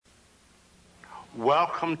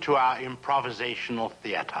Welcome to our improvisational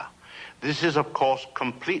theatre. This is, of course,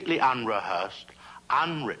 completely unrehearsed,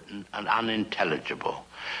 unwritten, and unintelligible.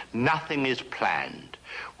 Nothing is planned.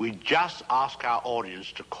 We just ask our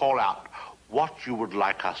audience to call out what you would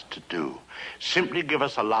like us to do. Simply give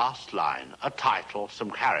us a last line, a title,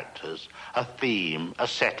 some characters, a theme, a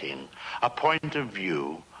setting, a point of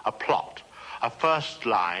view, a plot, a first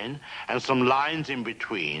line, and some lines in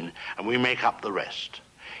between, and we make up the rest,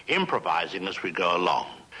 improvising as we go along.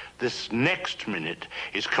 This next minute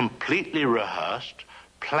is completely rehearsed,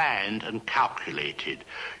 planned, and calculated.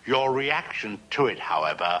 Your reaction to it,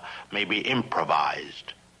 however, may be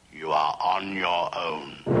improvised. You are on your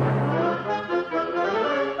own.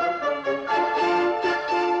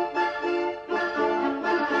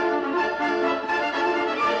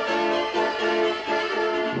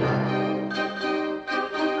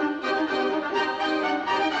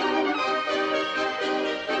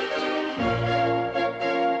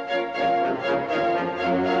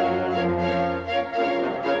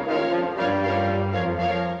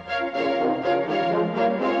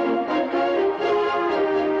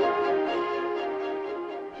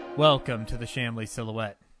 Welcome to the Shamley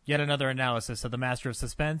Silhouette, yet another analysis of the master of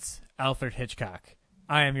suspense, Alfred Hitchcock.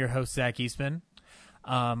 I am your host, Zach Eastman.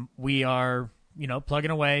 We are,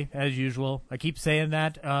 plugging away as usual. I keep saying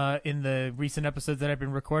that in the recent episodes that I've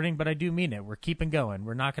been recording, but I do mean it. We're keeping going.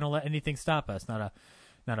 We're not going to let anything stop us. Not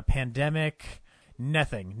a pandemic.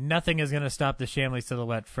 Nothing is going to stop the Shamley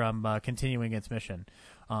Silhouette from continuing its mission.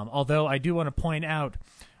 Although I do want to point out,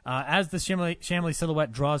 as the Shamley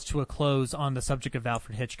Silhouette draws to a close on the subject of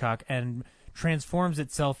Alfred Hitchcock and transforms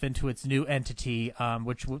itself into its new entity,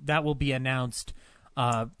 that will be announced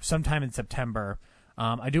sometime in September,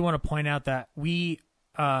 I do want to point out that we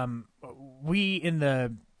in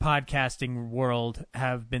the podcasting world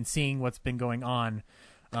have been seeing what's been going on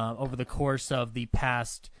over the course of the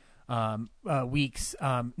past weeks,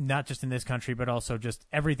 not just in this country, but also just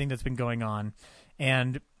everything that's been going on.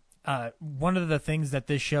 And one of the things that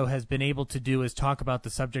this show has been able to do is talk about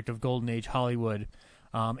the subject of Golden Age Hollywood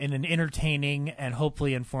in an entertaining and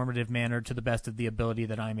hopefully informative manner to the best of the ability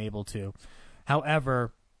that I'm able to.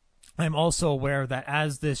 However, I'm also aware that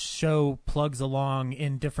as this show plugs along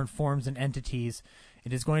in different forms and entities,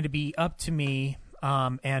 it is going to be up to me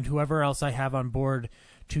and whoever else I have on board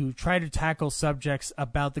to try to tackle subjects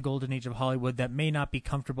about the Golden Age of Hollywood that may not be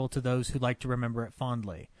comfortable to those who like to remember it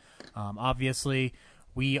fondly. Obviously,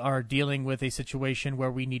 we are dealing with a situation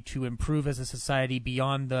where we need to improve as a society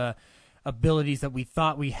beyond the abilities that we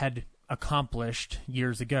thought we had accomplished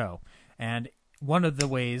years ago. And one of the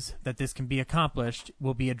ways that this can be accomplished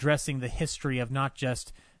will be addressing the history of not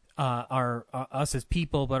just us as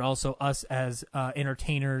people, but also us as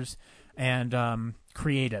entertainers and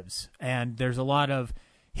creatives. And there's a lot of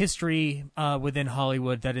history within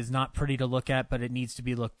Hollywood that is not pretty to look at, but it needs to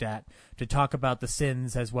be looked at to talk about the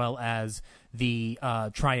sins as well as the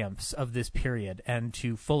triumphs of this period and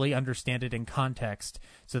to fully understand it in context.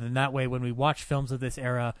 So then that way, when we watch films of this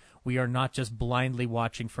era, we are not just blindly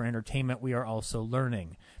watching for entertainment, we are also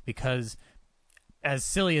learning. Because as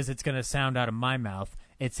silly as it's going to sound out of my mouth,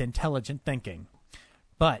 it's intelligent thinking.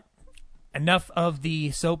 But enough of the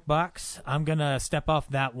soapbox. I'm going to step off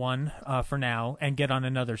that one for now and get on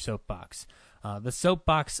another soapbox. The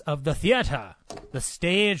soapbox of the theater, the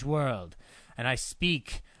stage world. And I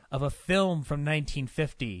speak of a film from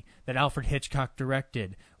 1950 that Alfred Hitchcock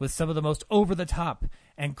directed with some of the most over-the-top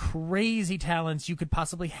and crazy talents you could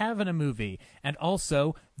possibly have in a movie. And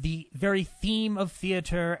also the very theme of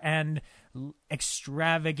theater and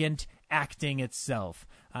extravagant acting itself.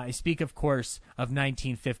 I speak, of course, of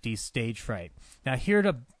 1950s stage fright. Now, here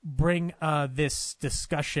to bring this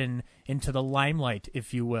discussion into the limelight,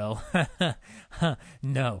 if you will.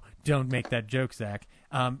 No, don't make that joke, Zach.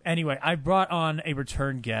 Anyway, I brought on a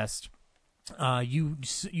return guest. You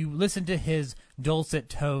listened to his dulcet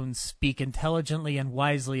tones speak intelligently and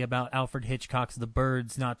wisely about Alfred Hitchcock's The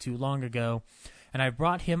Birds not too long ago. And I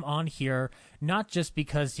brought him on here not just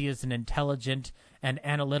because he is an intelligent and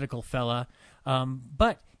analytical fella,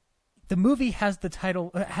 but the movie has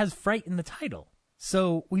fright in the title.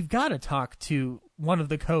 So we've got to talk to one of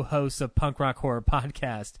the co-hosts of Punk Rock Horror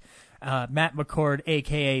Podcast, Matt McCord,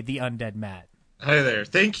 a.k.a. The Undead Matt. Hi there.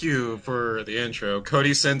 Thank you for the intro.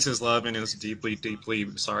 Cody sends his love and is deeply, deeply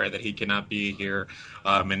sorry that he cannot be here.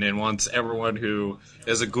 And then wants everyone who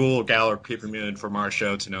is a ghoul, gal, or creeper mutant from our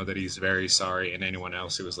show to know that he's very sorry. And anyone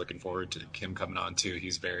else who is looking forward to him coming on too,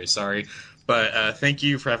 he's very sorry. But thank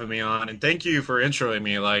you for having me on, and thank you for introing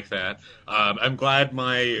me like that. I'm glad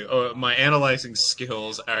my analyzing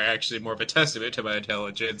skills are actually more of a testament to my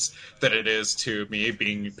intelligence than it is to me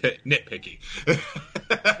being nitpicky.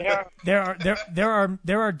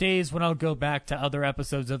 There are days when I'll go back to other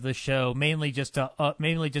episodes of the show, mainly just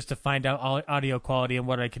to find out audio quality and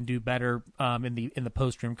what I can do better in the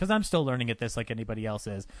post room, because I'm still learning at this like anybody else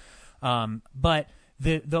is. But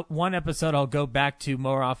the one episode I'll go back to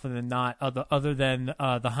more often than not, other than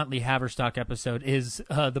the Huntley Haverstock episode, is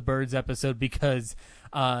the birds episode, because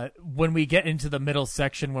when we get into the middle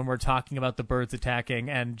section, when we're talking about the birds attacking,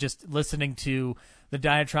 and just listening to the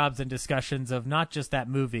diatribes and discussions of not just that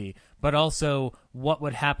movie, but also what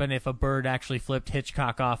would happen if a bird actually flipped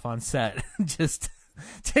Hitchcock off on set, just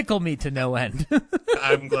tickle me to no end.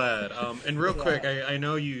 I'm glad. And real quick, I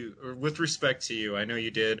know you, with respect to you, I know you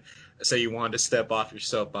did say you wanted to step off your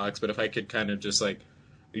soapbox, but if I could kind of just like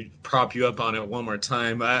prop you up on it one more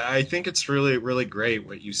time, I think it's really, really great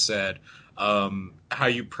what you said, how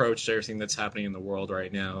you approached everything that's happening in the world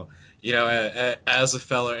right now. You know, as a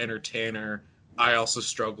fellow entertainer, I also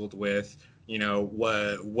struggled with,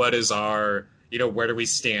 what is our, where do we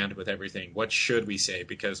stand with everything? What should we say?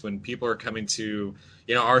 Because when people are coming to,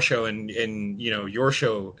 our show and your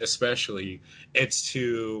show especially, it's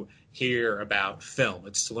to hear about film.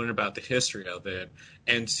 It's to learn about the history of it,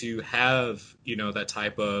 and to have, that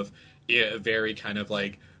type of very kind of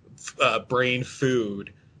like brain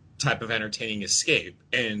food type of entertaining escape.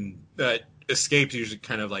 And that escape is usually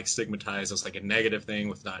kind of like stigmatized as like a negative thing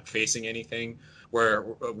with not facing anything. Where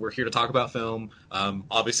we're here to talk about film.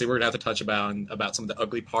 Obviously, we're gonna have to touch about some of the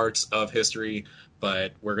ugly parts of history,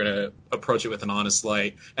 but we're gonna approach it with an honest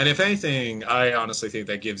light. And if anything, I honestly think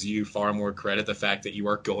that gives you far more credit, the fact that you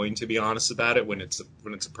are going to be honest about it when it's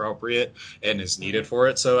appropriate and is needed for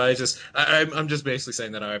it. So I'm just basically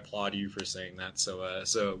saying that I applaud you for saying that.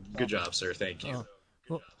 So good job, sir. Thank you.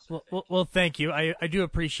 Well, thank you. I do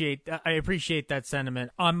appreciate that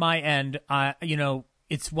sentiment. On my end,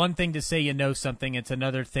 it's one thing to say you know something. It's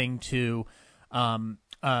another thing to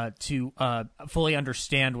fully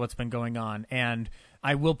understand what's been going on. And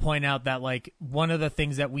I will point out that like one of the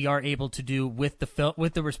things that we are able to do with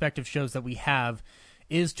the respective shows that we have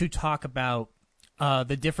is to talk about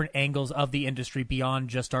the different angles of the industry beyond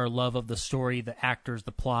just our love of the story, the actors,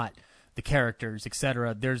 the plot, the characters,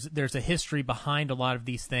 etc. There's a history behind a lot of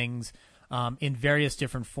these things in various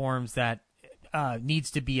different forms that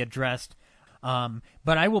needs to be addressed.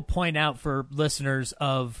 But I will point out for listeners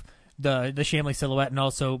of the Shamley Silhouette, and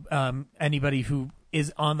also anybody who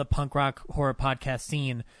is on the punk rock horror podcast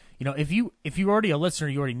scene, if you're already a listener,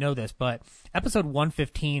 you already know this, but episode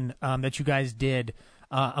 115 that you guys did,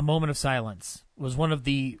 A Moment of Silence, was one of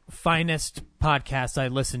the finest podcasts I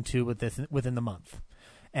listened to within the month.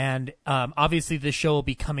 And obviously this show will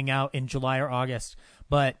be coming out in July or August,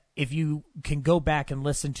 but if you can go back and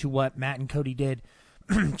listen to what Matt and Cody did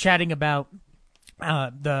chatting about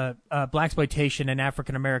the blaxploitation and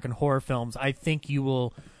African American horror films, I think you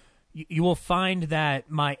will find that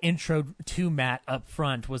my intro to Matt up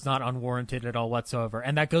front was not unwarranted at all whatsoever,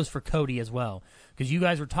 and that goes for Cody as well, because you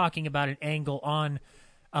guys were talking about an angle on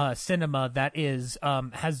cinema that has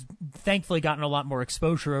thankfully gotten a lot more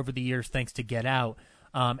exposure over the years thanks to Get Out.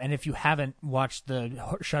 And if you haven't watched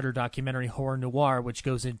the Shudder documentary Horror Noir, which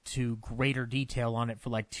goes into greater detail on it for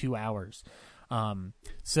like 2 hours.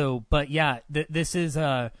 But yeah, this is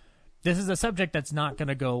a subject that's not going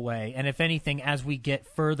to go away. And if anything, as we get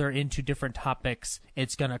further into different topics,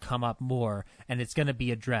 it's going to come up more and it's going to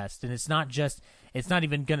be addressed. And it's not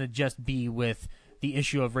even going to just be with the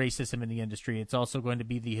issue of racism in the industry. It's also going to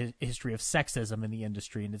be the history of sexism in the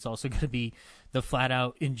industry. And it's also going to be the flat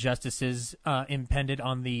out injustices impended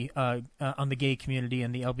on the gay community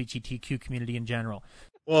and the LGBTQ community in general.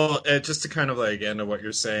 Well, just to kind of like end on what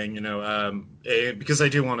you're saying, because I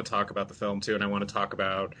do want to talk about the film too, and I want to talk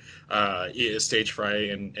about Stage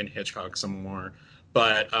Fright and Hitchcock some more.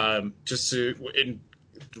 But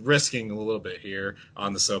risking a little bit here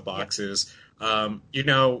on the soapboxes,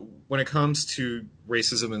 when it comes to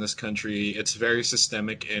racism in this country, it's very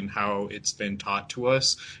systemic in how it's been taught to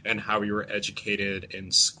us and how we were educated in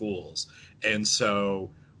schools. And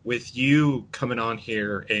so with you coming on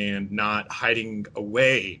here and not hiding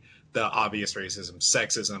away the obvious racism,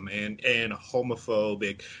 sexism, and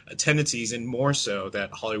homophobic tendencies, and more so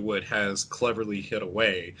that Hollywood has cleverly hid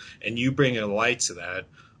away, and you bring a light to that,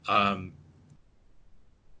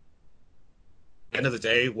 end of the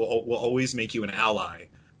day will always make you an ally,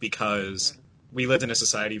 because we lived in a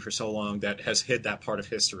society for so long that has hid that part of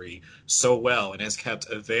history so well and has kept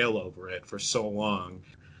a veil over it for so long.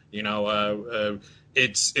 You know,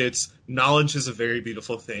 it's knowledge is a very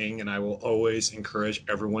beautiful thing, and I will always encourage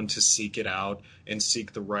everyone to seek it out and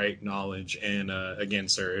seek the right knowledge. And again,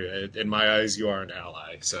 sir, in my eyes, you are an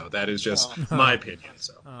ally. So that is just my opinion.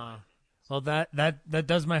 So, well, that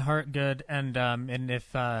does my heart good, and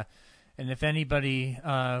if anybody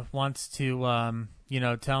wants to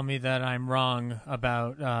tell me that I'm wrong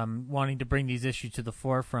about wanting to bring these issues to the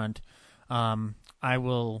forefront, I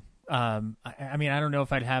will. I mean, I don't know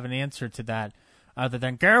if I'd have an answer to that other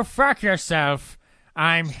than go fuck yourself.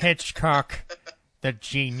 I'm Hitchcock, the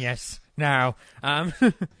genius. No,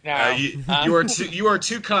 you are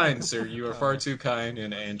too kind, sir. You are far too kind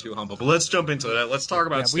and too humble. But let's jump into it. Let's talk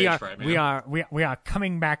about stage fright, man. We are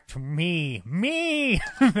coming back to me.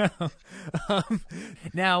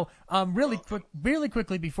 Now, really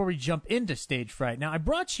quickly before we jump into stage fright. Now, I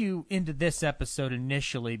brought you into this episode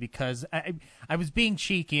initially because I was being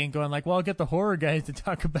cheeky and going like, well, I'll get the horror guys to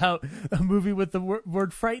talk about a movie with the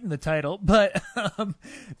word fright in the title. But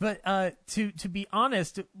to be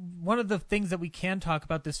honest, one of the things that we can talk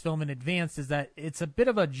about this film in advance is that it's a bit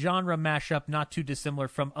of a genre mashup, not too dissimilar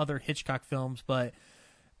from other Hitchcock films, but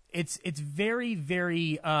it's very,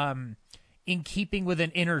 very in keeping with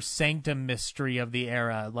an Inner Sanctum mystery of the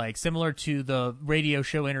era, like similar to the radio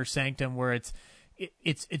show Inner Sanctum, where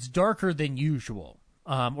it's darker than usual,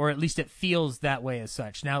 or at least it feels that way as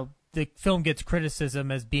such. Now, the film gets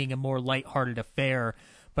criticism as being a more lighthearted affair,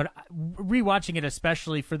 but rewatching it,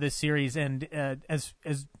 especially for this series, and as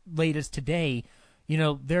late as today, you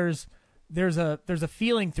know, there's a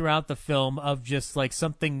feeling throughout the film of just like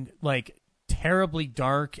something like terribly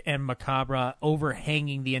dark and macabre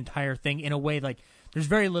overhanging the entire thing in a way like there's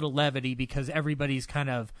very little levity because everybody's kind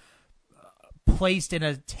of placed in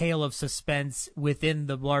a tale of suspense within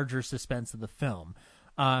the larger suspense of the film.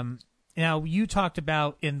 Now, you talked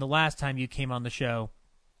about in the last time you came on the show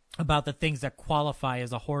about the things that qualify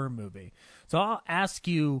as a horror movie. So I'll ask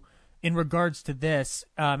you, in regards to this,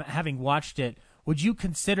 having watched it, would you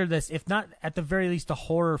consider this, if not at the very least a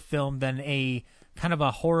horror film, then a kind of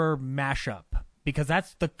a horror mashup? Because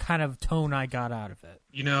that's the kind of tone I got out of it.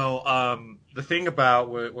 You know, the thing about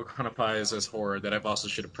what qualifies as horror that I've also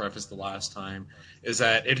should have prefaced the last time is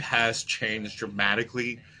that it has changed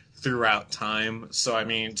dramatically throughout time. So, I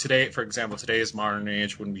mean, today, for example, today's modern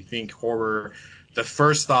age, when we think horror, the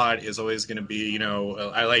first thought is always going to be, you know,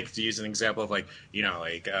 I like to use an example of like, you know,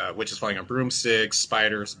 like witches falling on broomsticks,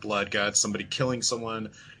 spiders, blood guts, somebody killing someone.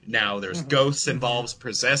 Now there's ghosts involved,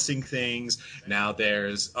 possessing things. Now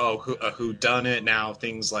there's who done it. Now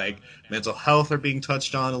things like mental health are being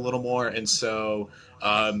touched on a little more, and so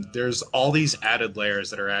there's all these added layers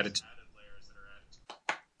that are added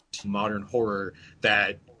to modern horror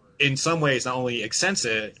that, in some ways, not only accents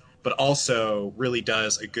it, but also really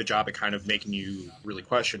does a good job at kind of making you really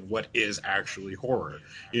question what is actually horror.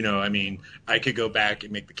 You know, I mean, I could go back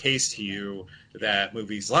and make the case to you that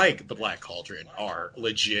movies like The Black Cauldron are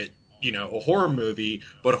legit, you know, a horror movie,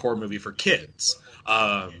 but a horror movie for kids.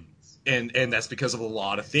 And that's because of a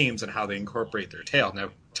lot of themes and how they incorporate their tale. Now,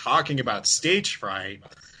 talking about stage fright,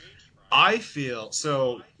 I feel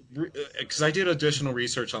so... because I did additional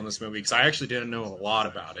research on this movie because I actually didn't know a lot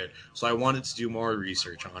about it, so I wanted to do more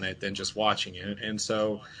research on it than just watching it. And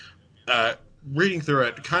so reading through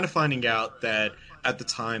it, kind of finding out that at the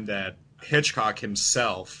time that Hitchcock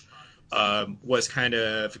himself was kind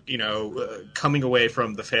of, you know, coming away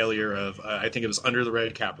from the failure of, I think it was Under the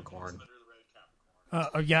Red Capricorn.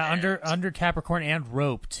 Under Capricorn and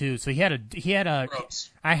Rope too. So he had a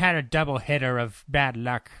I had a double hitter of bad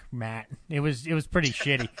luck, Matt. It was pretty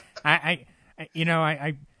shitty. I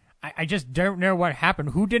just don't know what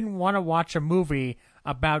happened. Who didn't want to watch a movie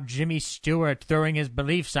about Jimmy Stewart throwing his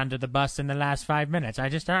beliefs under the bus in the last 5 minutes? I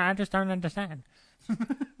just don't understand.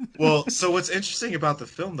 Well, so what's interesting about the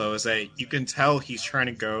film, though, is that you can tell he's trying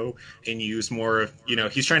to go and use more of, you know,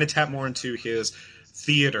 he's trying to tap more into his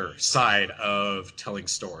theater side of telling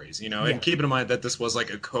stories, you know, and keeping in mind that this was like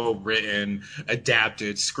a co-written,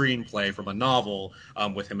 adapted screenplay from a novel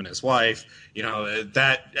with him and his wife, you know,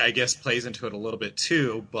 that I guess plays into it a little bit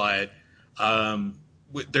too. But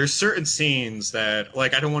there's certain scenes that,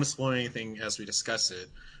 like, I don't want to spoil anything as we discuss it,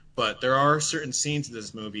 but there are certain scenes in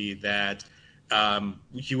this movie that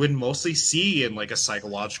you would mostly see in like a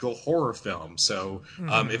psychological horror film. So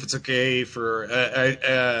if it's okay for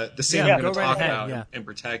the scene I'm going to talk about in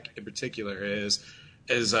particular is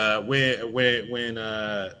when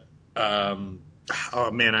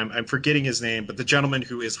oh man, I'm forgetting his name, but the gentleman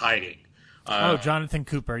who is hiding Jonathan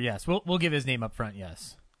Cooper. Yes, we'll give his name up front.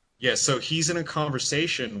 Yes. Yeah, so he's in a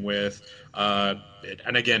conversation with,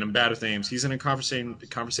 and again, I'm bad with names. He's in a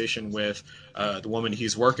conversation with the woman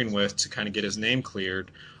he's working with to kind of get his name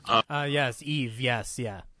cleared. Yes, Eve. Yes,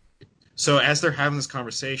 yeah. So as they're having this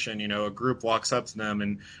conversation, a group walks up to them,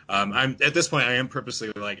 and I'm at this point I am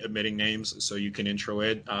purposely like omitting names so you can intro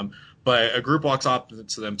it. But a group walks up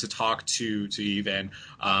to them to talk to Eve, and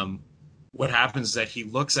what happens is that he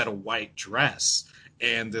looks at a white dress.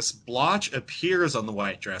 And this blotch appears on the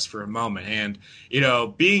white dress for a moment. And,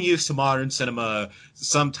 being used to modern cinema,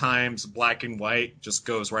 sometimes black and white just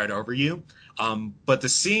goes right over you. But the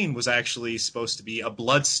scene was actually supposed to be a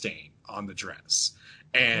blood stain on the dress.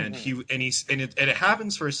 And it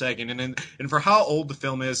happens for a second. And for how old the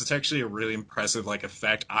film is, it's actually a really impressive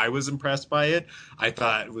effect. I was impressed by it. I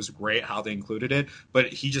thought it was great how they included it. But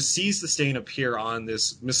he just sees the stain appear on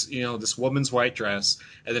this woman's white dress,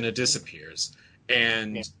 and then it disappears.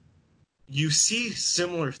 And you see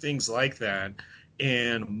similar things like that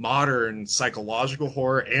in modern psychological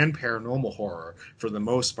horror and paranormal horror for the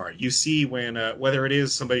most part. You see when, whether it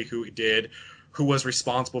is somebody who was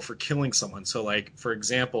responsible for killing someone. So, for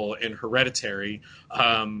example, in Hereditary,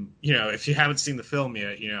 if you haven't seen the film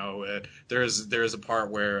yet, there's a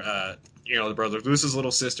part where, the brother loses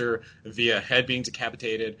little sister via head being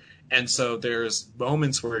decapitated. And so there's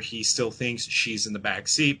moments where he still thinks she's in the back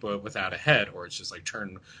seat, but without a head, or it's just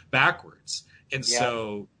turned backwards. And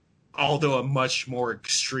so, although a much more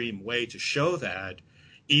extreme way to show that,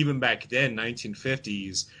 even back then,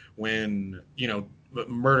 1950s, when,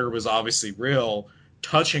 murder was obviously real,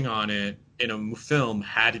 touching on it in a film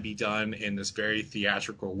had to be done in this very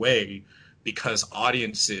theatrical way, because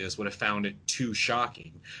audiences would have found it too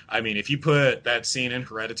shocking. I mean, if you put that scene in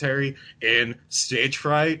Hereditary in Stage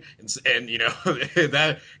Fright, and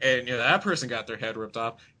that person got their head ripped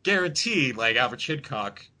off, guaranteed, Alfred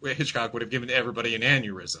Hitchcock would have given everybody an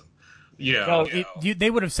aneurysm. They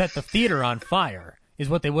would have set the theater on fire. Is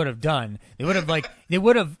what they would have done. They would have,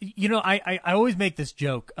 I always make this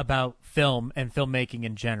joke about film and filmmaking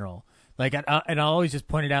in general. And I'll always just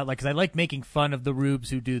point it out, because I like making fun of the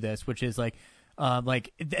rubes who do this, which is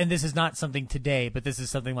and this is not something today, but this is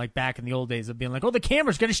something back in the old days of being the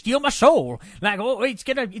camera's going to steal my soul. It's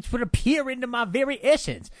going to peer into my very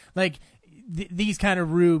essence. These kind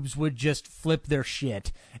of rubes would just flip their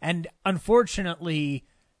shit. And unfortunately,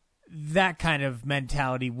 that kind of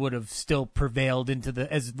mentality would have still prevailed into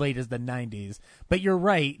as late as the 90s. But you're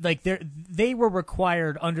right. They were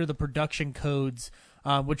required under the production codes,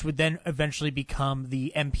 which would then eventually become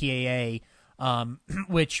the MPAA,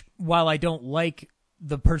 which, while I don't like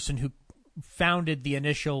the person who founded the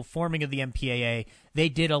initial forming of the MPAA, they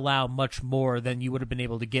did allow much more than you would have been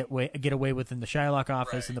able to get away with in the Shylock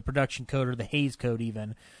office and the production code, or the Hays Code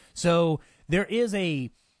even. So there is a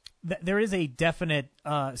definite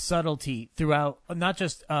subtlety throughout not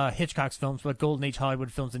just Hitchcock's films, but Golden Age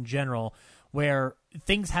Hollywood films in general, where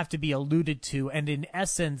things have to be alluded to and in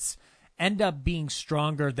essence end up being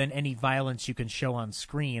stronger than any violence you can show on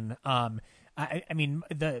screen. I mean,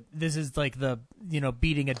 this is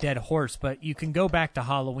beating a dead horse, but you can go back to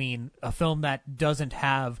Halloween, a film that doesn't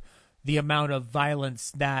have the amount of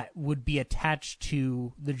violence that would be attached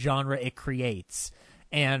to the genre it creates,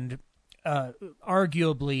 and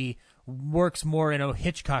arguably works more in a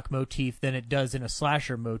Hitchcock motif than it does in a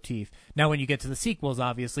slasher motif. Now, when you get to the sequels,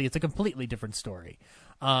 obviously, it's a completely different story.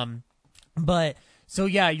 But so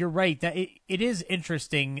yeah, you're right that it is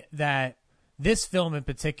interesting that this film in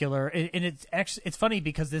particular, and it's funny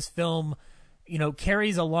because this film,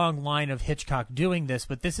 carries a long line of Hitchcock doing this,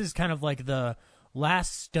 but this is kind of the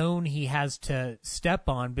last stone he has to step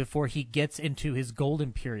on before he gets into his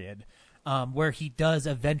golden period, where he does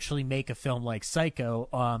eventually make a film like Psycho,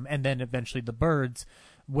 and then eventually The Birds,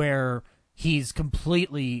 where he's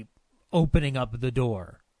completely opening up the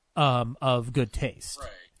door of good taste. Right.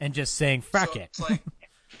 And just saying, frack it.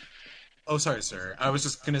 Oh, sorry, sir. I was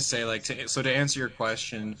just gonna say, to answer your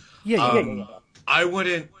question, yeah. I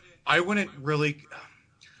wouldn't really.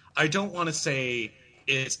 I don't want to say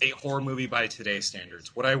it's a horror movie by today's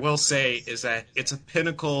standards. What I will say is that it's a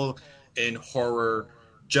pinnacle in horror,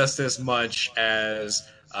 just as much as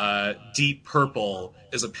Deep Purple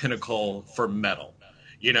is a pinnacle for metal.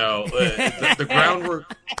 The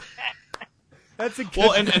groundwork. That's a good,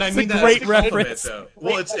 well, and I mean that's a great reference. Though.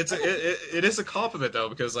 Well, it is a compliment though,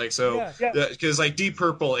 because Deep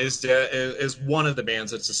Purple is one of the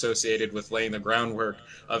bands that's associated with laying the groundwork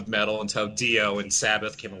of metal until Dio and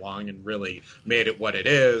Sabbath came along and really made it what it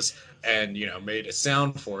is, and made a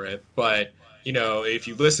sound for it. But if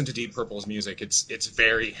you listen to Deep Purple's music, it's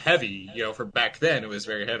very heavy. For back then, it was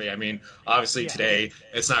very heavy. I mean, obviously today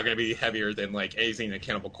it's not going to be heavier than like anything that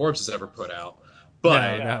Cannibal Corpse has ever put out.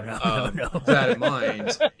 But no. that in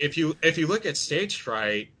mind, if you look at Stage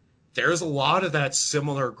Fright, there's a lot of that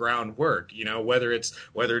similar groundwork. Whether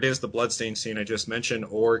it is the bloodstain scene I just mentioned,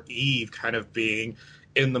 or Eve kind of being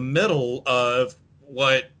in the middle of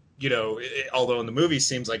what although in the movie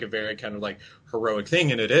seems like a very kind of like heroic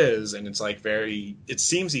thing, and it is, and it's like it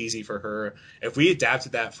seems easy for her. If we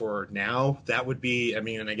adapted that for now, that would be,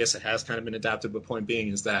 and I guess it has kind of been adapted, but point being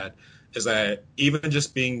is that even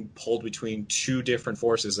just being pulled between two different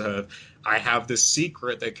forces of, I have this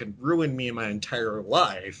secret that could ruin me in my entire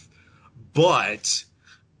life, but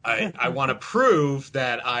I want to prove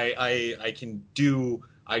that I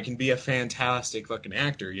can be a fantastic fucking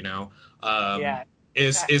actor,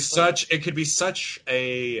 it could be such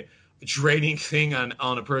a draining thing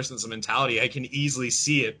on a person's mentality. I can easily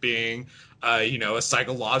see it being a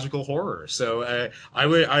psychological horror. So I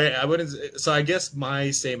wouldn't. So I guess my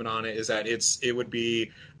statement on it is that it would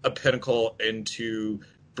be a pinnacle into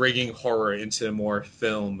bringing horror into more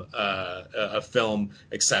film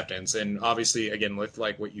acceptance. And obviously, again, with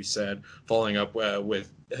like what you said, following up with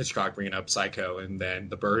Hitchcock bringing up Psycho, and then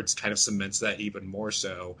The Birds kind of cements that even more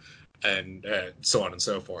so. And so on and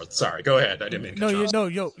so forth. Sorry, go ahead. I didn't mean to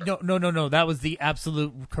No. That was the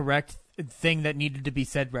absolute correct thing that needed to be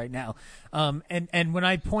said right now. And when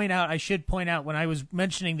I should point out, when I was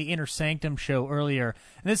mentioning the Inner Sanctum show earlier,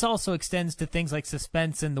 and this also extends to things like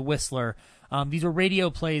Suspense and The Whistler. These were radio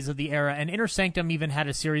plays of the era, and Inner Sanctum even had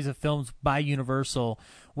a series of films by Universal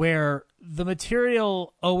where the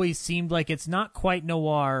material always seemed like it's not quite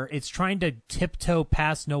noir. It's trying to tiptoe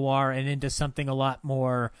past noir and into something a lot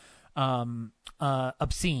more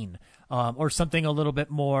obscene, or something a little bit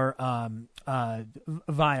more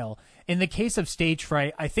vile. In the case of Stage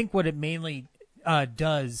Fright, I think what it mainly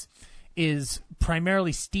does is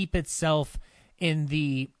primarily steep itself in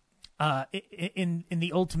the in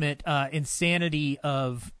the ultimate insanity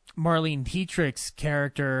of Marlene Dietrich's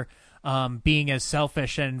character being as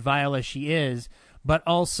selfish and vile as she is, but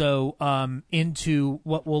also into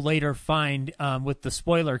what we'll later find with the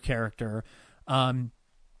spoiler character.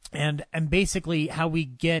 And basically how we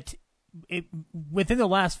get it within the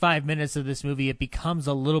last 5 minutes of this movie, it becomes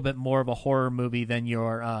a little bit more of a horror movie than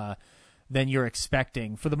you're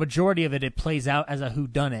expecting. For the majority of it, it plays out as a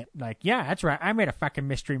whodunit. Like, yeah, that's right, I made a fucking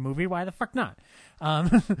mystery movie. Why the fuck not?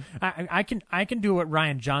 I can do what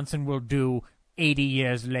Rian Johnson will do 80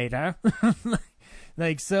 years later.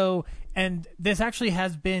 Like, so, and this actually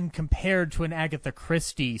has been compared to an Agatha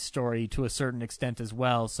Christie story to a certain extent as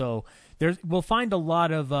well. So we'll find a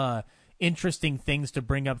lot of interesting things to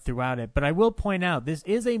bring up throughout it. But I will point out, this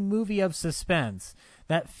is a movie of suspense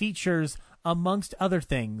that features, amongst other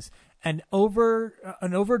things, an over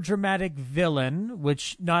dramatic villain,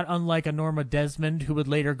 which not unlike a Norma Desmond, who would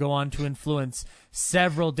later go on to influence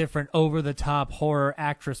several different over the top horror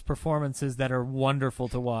actress performances that are wonderful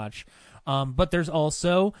to watch. But there's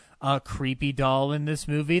also a creepy doll in this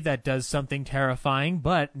movie that does something terrifying,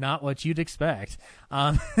 but not what you'd expect.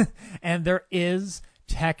 And there is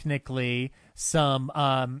technically some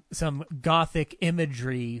gothic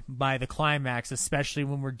imagery by the climax, especially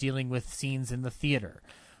when we're dealing with scenes in the theater.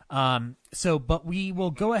 But we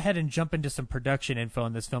will go ahead and jump into some production info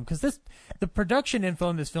in this film, because the production info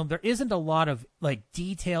in this film, there isn't a lot of like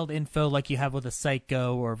detailed info like you have with a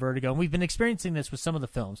Psycho or Vertigo, and we've been experiencing this with some of the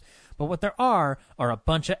films. But what there are a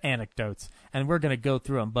bunch of anecdotes, and we're gonna go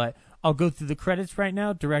through them. But I'll go through the credits right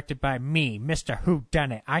now. Directed by me, Mr.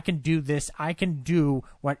 Whodunit. I can do this. I can do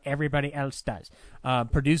what everybody else does.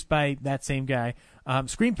 Produced by that same guy.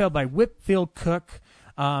 Screenplay by Whitfield Cook.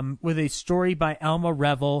 With a story by Alma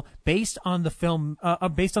Revel, based on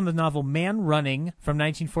the novel Man Running from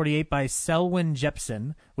 1948 by Selwyn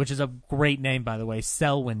Jepson, which is a great name, by the way,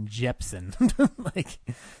 Selwyn Jepson.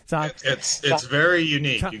 It's very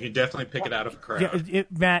unique. You can definitely pick it out of a crowd. Yeah,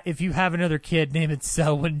 Matt, if you have another kid, name it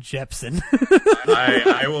Selwyn Jepson.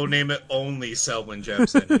 I will name it only Selwyn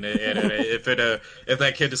Jepson, and if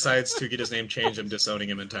that kid decides to get his name changed, I'm disowning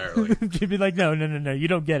him entirely. You'd be like, no, you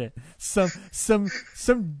don't get it.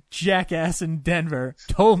 Some jackass in Denver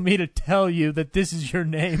told me to tell you that this is your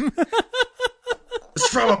name. It's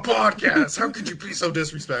from a podcast. How could you be so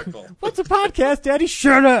disrespectful? What's a podcast, Daddy?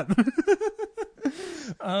 Shut up.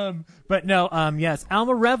 But no, yes,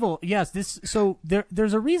 Alma Revel. Yes,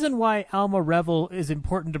 there's a reason why Alma Revel is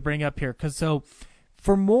important to bring up here, because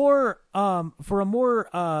For a more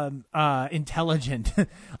intelligent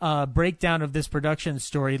breakdown of this production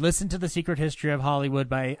story, listen to The Secret History of Hollywood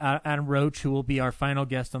by Adam Roach, who will be our final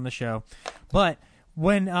guest on the show. But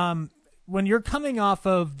when you're coming off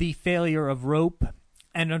of the failure of Rope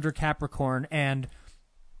and Under Capricorn, and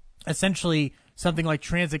essentially something like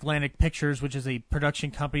Transatlantic Pictures, which is a production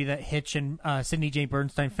company that Hitch and Sidney J.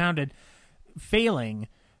 Bernstein founded, failing,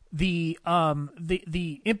 the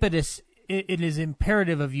impetus. It is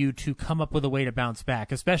imperative of you to come up with a way to bounce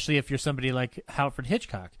back, especially if you're somebody like Alfred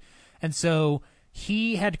Hitchcock. And so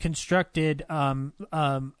he had constructed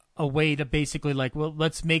a way to basically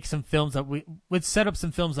let's make some films let's set up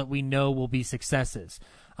some films that we know will be successes.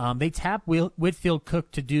 They tapped Whitfield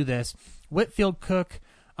Cook to do this. Whitfield Cook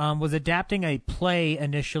was adapting a play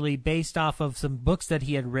initially based off of some books that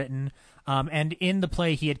he had written. And in the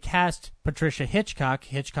play, he had cast Patricia Hitchcock,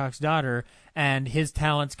 Hitchcock's daughter, and his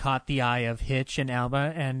talents caught the eye of Hitch and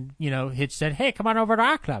Alma. And, Hitch said, "Hey, come on over to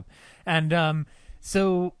our club." And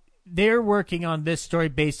so they're working on this story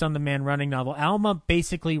based on the Man Running novel. Alma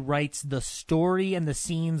basically writes the story and the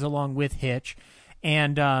scenes along with Hitch.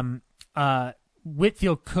 And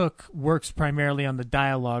Whitfield Cook works primarily on the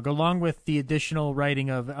dialogue, along with the additional writing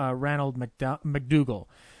of Ranald McDougall.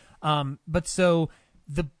 But so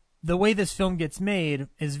the way this film gets made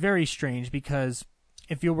is very strange, because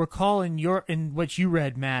if you'll recall in what you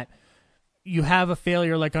read, Matt, you have a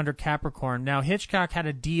failure like Under Capricorn. Now, Hitchcock had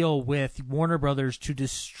a deal with Warner Brothers to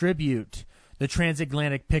distribute the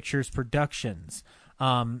Transatlantic Pictures productions,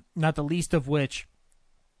 not the least of which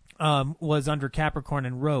was Under Capricorn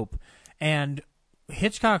and Rope. And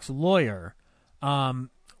Hitchcock's lawyer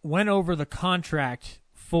went over the contract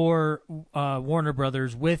for Warner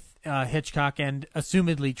Brothers with Hitchcock and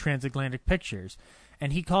assumedly Transatlantic Pictures.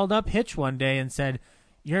 And he called up Hitch one day and said,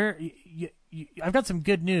 I've got some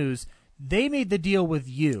good news. They made the deal with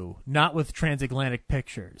you, not with Transatlantic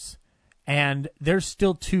Pictures. And there's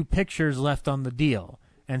still 2 pictures left on the deal.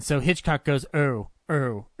 And so Hitchcock goes, I'm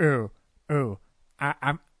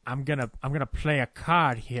gonna play a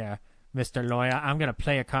card here, Mr. Lawyer. I'm gonna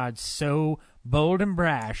play a card so bold and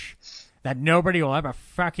brash that nobody will ever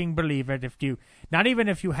fucking believe it not even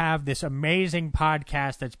if you have this amazing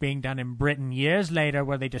podcast that's being done in Britain years later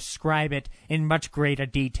where they describe it in much greater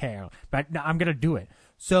detail. But no, I'm going to do it.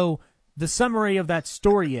 So the summary of that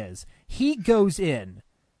story is he goes in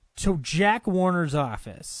to Jack Warner's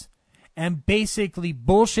office and basically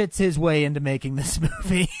bullshits his way into making this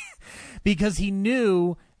movie because he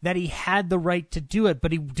knew that he had the right to do it,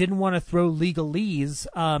 but he didn't want to throw legalese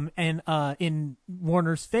in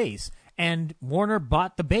Warner's face. And Warner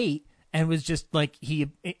bought the bait and was just like, he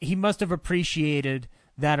must have appreciated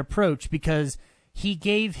that approach, because he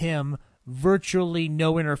gave him virtually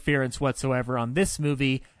no interference whatsoever on this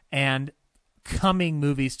movie and coming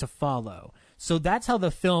movies to follow. So that's how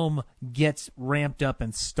the film gets ramped up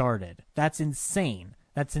and started. That's insane.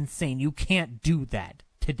 You can't do that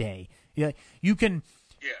today. You can...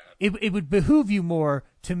 Yeah. It would behoove you more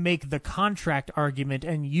to make the contract argument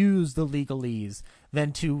and use the legalese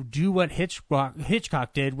than to do what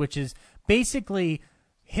Hitchcock did, which is basically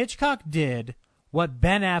Hitchcock did what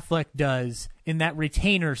Ben Affleck does in that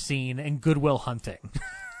retainer scene in Good Will Hunting.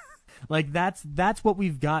 That's what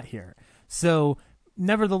we've got here. So,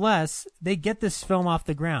 nevertheless, they get this film off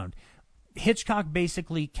the ground. Hitchcock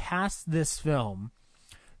basically casts this film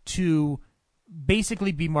to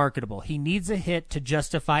basically be marketable. He needs a hit to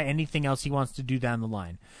justify anything else he wants to do down the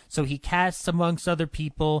line. So he casts, amongst other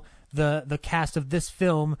people, the cast of this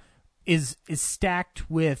film is stacked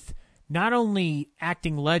with not only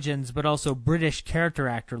acting legends, but also British character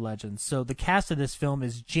actor legends. So the cast of this film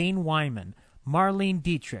is Jane Wyman, Marlene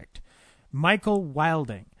Dietrich, Michael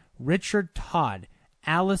Wilding, Richard Todd,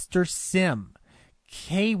 Alistair Sim,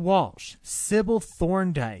 Kay Walsh, Sybil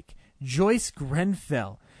Thorndike, Joyce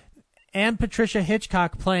Grenfell, and Patricia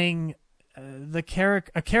Hitchcock playing a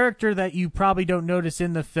character that you probably don't notice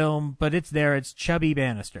in the film, but it's there. It's Chubby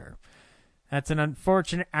Bannister. That's an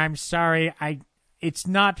unfortunate... I'm sorry. It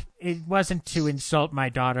wasn't to insult my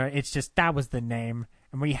daughter. It's just that was the name.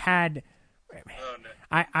 And we had... Oh, no.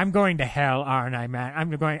 I'm going to hell, aren't I, Matt? I'm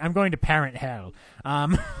going to parent hell. I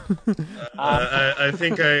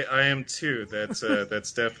think I am too.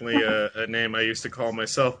 That's definitely a name I used to call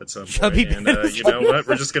myself at some point. Chubby and you know what?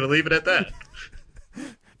 We're just going to leave it at that.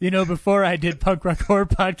 Before I did Punk Rock Horror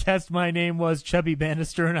Podcast, my name was Chubby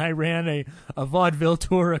Bannister, and I ran a vaudeville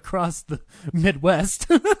tour across the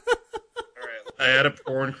Midwest. I had a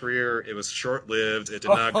porn career. It was short-lived. It did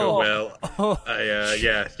not go well.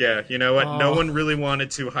 Yeah. You know what? No one really wanted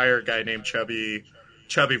to hire a guy named Chubby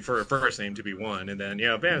chubby for a first name to be one, and then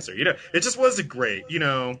Bannister. It just wasn't great.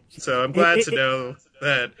 So I'm glad to know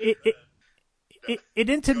that. It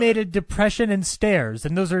intimated depression and stares,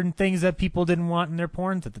 and those are things that people didn't want in their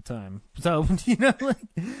porns at the time. So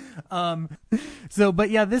but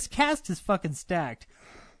yeah, this cast is fucking stacked.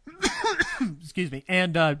 Excuse me.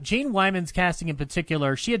 And Jane Wyman's casting in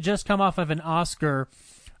particular, she had just come off of an Oscar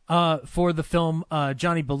for the film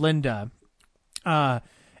Johnny Belinda,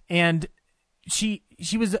 and she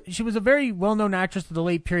was a very well-known actress of the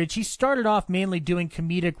late period. She started off mainly doing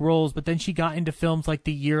comedic roles, but then she got into films like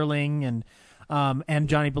The Yearling and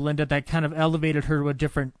Johnny Belinda that kind of elevated her to a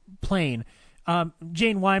different plane.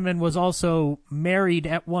 Jane Wyman was also married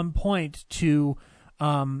at one point to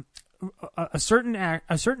a certain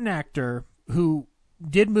actor who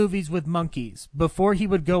did movies with monkeys before he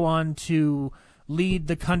would go on to lead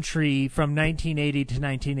the country from 1980 to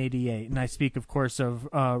 1988. And I speak, of course, of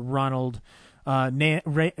Ronald.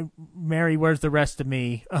 Mary, where's the rest of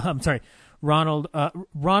me? I'm sorry, Ronald.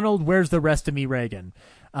 Where's the rest of me? Reagan.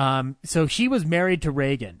 So she was married to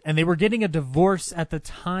Reagan, and they were getting a divorce at the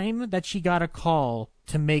time that she got a call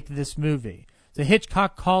to make this movie. So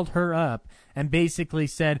Hitchcock called her up and basically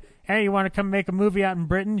said, "Hey, you want to come make a movie out in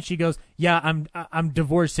Britain?" She goes, "Yeah, I'm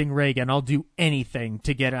divorcing Reagan. I'll do anything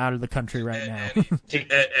to get out of the country right now." Get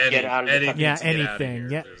out of the country. Yeah, anything.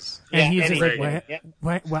 Yeah. And he's just like,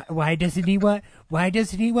 why doesn't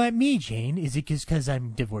he want me, Jane? Is it just because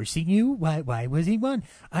I'm divorcing you? Why was he one?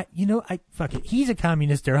 Fuck it. He's a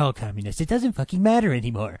communist. They're all communists. It doesn't fucking matter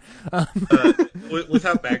anymore.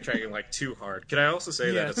 Without backtracking like too hard, can I also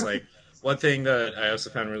say that it's like one thing that I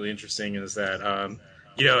also found really interesting is that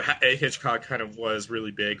Hitchcock kind of was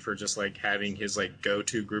really big for just like having his like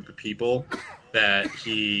go-to group of people that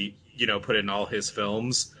he put in all his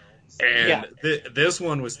films. And this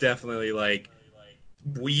one was definitely like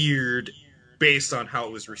weird based on how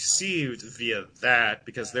it was received via that,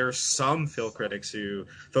 because there are some film critics who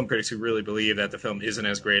really believe that the film isn't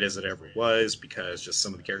as great as it ever was because just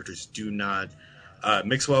some of the characters do not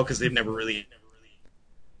mix well because they've never really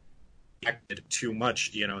acted too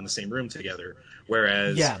much, in the same room together.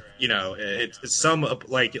 Whereas, it's some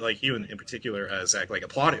like you in particular, Zach, like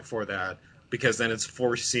applaud it for that because then it's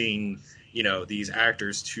forcing these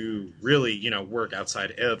actors to really, work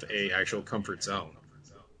outside of a actual comfort zone.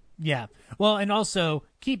 Yeah. Well, and also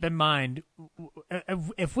keep in mind,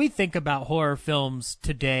 if we think about horror films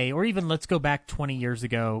today, or even let's go back 20 years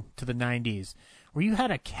ago to the 90s, where you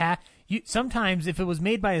had a cast, sometimes if it was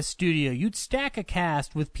made by a studio, you'd stack a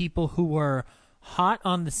cast with people who were hot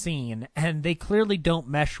on the scene, and they clearly don't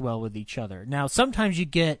mesh well with each other. Now, sometimes you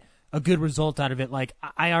get a good result out of it. Like,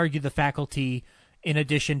 I argue The Faculty, in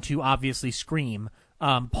addition to obviously Scream,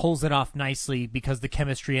 pulls it off nicely because the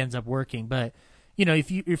chemistry ends up working. But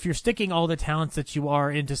if you're sticking all the talents that you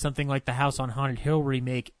are into something like the House on Haunted Hill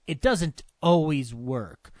remake, it doesn't always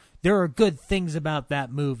work. There are good things about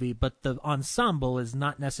that movie, but the ensemble is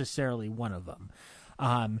not necessarily one of them.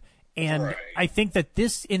 And right. I think that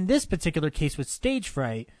in this particular case with Stage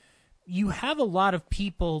Fright, you have a lot of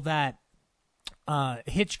people that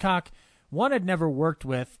Hitchcock, one, had never worked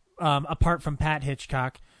with, apart from Pat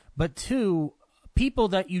Hitchcock, but two, people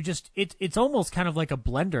that you just, it's almost kind of like a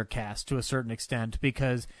blender cast to a certain extent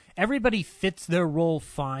because everybody fits their role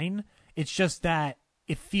fine. It's just that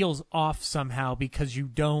it feels off somehow because you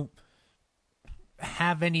don't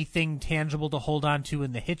have anything tangible to hold on to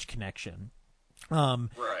in the Hitch connection. Right.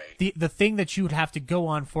 The thing that you would have to go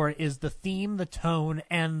on for is the theme, the tone,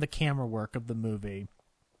 and the camera work of the movie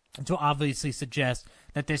to obviously suggest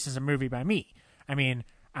that this is a movie by me. I mean,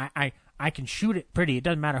 I can shoot it pretty. It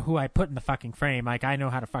doesn't matter who I put in the fucking frame. Like, I know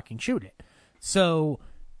how to fucking shoot it. So,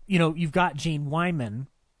 you've got Jane Wyman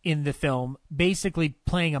in the film basically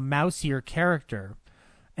playing a mouseier character.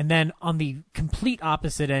 And then on the complete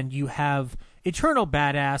opposite end, you have eternal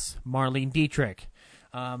badass Marlene Dietrich.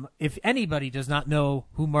 If anybody does not know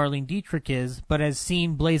who Marlene Dietrich is, but has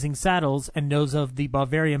seen Blazing Saddles and knows of the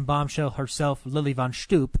Bavarian bombshell herself, Lily von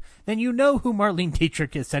Stoop, then you know who Marlene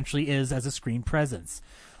Dietrich essentially is as a screen presence.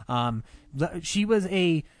 She was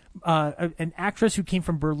an actress who came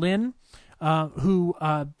from Berlin, who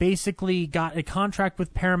basically got a contract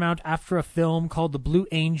with Paramount after a film called The Blue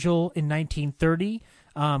Angel in 1930,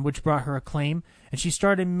 which brought her acclaim. And she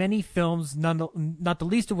starred in many films, not the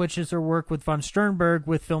least of which is her work with von Sternberg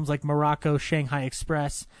with films like Morocco, Shanghai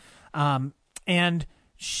Express. And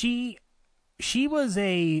she was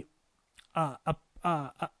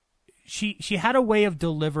she had a way of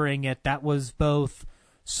delivering it that was both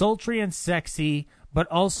sultry and sexy, but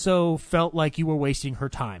also felt like you were wasting her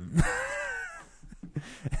time.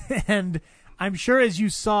 And I'm sure as you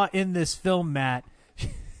saw in this film, Matt,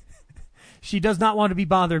 she does not want to be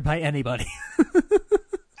bothered by anybody.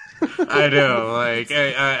 I know, like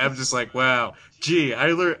I'm just like, wow, gee,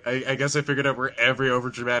 I guess I figured out where every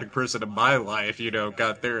overdramatic person in my life,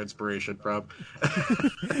 got their inspiration from.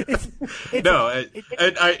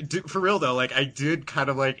 For real though, like I did kind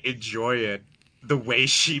of like enjoy it the way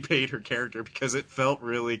she made her character, because it felt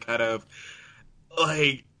really kind of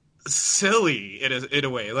like silly in a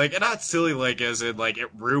way, like not silly like as in like it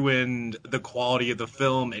ruined the quality of the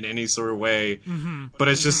film in any sort of way, but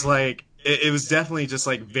it's just like it was definitely just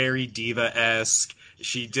like very diva-esque.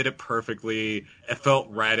 She did it perfectly. It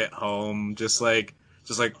felt right at home. Just like,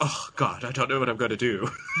 oh God, I don't know what I'm going to do.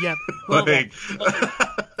 Yeah. Well, like,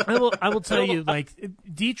 I will tell you, like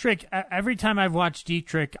Dietrich. Every time I've watched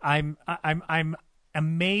Dietrich, I'm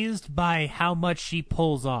amazed by how much she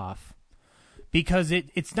pulls off. Because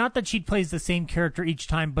it's not that she plays the same character each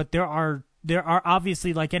time, but there are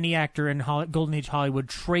obviously, like any actor in Golden Age Hollywood,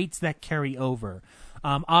 traits that carry over.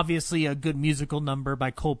 Obviously, a good musical number by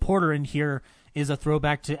Cole Porter in here is a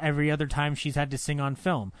throwback to every other time she's had to sing on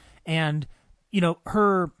film. And,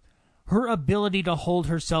 her ability to hold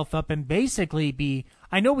herself up and basically be,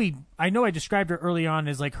 I know I described her early on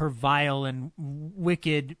as like her vile and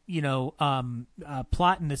wicked,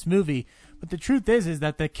 plot in this movie. But the truth is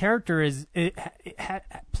that the character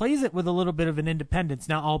plays it with a little bit of an independence.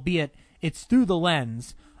 Now, albeit it's through the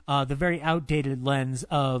lens, the very outdated lens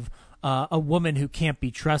of a woman who can't be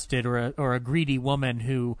trusted, or a greedy woman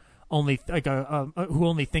who only who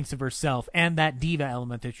only thinks of herself, and that diva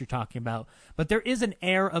element that you're talking about. But there is an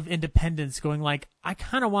air of independence going like, I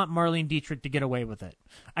kind of want Marlene Dietrich to get away with it.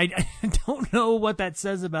 I don't know what that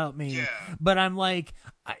says about me, but I'm like,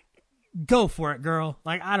 go for it, girl.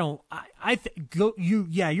 Like,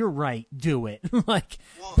 you're right. Do it. Like,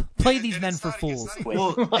 play these men for fools.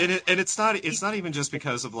 It's not even just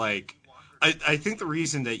because of like, I think the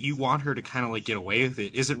reason that you want her to kind of like get away with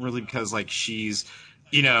it isn't really because like she's,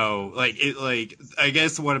 I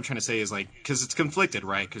guess what I'm trying to say is like, because it's conflicted,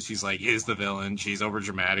 right? Because she's like, is the villain, she's over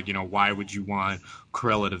dramatic, why would you want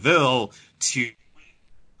Cruella de Vil to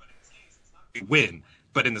win?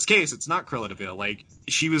 But in this case, it's not Cruella de Vil. Like,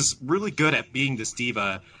 she was really good at being this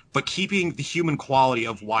diva, but keeping the human quality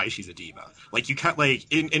of why she's a diva. Like, you can't,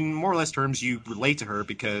 like, in more or less terms, you relate to her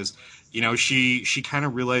because, she kind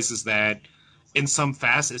of realizes that in some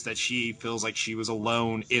facets that she feels like she was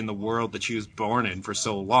alone in the world that she was born in for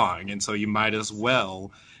so long. And so you might as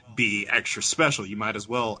well be extra special. You might as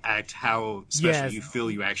well act how special you feel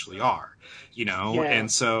you actually are, And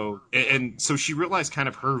so she realized kind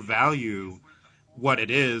of her value, what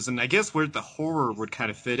it is. And I guess where the horror would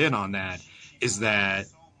kind of fit in on that is that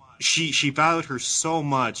she valued her so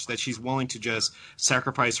much that she's willing to just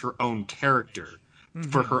sacrifice her own character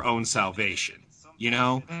for her own salvation,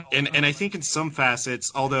 and I think in some facets,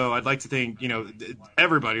 although I'd like to think,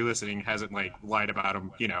 everybody listening hasn't like lied about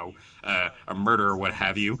him, a murder or what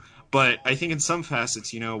have you. But I think in some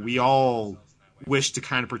facets, we all wish to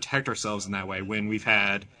kind of protect ourselves in that way when we've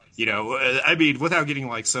had, I mean, without getting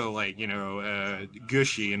like so like,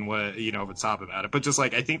 gushy and what, over the top about it, but just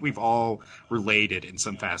like, I think we've all related in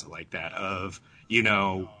some facet like that of,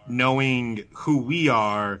 knowing who we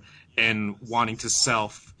are and wanting to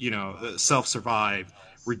self-survive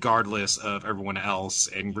regardless of everyone else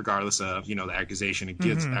and regardless of, the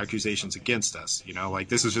accusations against us, like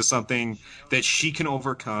this is just something that she can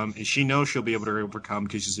overcome and she knows she'll be able to overcome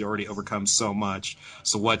because she's already overcome so much.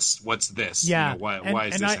 So what's this? Yeah. Why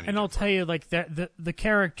is this? And I'll tell you, like the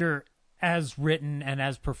character as written and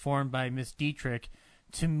as performed by Miss Dietrich,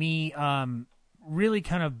 to me, really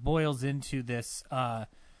kind of boils into this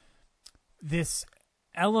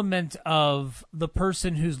element of the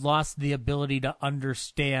person who's lost the ability to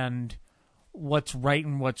understand what's right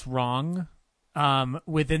and what's wrong,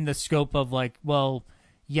 within the scope of like, well,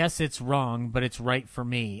 yes, it's wrong, but it's right for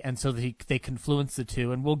me. And so they confluence the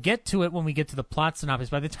two. And we'll get to it when we get to the plot synopsis.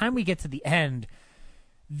 By the time we get to the end,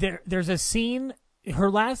 there's a scene,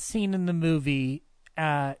 her last scene in the movie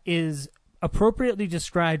is appropriately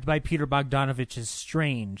described by Peter Bogdanovich as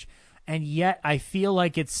strange. And yet I feel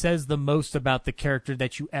like it says the most about the character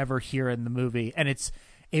that you ever hear in the movie. And it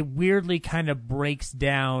weirdly kind of breaks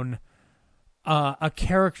down a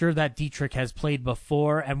character that Dietrich has played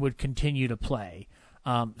before and would continue to play.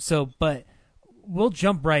 But we'll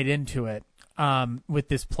jump right into it with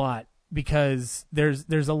this plot because there's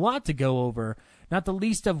a lot to go over, not the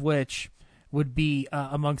least of which would be,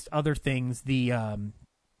 amongst other things, the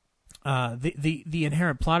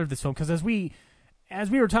inherent plot of this film. Because as we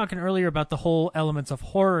were talking earlier about the whole elements of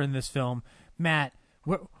horror in this film, Matt,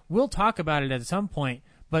 we'll talk about it at some point,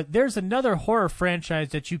 but there's another horror franchise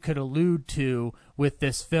that you could allude to with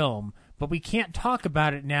this film. but we can't talk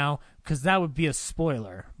about it now because that would be a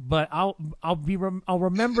spoiler. But I'll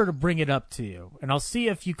remember to bring it up to you, and I'll see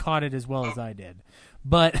if you caught it as well as I did.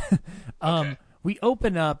 But Okay. we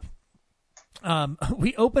open up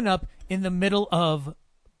in the middle of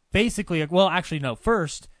basically, well, actually no.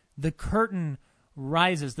 First, the curtain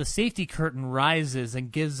rises, the safety curtain rises,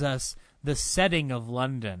 and gives us the setting of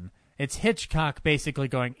London. It's Hitchcock basically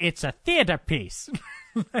going, "It's a theater piece."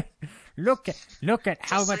 Look at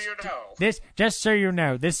how much this. Just so you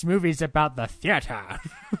know, this movie's about the theater.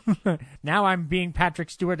 Now I'm being Patrick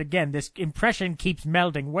Stewart again. This impression keeps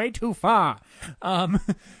melding way too far.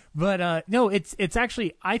 But no, it's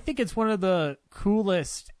actually, I think it's one of the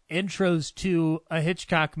coolest intros to a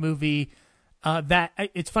Hitchcock movie. That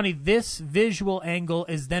it's funny. This visual angle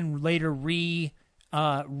is then later redone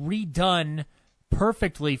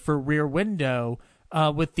perfectly for Rear Window.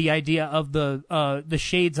 With the idea of the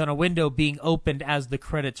shades on a window being opened as the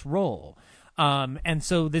credits roll. And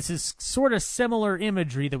so this is sort of similar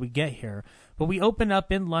imagery that we get here. But we open up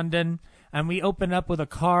in London, and we open up with a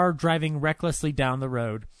car driving recklessly down the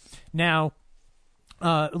road. Now,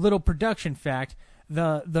 a little production fact,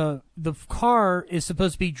 the car is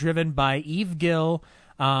supposed to be driven by Eve Gill,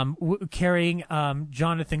 carrying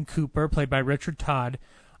Jonathan Cooper, played by Richard Todd,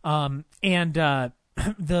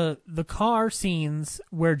 the car scenes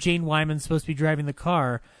where Jane Wyman's supposed to be driving the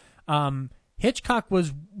car, Hitchcock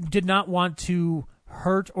did not want to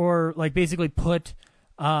hurt or basically put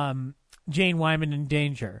Jane Wyman in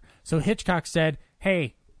danger. So Hitchcock said,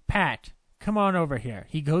 "Hey, Pat, come on over here."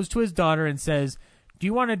 He goes to his daughter and says, "Do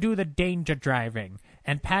you want to do the danger driving?"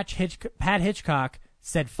 And Pat Hitchcock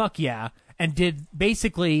said, "Fuck yeah," and did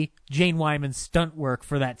basically Jane Wyman's stunt work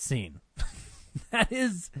for that scene. That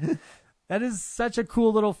is such a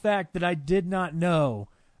cool little fact that I did not know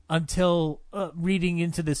until reading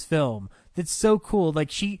into this film. That's so cool.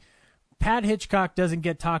 Pat Hitchcock doesn't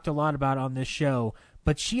get talked a lot about on this show,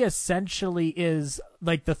 but she essentially is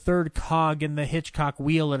like the third cog in the Hitchcock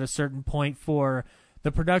wheel at a certain point for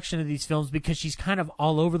the production of these films, because she's kind of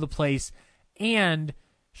all over the place, and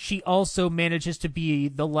she also manages to be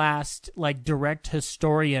the last direct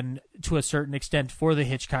historian to a certain extent for the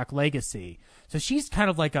Hitchcock legacy. So she's kind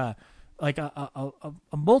of like a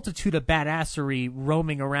multitude of badassery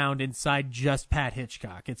roaming around inside just Pat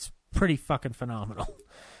Hitchcock. It's pretty fucking phenomenal.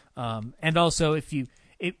 And also,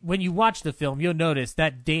 when you watch the film, you'll notice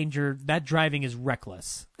that driving is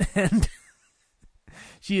reckless. And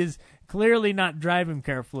she is clearly not driving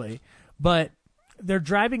carefully. But they're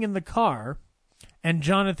driving in the car, and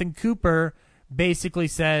Jonathan Cooper basically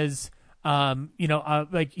says,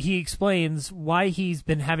 he explains why he's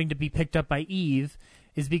been having to be picked up by Eve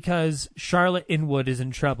is because Charlotte Inwood is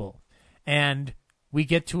in trouble. And we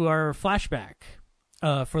get to our flashback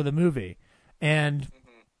for the movie. And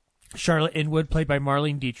Charlotte Inwood, played by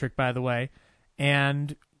Marlene Dietrich, by the way.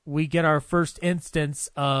 And we get our first instance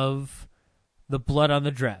of the blood on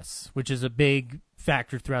the dress, which is a big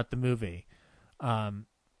factor throughout the movie. And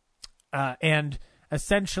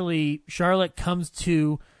essentially, Charlotte comes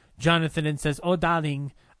to Jonathan and says, "Oh,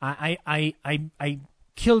 darling, I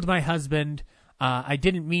killed my husband. I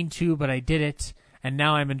didn't mean to, but I did it, and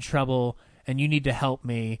now I'm in trouble, and you need to help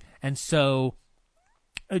me." And so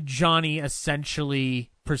Johnny essentially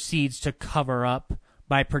proceeds to cover up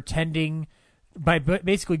by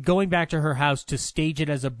basically going back to her house to stage it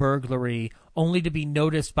as a burglary, only to be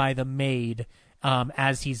noticed by the maid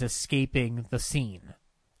as he's escaping the scene.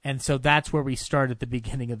 And so that's where we start at the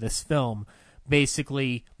beginning of this film.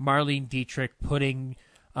 Basically, Marlene Dietrich putting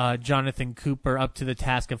Jonathan Cooper up to the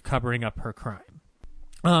task of covering up her crime.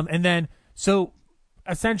 And then, so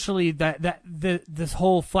essentially, this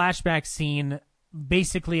whole flashback scene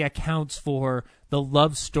basically accounts for the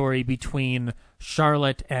love story between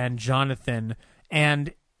Charlotte and Jonathan,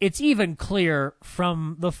 and it's even clear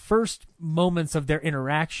from the first moments of their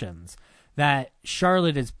interactions that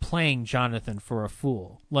Charlotte is playing Jonathan for a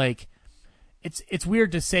fool. It's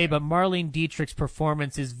weird to say, but Marlene Dietrich's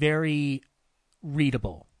performance is very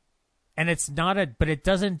readable, and but it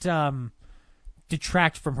doesn't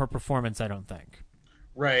detract from her performance, I don't think.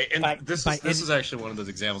 Right, and this is actually one of those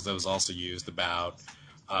examples that was also used about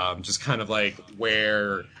just kind of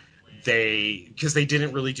where because they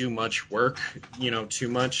didn't really do much work, too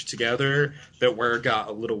much together, but where it got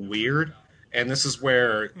a little weird. And this is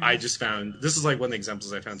where I just found, this is one of the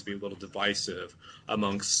examples I found to be a little divisive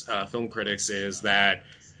amongst film critics, is that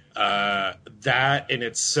that in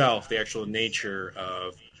itself, the actual nature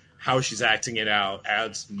of how she's acting it out,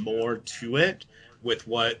 adds more to it with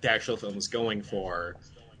what the actual film is going for.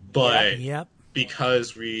 But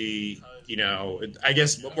because we, I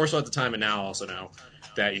guess more so at the time and now also now,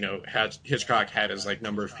 that, Hitchcock had as like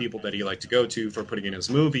number of people that he liked to go to for putting in his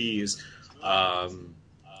movies,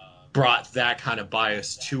 brought that kind of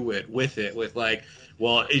bias to it with like,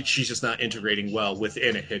 well, she's just not integrating well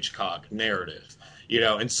within a Hitchcock narrative,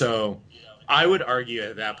 and so I would argue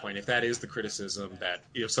at that point, if that is the criticism that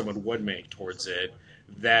someone would make towards it,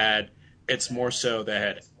 that it's more so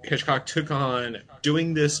that Hitchcock took on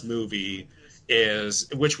doing this movie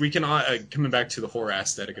which we can, coming back to the horror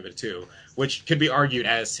aesthetic of it too, which could be argued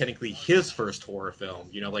as technically his first horror film,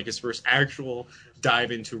 like his first actual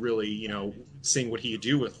dive into really, seeing what he could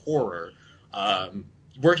do with horror,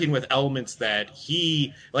 working with elements that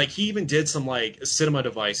he even did some like cinema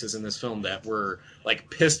devices in this film that were like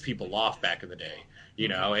pissed people off back in the day,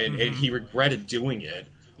 and he regretted doing it.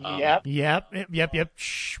 Yep.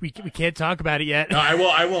 Shh, we can't talk about it yet. No,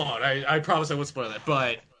 I won't. I promise I won't spoil that.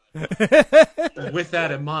 But with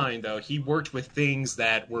that in mind, though, he worked with things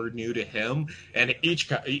that were new to him, and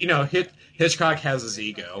Hitchcock has his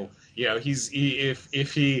ego. If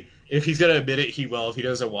he's gonna admit it, he will. If he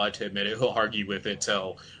doesn't want to admit it, he'll argue with it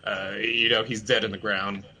till he's dead in the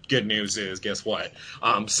ground. Good news is, guess what?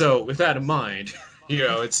 So with that in mind.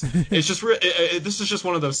 It's just this is just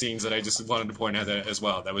one of those scenes that I just wanted to point out as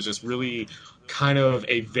well. That was just really kind of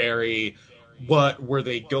a very, what were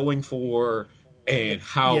they going for, and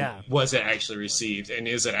how was it actually received, and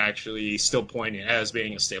is it actually still pointing as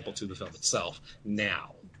being a staple to the film itself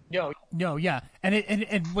now? No, yeah,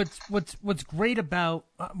 and what's great about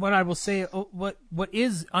what I will say, what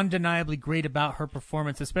is undeniably great about her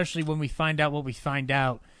performance, especially when we find out what we find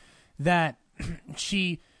out, that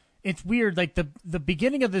it's weird, like the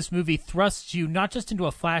beginning of this movie thrusts you not just into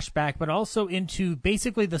a flashback, but also into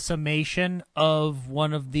basically the summation of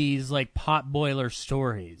one of these like pot boiler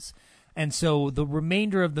stories. And so the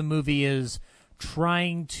remainder of the movie is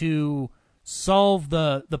trying to solve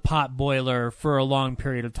the pot boiler for a long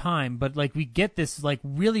period of time. But like we get this like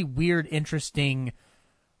really weird, interesting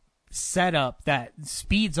setup that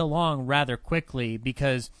speeds along rather quickly,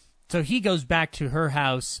 because so he goes back to her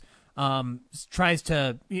house, tries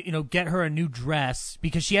to, get her a new dress,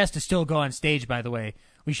 because she has to still go on stage, by the way.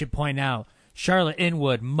 We should point out, Charlotte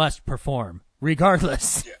Inwood must perform,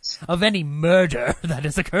 regardless of any murder that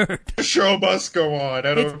has occurred. The show must go on.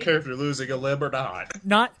 I don't care if you're losing a limb or not.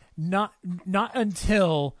 Not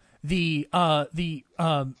until the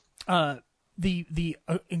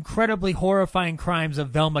incredibly horrifying crimes of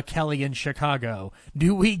Velma Kelly in Chicago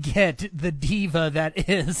do we get the diva that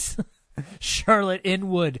is Charlotte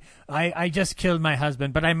Inwood. I just killed my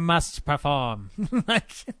husband, but I must perform.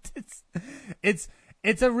 Like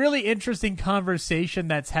it's a really interesting conversation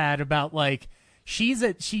that's had about like she's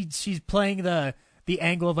playing the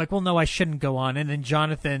angle of like, well, no, I shouldn't go on, and then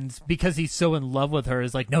Jonathan's, because he's so in love with her,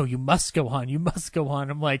 is like, no, you must go on.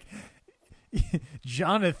 I'm like,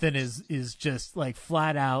 Jonathan is just like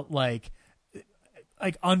flat out like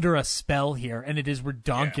under a spell here, and it is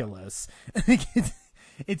redonkulous. Yeah.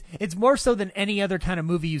 It's more so than any other kind of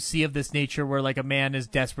movie you see of this nature, where like a man is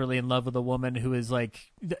desperately in love with a woman who is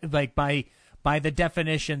like by the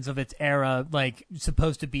definitions of its era, like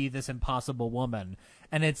supposed to be this impossible woman.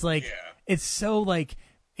 And it's like, it's so like,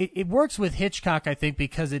 it works with Hitchcock, I think,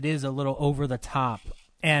 because it is a little over the top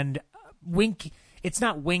and it's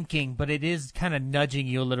not winking, but it is kind of nudging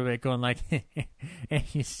you a little bit, going like,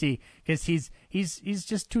 you see, because he's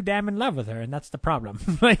just too damn in love with her, and that's the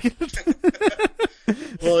problem. Like,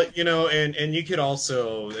 well, and you could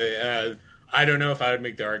also, I don't know if I would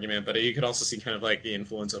make the argument, but you could also see kind of like the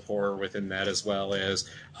influence of horror within that, as well as,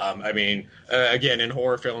 again, in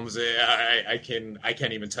horror films, I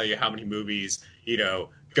can't even tell you how many movies,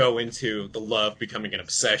 go into the love becoming an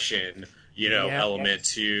obsession, element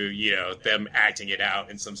to, them acting it out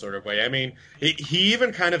in some sort of way. I mean, he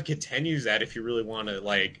even kind of continues that, if you really want to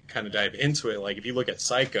like kind of dive into it. Like if you look at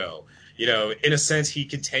Psycho, in a sense, he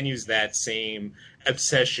continues that same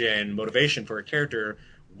obsession, motivation for a character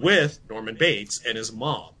with Norman Bates and his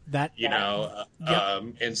mom,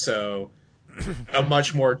 and so a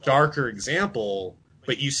much more darker example,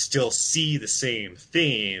 but you still see the same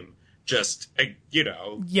theme, just,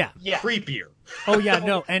 creepier. Oh yeah,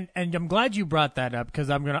 no, and I'm glad you brought that up, because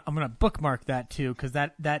I'm gonna bookmark that too, because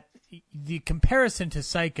that the comparison to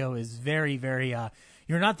Psycho is very, very.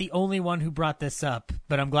 You're not the only one who brought this up,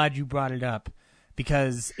 but I'm glad you brought it up,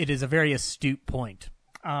 because it is a very astute point.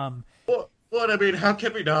 Well, I mean, how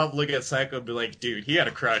can we not look at Psycho and be like, dude, he had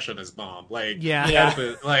a crush on his mom? Like,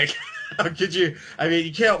 like, how could you? I mean,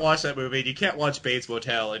 you can't watch that movie, and you can't watch Bates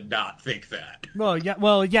Motel and not think that.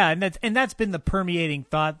 Well, yeah, and that's been the permeating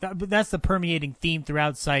thought. That's the permeating theme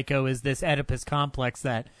throughout Psycho, is this Oedipus complex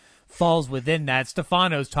that falls within that.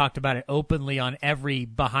 Stefano's talked about it openly on every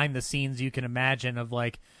behind the scenes you can imagine of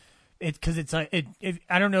like, because I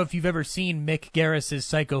don't know if you've ever seen Mick Garris's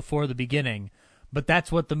Psycho for the Beginning, but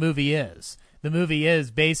that's what the movie is. The movie is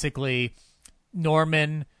basically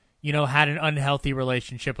Norman, had an unhealthy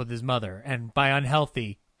relationship with his mother, and by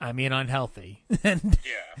unhealthy, I mean unhealthy. and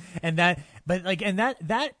that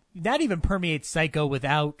even permeates Psycho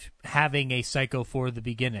without having a Psycho for the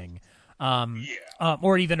Beginning.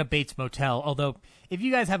 Or even a Bates Motel. Although, if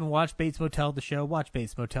you guys haven't watched Bates Motel, the show, watch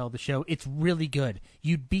Bates Motel, the show. It's really good.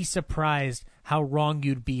 You'd be surprised how wrong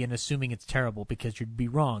you'd be in assuming it's terrible, because you'd be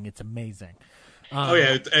wrong. It's amazing.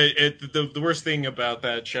 The worst thing about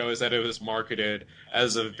that show is that it was marketed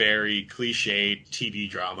as a very cliched TV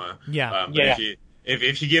drama.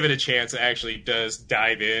 If you give it a chance, it actually does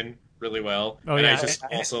dive in really well. I just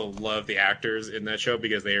also love the actors in that show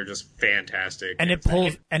because they are just fantastic. And it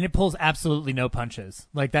pulls absolutely no punches.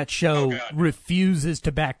 Like, that show refuses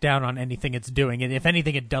to back down on anything it's doing, and if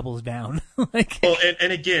anything, it doubles down.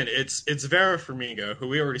 And again, it's Vera Farmiga, who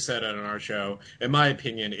we already said on our show, in my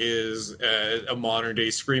opinion, is a modern day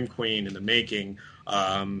Scream Queen in the making.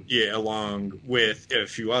 Along with a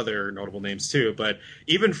few other notable names too. But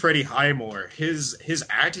even Freddie Highmore, his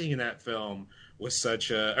acting in that film was in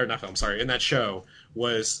that show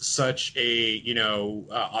was such a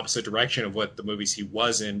opposite direction of what the movies he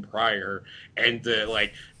was in prior, and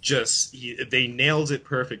they nailed it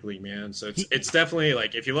perfectly, man. So it's definitely,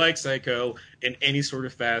 like, if you like Psycho in any sort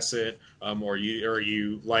of facet, or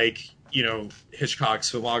you like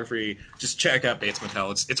Hitchcock's filmography, just check out Bates Motel.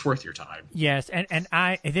 It's worth your time. Yes, and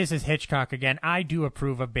this is Hitchcock again. I do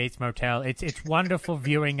approve of Bates Motel. It's wonderful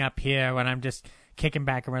viewing up here when I'm just kicking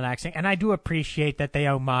back and relaxing, and I do appreciate that they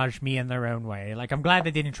homage me in their own way. Like, I'm glad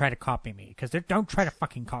they didn't try to copy me, because don't try to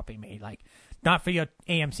fucking copy me. Like, not for your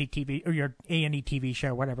AMC TV or your A&E TV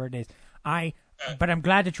show, whatever it is. But I'm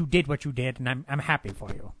glad that you did what you did, and I'm happy for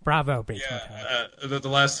you. Bravo, Bates Motel. The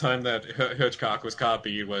last time that Hitchcock was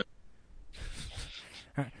copied was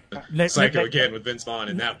Psycho again with Vince Vaughn,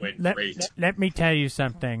 and that went great. Let me tell you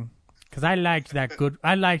something, because I liked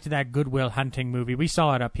that Good Will Hunting movie. We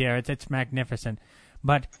saw it up here. It's magnificent.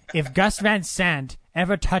 But if Gus Van Sant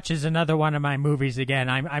ever touches another one of my movies again,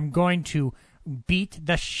 I'm going to beat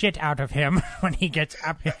the shit out of him when he gets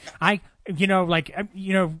up here.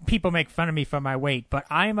 People make fun of me for my weight, but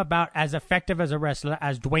I am about as effective as a wrestler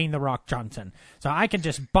as Dwayne The Rock Johnson. So I can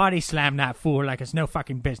just body slam that fool like it's no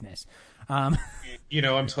fucking business. I'm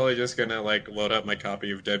totally just gonna load up my copy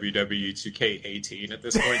of WWE 2K18 at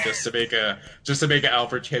this point just to make an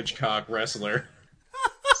Alfred Hitchcock wrestler.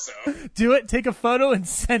 So. Do it. Take a photo and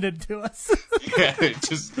send it to us. Yeah,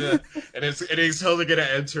 and he's totally gonna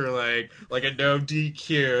enter like a no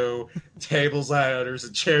DQ tables, ladders,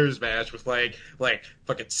 and chairs match with like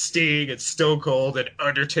fucking Sting and Stone Cold and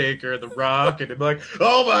Undertaker and The Rock, and I'm like,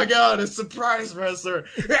 oh my god, a surprise wrestler!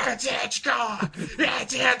 It's Hitchcock!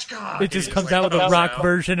 It's Hitchcock! It just comes out with a rock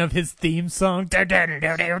version of his theme song. Yeah,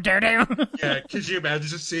 could you imagine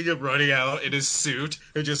just seeing him running out in his suit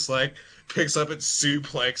and just picks up and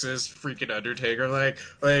suplexes freaking Undertaker.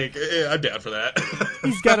 I'm down for that.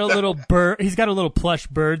 He's got a little bird. He's got a little plush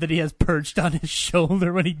bird that he has perched on his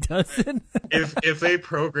shoulder when he does it. If they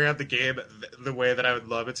programmed the game the way that I would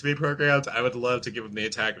love it to be programmed, I would love to give him the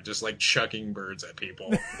attack of just chucking birds at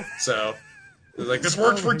people. So, this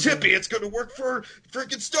worked for Tippy. It's going to work for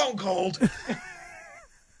freaking Stone Cold.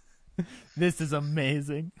 This is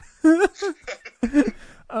amazing.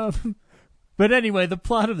 But anyway, the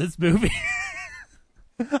plot of this movie.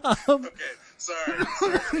 Okay, sorry.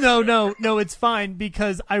 No, it's fine,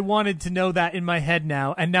 because I wanted to know that in my head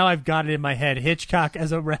now, and now I've got it in my head. Hitchcock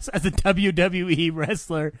as a WWE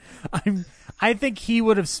wrestler, I think he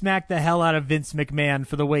would have smacked the hell out of Vince McMahon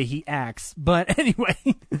for the way he acts. But anyway,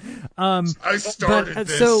 I started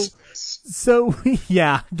this. So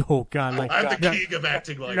yeah. Oh god, I'm the king of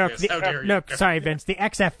acting like this. How dare you? No, sorry, Vince. The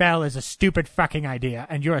XFL is a stupid fucking idea,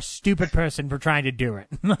 and you're a stupid person for trying to do it.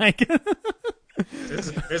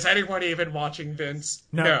 Is anyone even watching, Vince?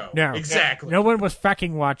 No. Exactly. No one was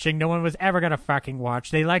fucking watching. No one was ever gonna fucking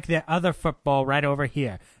watch. They like their other football right over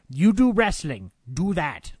here. You do wrestling. Do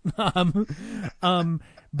that.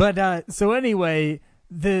 So anyway,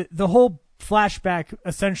 the whole flashback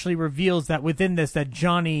essentially reveals that within this, that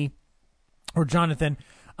Johnny or Jonathan,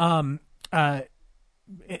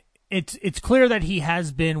 it's clear that he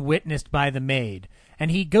has been witnessed by the maid,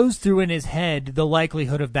 and he goes through in his head the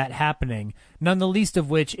likelihood of that happening, none the least of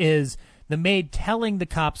which is the maid telling the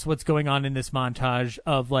cops what's going on in this montage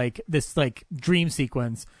of this dream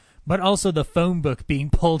sequence, but also the phone book being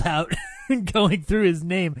pulled out going through his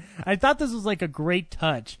name. I thought this was like a great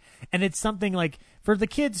touch. And it's something like, for the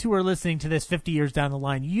kids who are listening to this 50 years down the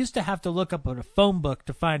line, you used to have to look up a phone book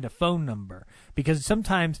to find a phone number because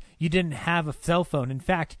sometimes you didn't have a cell phone. In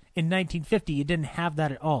fact, in 1950, you didn't have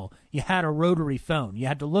that at all. You had a rotary phone. You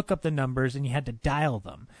had to look up the numbers and you had to dial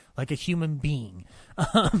them like a human being.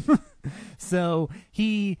 So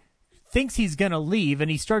he thinks he's going to leave,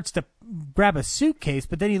 and he starts to grab a suitcase,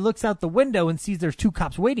 but then he looks out the window and sees there's 2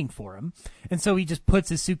 cops waiting for him. And so he just puts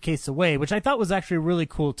his suitcase away, which I thought was actually a really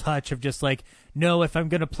cool touch of just like, no, if I'm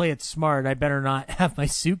going to play it smart, I better not have my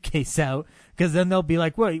suitcase out, because then they'll be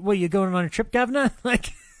like, what, you going on a trip, governor?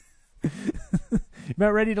 Like, you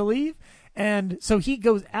about ready to leave? And so he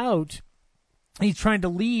goes out. He's trying to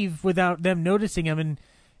leave without them noticing him, and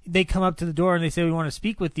they come up to the door and they say, we want to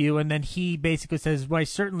speak with you. And then he basically says, why,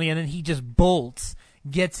 certainly. And then he just bolts,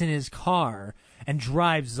 gets in his car, and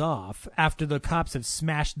drives off after the cops have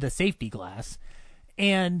smashed the safety glass.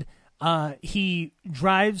 And he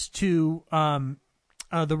drives to the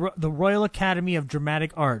Royal Academy of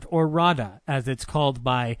Dramatic Art, or RADA, as it's called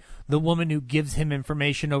by the woman who gives him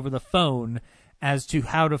information over the phone as to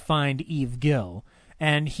how to find Eve Gill.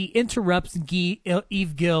 And he interrupts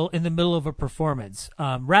Eve Gill in the middle of a performance,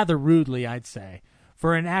 rather rudely, I'd say.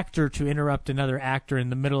 For an actor to interrupt another actor in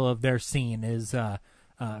the middle of their scene is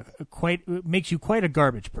makes you quite a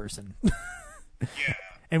garbage person. Yeah.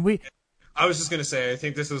 And I was just going to say, I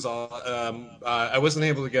think this is all, I wasn't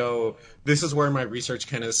able to go, this is where my research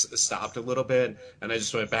kind of stopped a little bit, and I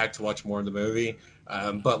just went back to watch more of the movie.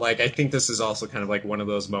 But, like, I think this is also kind of like one of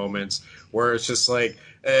those moments where it's just like,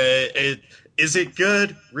 is it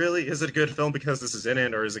good, really? Is it a good film because this is in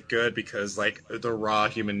it, or is it good because, like, the raw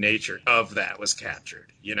human nature of that was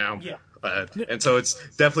captured, you know? Yeah. And so it's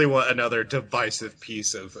definitely another divisive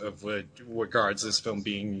piece of what regards this film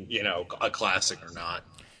being, you know, a classic or not.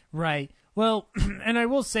 Right. Well, and I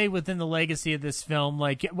will say within the legacy of this film,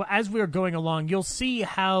 like, as we're going along, you'll see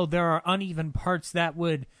how there are uneven parts that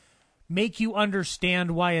would make you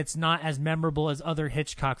understand why it's not as memorable as other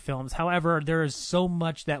Hitchcock films. However, there is so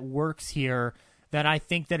much that works here that I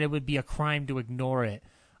think that it would be a crime to ignore it.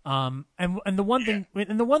 And the one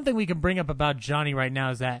thing we can bring up about Johnny right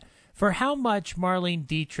now is that for how much Marlene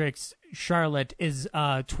Dietrich's Charlotte is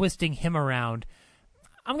twisting him around,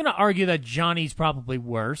 I'm going to argue that Johnny's probably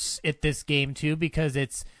worse at this game too, because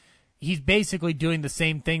he's basically doing the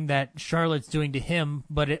same thing that Charlotte's doing to him,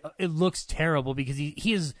 but it looks terrible because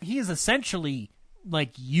he is essentially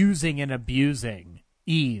like using and abusing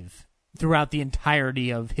Eve throughout the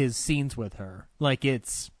entirety of his scenes with her. Like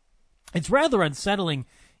it's rather unsettling,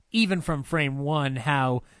 even from frame one,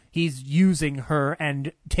 how he's using her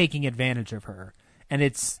and taking advantage of her. And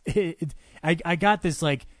I got this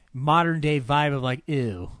like modern day vibe of like,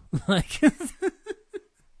 ew, like,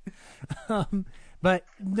 but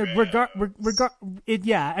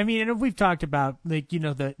yeah, I mean, and we've talked about, like, you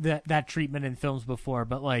know, that treatment in films before,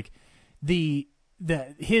 but like he's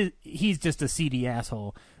just a seedy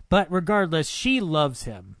asshole. But regardless, she loves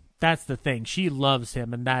him. That's the thing. She loves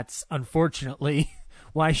him, and that's unfortunately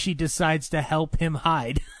why she decides to help him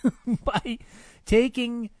hide by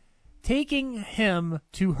taking him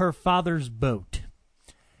to her father's boat.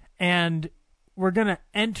 And we're going to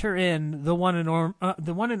enter in the one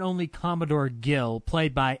and only Commodore Gill,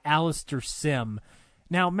 played by Alastair Sim.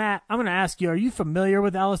 Now, Matt, I'm going to ask you, are you familiar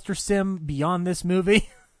with Alastair Sim beyond this movie?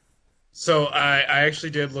 So I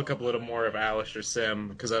actually did look up a little more of Alastair Sim,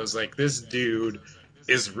 because I was like, this dude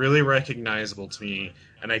is really recognizable to me,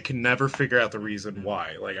 and I can never figure out the reason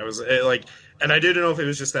why. Like, I was like, and I didn't know if it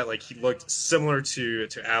was just that, like, he looked similar to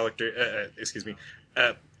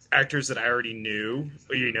actors that I already knew,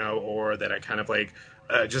 you know, or that I kind of like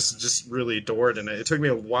just really adored. And it took me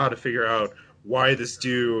a while to figure out why this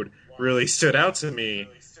dude really stood out to me.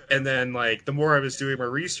 And then, like, the more I was doing my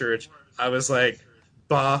research, I was like,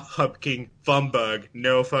 bah humpking fumbug,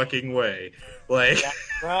 no fucking way. Like,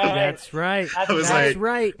 that's right. I was like,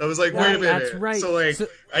 wait a minute. That's right. So, like,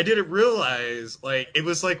 I didn't realize, like, it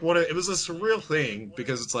was like it was a surreal thing,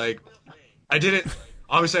 because it's like,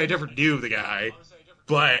 obviously I never knew the guy,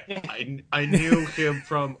 but I knew him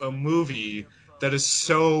from a movie that is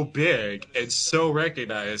so big and so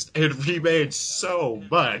recognized and remade so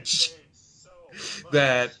much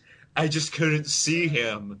that I just couldn't see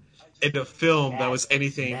him in a film that was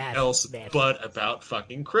anything else but about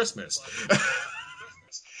fucking Christmas.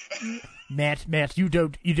 Matt, you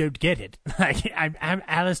don't get it. Like, I'm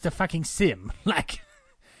Alastair fucking Sim. Like,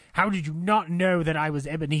 how did you not know that I was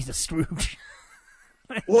Ebenezer Scrooge?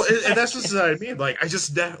 Well, and that's just what I mean. Like, I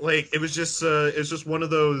just, like, it was just one of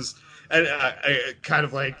those, and I kind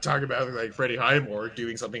of like talking about like Freddie Highmore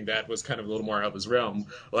doing something that was kind of a little more out of his realm.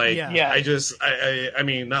 Like, I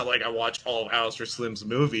mean, not like I watch all of Alistair Slim's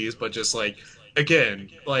movies, but just like, again,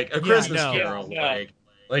 like A Christmas Carol,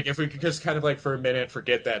 like if we could just kind of like for a minute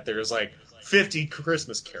forget that there's like 50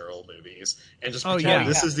 Christmas Carol movies and just pretend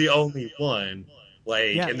this is the only one.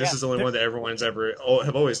 Like, and this is the only one that everyone's ever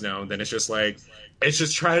have always known. Then it's just like, it's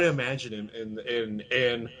just try to imagine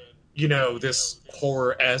in you know, this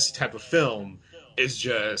horror-esque type of film is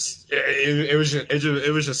just it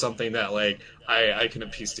was just something that like I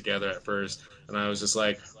couldn't piece together at first, and I was just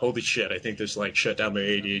like, holy shit, I think this like shut down my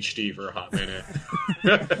ADHD for a hot minute.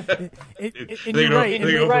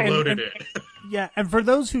 They overloaded it. Yeah, and for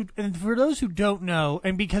those who don't know,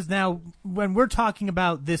 and because now when we're talking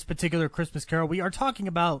about this particular Christmas Carol, we are talking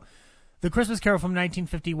about the Christmas Carol from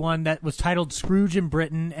 1951 that was titled Scrooge in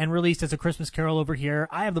Britain and released as A Christmas Carol over here.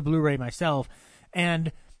 I have the Blu-ray myself,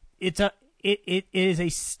 and it is a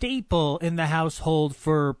staple in the household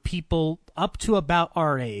for people up to about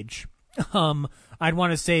our age. I'd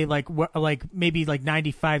want to say like maybe like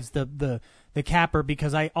 95's the capper,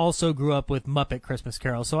 because I also grew up with Muppet Christmas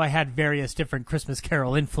Carol, so I had various different Christmas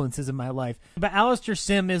Carol influences in my life. But Alastair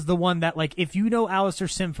Sim is the one that, like, if you know Alastair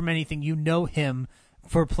Sim from anything, you know him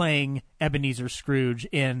for playing Ebenezer Scrooge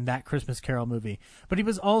in that Christmas Carol movie. But he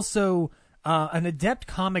was also an adept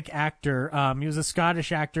comic actor. He was a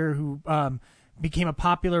Scottish actor who became a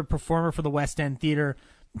popular performer for the West End Theatre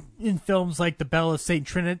in films like The Bell of St.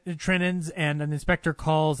 Trinian's and An Inspector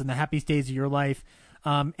Calls and The Happiest Days of Your Life.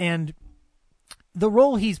 And the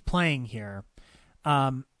role he's playing here,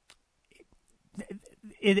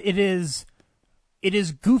 it is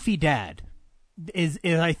goofy dad. Is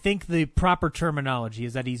I think the proper terminology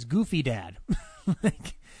is that he's goofy dad.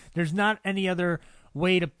 Like, there's not any other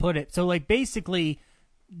way to put it. So, like, basically,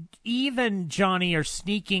 even Johnny are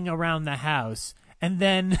sneaking around the house, and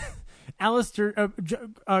then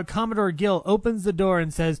Commodore Gill opens the door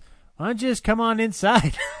and says, "Why don't you just come on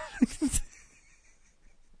inside?"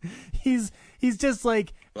 He's just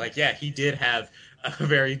like, yeah, he did have a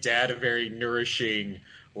very nourishing,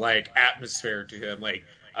 like, atmosphere to him. Like,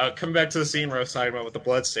 coming back to the scene where I was talking about with the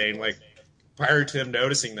blood stain, like, prior to him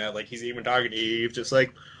noticing that, like, he's even talking to Eve, just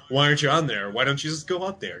like, why aren't you on there? Why don't you just go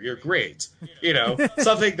up there? You're great. You know,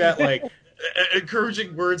 something that, like,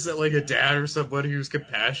 encouraging words that, like, a dad or somebody who's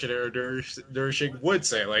compassionate or nourishing would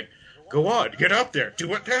say, like, go on, get up there,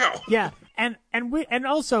 do it now. Yeah. And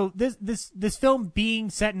also this film being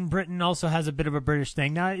set in Britain also has a bit of a British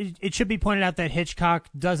thing. Now, it should be pointed out that Hitchcock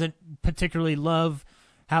doesn't particularly love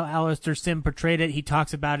how Alastair Sim portrayed it. He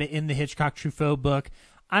talks about it in the Hitchcock Truffaut book.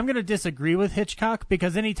 I'm going to disagree with Hitchcock,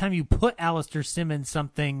 because anytime you put Alastair Sim in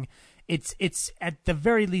something, it's at the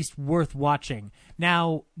very least worth watching.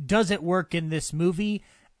 Now, does it work in this movie?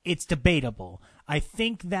 It's debatable. I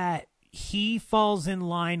think that he falls in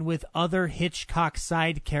line with other Hitchcock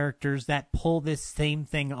side characters that pull this same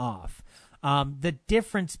thing off. The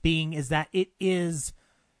difference being is that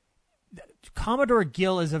Commodore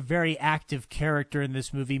Gill is a very active character in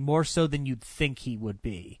this movie, more so than you'd think he would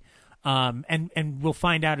be. And we'll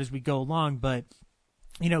find out as we go along, but,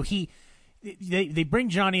 you know, they bring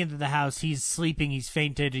Johnny into the house. He's sleeping. He's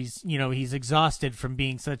fainted. He's exhausted from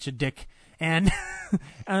being such a dick. And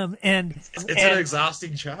it's an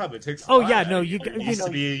exhausting job. It takes. It used to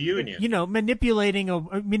be a union. You know, manipulating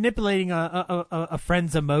a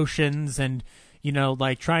friend's emotions, and, you know,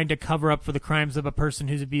 like, trying to cover up for the crimes of a person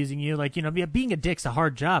who's abusing you. Like, you know, being a dick's a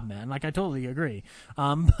hard job, man. Like, I totally agree.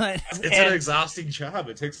 But it's an exhausting job.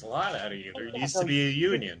 It takes a lot out of you. There needs to be a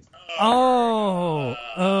union.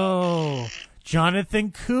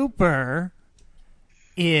 Jonathan Cooper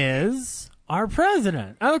is our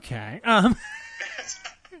president. Okay. I'm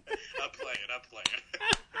playing.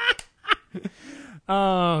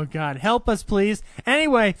 Oh God, help us, please.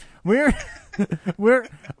 Anyway, we're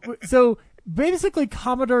so basically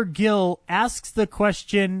Commodore Gill asks the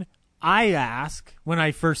question I ask when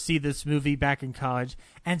I first see this movie back in college,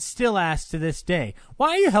 and still ask to this day. Why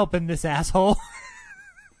are you helping this asshole?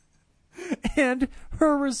 And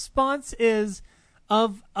her response is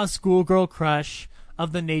of a schoolgirl crush,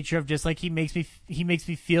 of the nature of just like, he makes me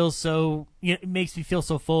feel so, you know, it makes me feel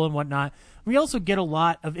so full and whatnot. We also get a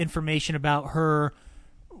lot of information about her,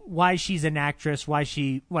 why she's an actress, why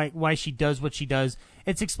she does what she does.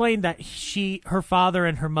 It's explained that her father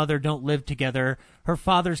and her mother don't live together. Her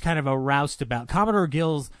father's kind of a roustabout. Commodore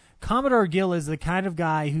Gill is the kind of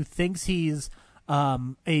guy who thinks he's a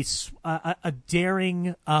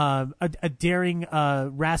daring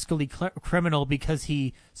rascally criminal because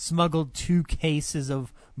he smuggled 2 cases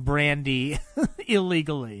of Brandy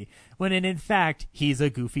illegally, when in fact he's a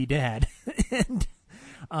goofy dad. And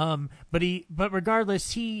but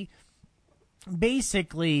regardless, he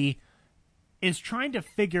basically is trying to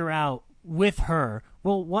figure out with her,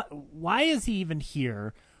 well, why is he even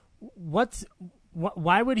here?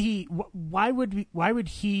 Why would he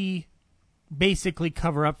basically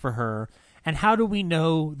cover up for her? And how do we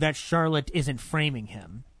know that Charlotte isn't framing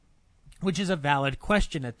him? Which is a valid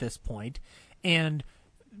question at this point. And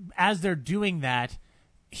as they're doing that,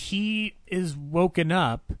 he is woken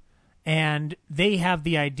up, and they have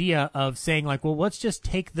the idea of saying, like, well, let's just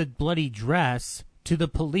take the bloody dress to the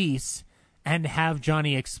police and have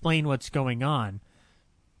Johnny explain what's going on.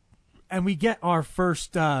 And we get our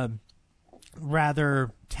first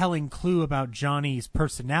rather telling clue about Johnny's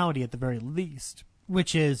personality at the very least,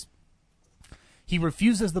 which is he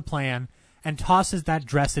refuses the plan and tosses that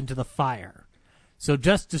dress into the fire. So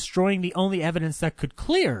just destroying the only evidence that could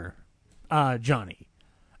clear Johnny.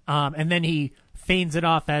 And then he feigns it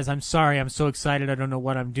off as, I'm sorry, I'm so excited, I don't know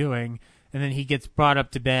what I'm doing. And then he gets brought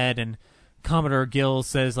up to bed, and Commodore Gill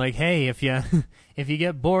says, like, hey, if you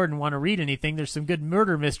get bored and want to read anything, there's some good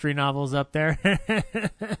murder mystery novels up there.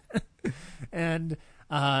 And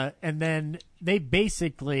then they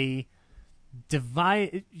basically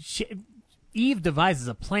Eve devises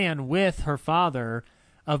a plan with her father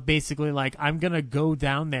of basically, like, I'm going to go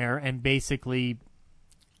down there and basically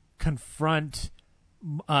confront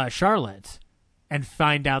Charlotte and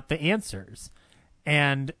find out the answers.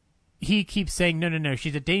 And he keeps saying, no,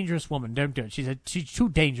 she's a dangerous woman. Don't do it. She's too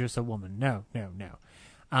dangerous a woman. No.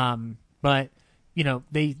 But, you know,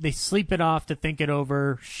 they sleep it off to think it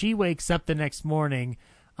over. She wakes up the next morning.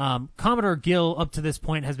 Commodore Gill, up to this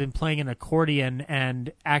point, has been playing an accordion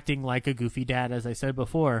and acting like a goofy dad, as I said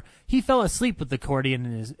before. He fell asleep with the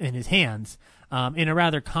accordion in his hands, in a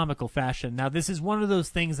rather comical fashion. Now, this is one of those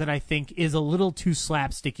things that I think is a little too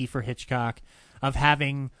slapsticky for Hitchcock, of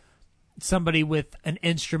having somebody with an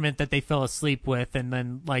instrument that they fell asleep with, and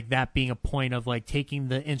then, like, that being a point of, like, taking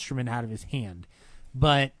the instrument out of his hand.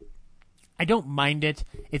 But I don't mind it.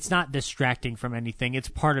 It's not distracting from anything. It's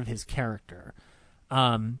part of his character.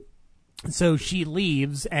 So she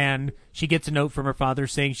leaves, and she gets a note from her father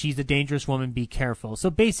saying she's a dangerous woman, be careful. So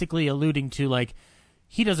basically alluding to, like,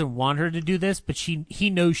 he doesn't want her to do this, but he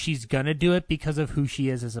knows she's gonna do it because of who she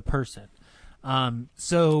is as a person.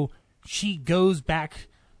 So she goes back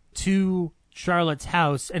to Charlotte's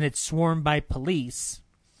house, and it's swarmed by police,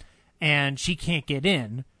 and she can't get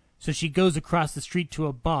in. So she goes across the street to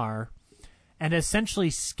a bar and essentially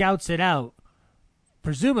scouts it out,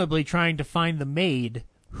 presumably trying to find the maid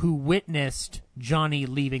who witnessed Johnny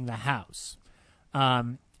leaving the house.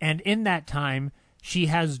 And in that time, she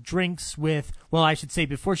has drinks with, well, I should say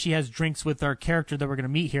before she has drinks with our character that we're going to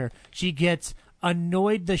meet here, she gets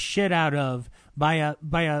annoyed the shit out of by a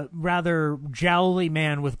rather jowly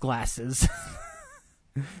man with glasses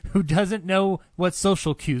who doesn't know what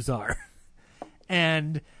social cues are,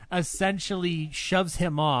 and essentially shoves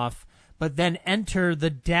him off. But then enter the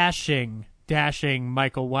dashing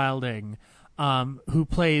Michael Wilding, who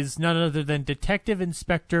plays none other than Detective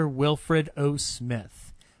Inspector Wilfred O.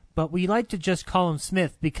 Smith. But we like to just call him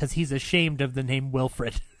Smith because he's ashamed of the name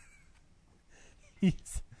Wilfred.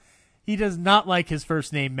 He does not like his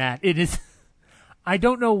first name, Matt. It is, I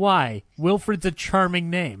don't know why. Wilfred's a charming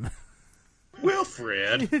name.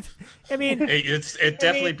 Wilfred? I mean, it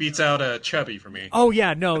definitely beats out Chubby for me. Oh,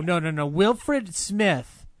 yeah, no. Wilfred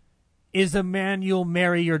Smith is a man you'll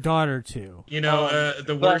marry your daughter to. You know,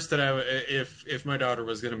 the worst that if my daughter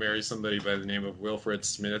was going to marry somebody by the name of Wilfred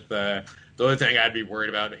Smith, the only thing I'd be worried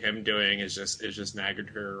about him doing is just nagging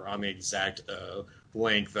her on the exact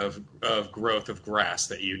length of growth of grass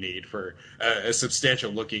that you need for a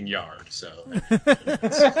substantial looking yard. So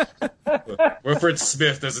Wilfred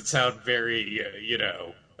Smith doesn't sound very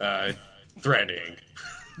threatening.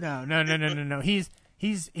 No.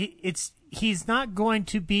 He's not going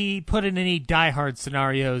to be put in any Die Hard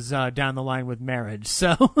scenarios down the line with marriage.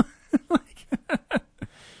 So,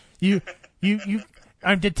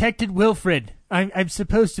 I'm Detective Wilfred. I'm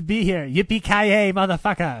supposed to be here. Yippee-ki-yay,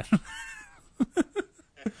 motherfucker.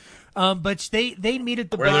 But they meet at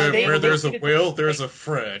the bar. Where there's a Will, there's a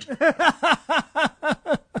Fred.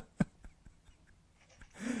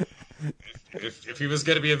 If he was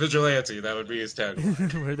going to be a vigilante, that would be his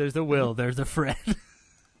tagline. Where there's a Will, there's a Fred.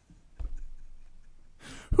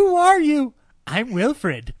 Who are you? I'm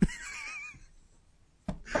Wilfred.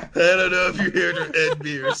 I don't know if you're here to end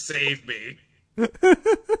me or save me.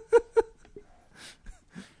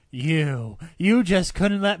 You just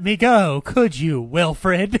couldn't let me go, could you,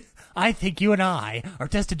 Wilfred? I think you and I are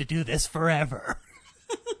destined to do this forever.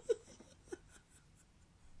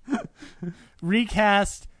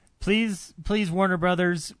 Recast, please, Warner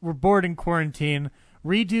Brothers. We're bored in quarantine.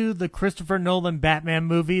 Redo the Christopher Nolan Batman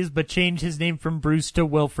movies, but change his name from Bruce to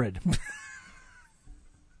Wilfred.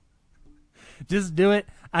 Just do it.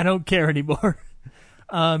 I don't care anymore.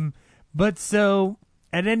 But so,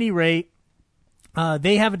 at any rate,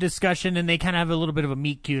 they have a discussion, and they kind of have a little bit of a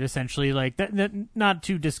meet cute, essentially. Like that not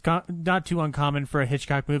too uncommon for a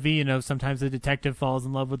Hitchcock movie. You know, sometimes the detective falls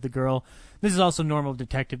in love with the girl. This is also normal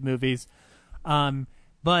detective movies.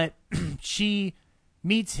 But she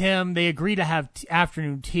meets him. They agree to have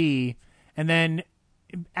afternoon tea, and then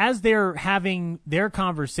as they're having their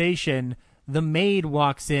conversation, the maid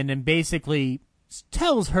walks in and basically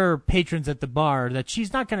tells her patrons at the bar that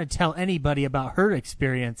she's not going to tell anybody about her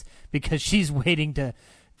experience because she's waiting to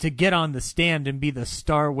get on the stand and be the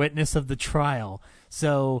star witness of the trial.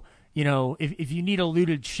 So, you know, if you need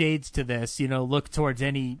alluded shades to this, you know, look towards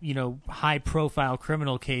any, you know, high-profile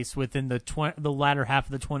criminal case within the latter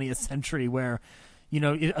half of the 20th century where, you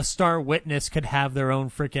know, a star witness could have their own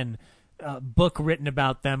freaking book written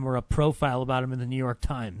about them or a profile about them in the New York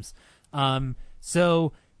Times.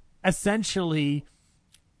 So essentially,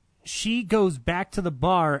 she goes back to the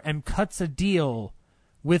bar and cuts a deal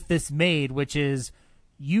with this maid, which is,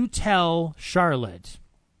 you tell Charlotte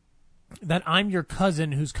that I'm your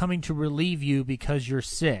cousin who's coming to relieve you because you're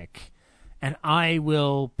sick, and I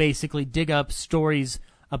will basically dig up stories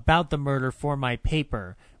about the murder for my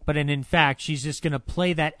paper. But in fact, she's just going to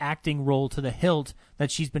play that acting role to the hilt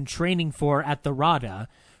that she's been training for at the RADA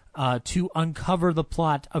to uncover the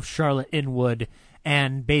plot of Charlotte Inwood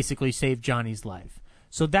and basically save Johnny's life.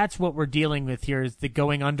 So that's what we're dealing with here, is the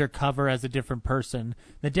going undercover as a different person.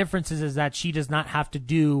 The difference is that she does not have to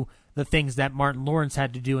do the things that Martin Lawrence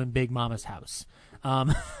had to do in Big Mama's House.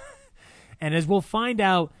 And as we'll find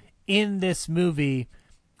out in this movie,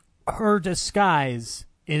 her disguise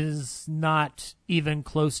is not even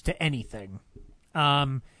close to anything.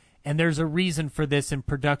 And there's a reason for this in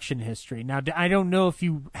production history. Now, I don't know if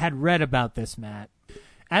you had read about this, Matt.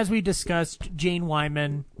 As we discussed, Jane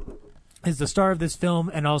Wyman is the star of this film,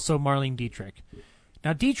 and also Marlene Dietrich.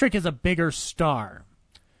 Now, Dietrich is a bigger star,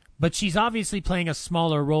 but she's obviously playing a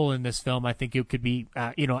smaller role in this film. I think it could be,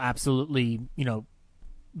 absolutely,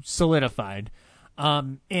 solidified.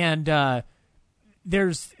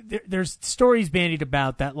 There's stories bandied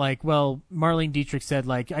about that, like, well, Marlene Dietrich said,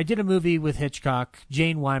 like, I did a movie with Hitchcock,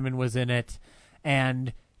 Jane Wyman was in it,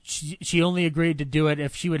 and she only agreed to do it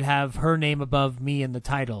if she would have her name above me in the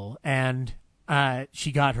title, and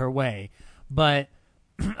she got her way. But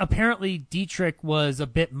apparently Dietrich was a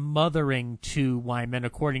bit mothering to Wyman,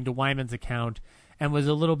 according to Wyman's account, and was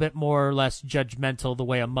a little bit more or less judgmental the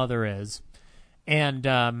way a mother is. And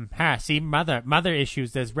see, mother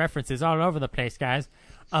issues. There's references all over the place, guys.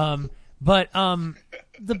 But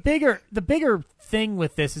the bigger thing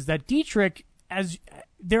with this is that Dietrich, as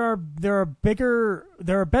there are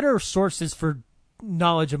better sources for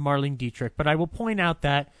knowledge of Marlene Dietrich. But I will point out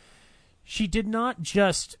that she did not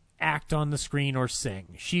just act on the screen or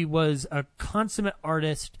sing. She was a consummate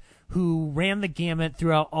artist who ran the gamut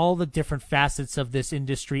throughout all the different facets of this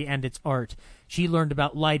industry and its art. She learned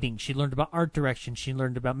about lighting. She learned about art direction. She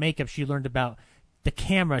learned about makeup. She learned about the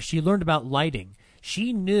camera. She learned about lighting.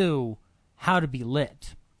 She knew how to be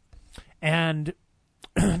lit. And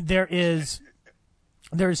there is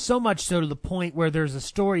so much so to the point where there's a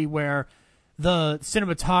story where the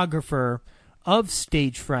cinematographer of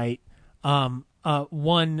Stage Fright,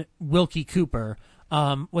 one Wilkie Cooper,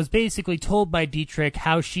 was basically told by Dietrich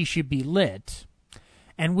how she should be lit.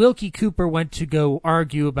 And Wilkie Cooper went to go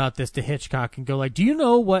argue about this to Hitchcock and go like, do you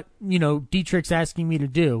know what, Dietrich's asking me to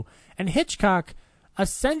do? And Hitchcock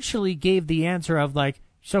essentially gave the answer of like,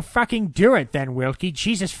 so fucking do it then, Wilkie.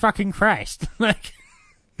 Jesus fucking Christ. Like,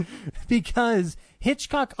 because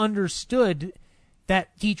Hitchcock understood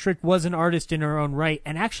that Dietrich was an artist in her own right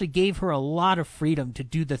and actually gave her a lot of freedom to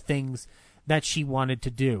do the things that she wanted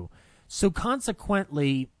to do. So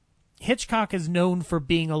consequently, Hitchcock is known for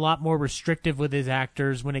being a lot more restrictive with his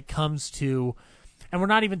actors when it comes to, and we're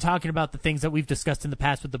not even talking about the things that we've discussed in the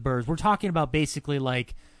past with the Birds. We're talking about basically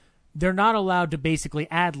like they're not allowed to basically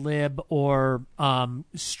ad-lib or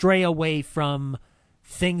stray away from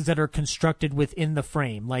things that are constructed within the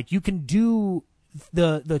frame. Like you can do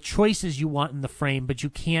the choices you want in the frame, but you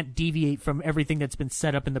can't deviate from everything that's been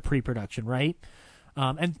set up in the pre-production, right?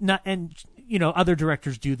 Other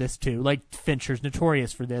directors do this too. Like Fincher's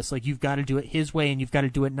notorious for this. Like you've got to do it his way and you've got to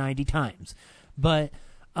do it 90 times. But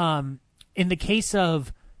in the case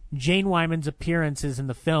of Jane Wyman's appearances in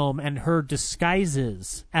the film and her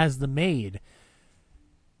disguises as the maid,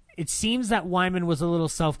 it seems that Wyman was a little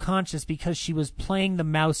self-conscious because she was playing the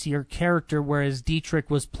mousier character, whereas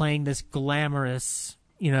Dietrich was playing this glamorous,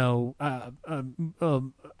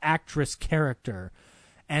 actress character.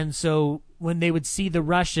 And so when they would see the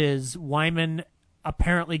rushes, Wyman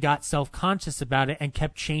apparently got self-conscious about it and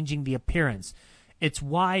kept changing the appearance. It's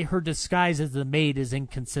why her disguise as the maid is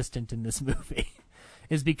inconsistent in this movie,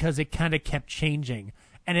 is because it kind of kept changing.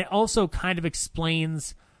 And it also kind of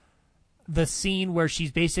explains the scene where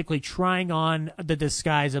she's basically trying on the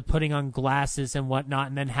disguise of putting on glasses and whatnot,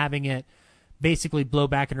 and then having it basically blow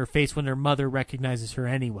back in her face when her mother recognizes her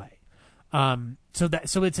anyway. So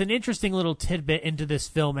it's an interesting little tidbit into this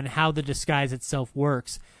film and how the disguise itself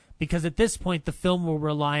works, because at this point the film will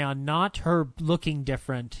rely on not her looking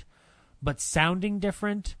different, but sounding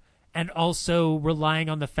different, and also relying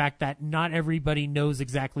on the fact that not everybody knows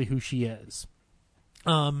exactly who she is.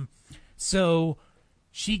 So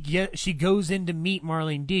she goes in to meet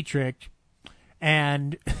Marlene Dietrich,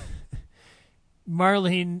 and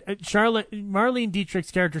Marlene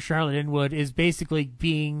Dietrich's character Charlotte Inwood is basically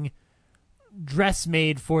being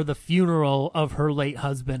dressmaid for the funeral of her late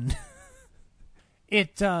husband.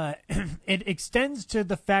 It extends to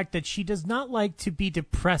the fact that she does not like to be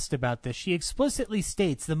depressed about this. She explicitly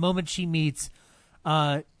states the moment she meets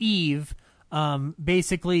Eve,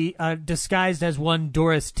 basically disguised as one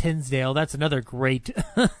Doris Tinsdale. That's another great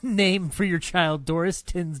name for your child, Doris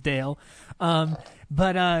Tinsdale.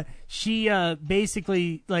 But she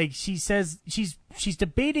basically, like, she says she's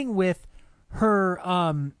debating with her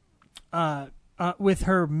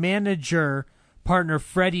manager partner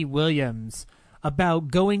Freddie Williams about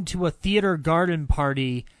going to a theater garden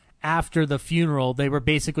party after the funeral. They were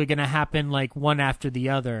basically going to happen like one after the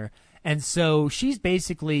other. And so she's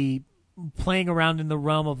basically playing around in the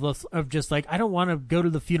realm of just like, I don't want to go to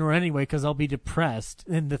the funeral anyway because I'll be depressed,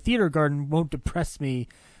 and the theater garden won't depress me.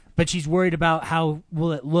 But she's worried about how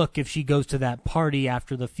will it look if she goes to that party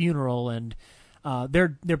after the funeral, and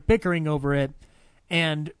they're bickering over it.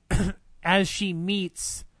 And as she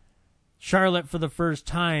meets Charlotte for the first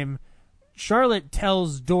time, Charlotte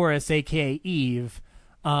tells Doris, aka Eve,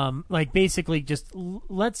 like basically just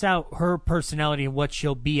lets out her personality and what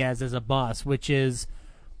she'll be as a boss, which is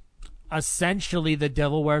essentially the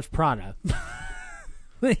Devil Wears Prada.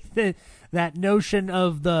 Like that notion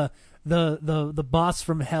of the boss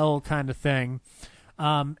from hell kind of thing.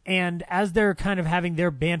 And as they're kind of having their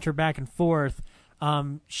banter back and forth,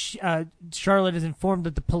 Charlotte is informed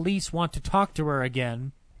that the police want to talk to her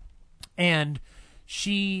again, and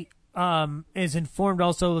she is informed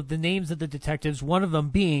also of the names of the detectives, one of them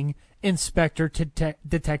being Inspector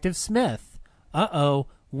Detective Smith.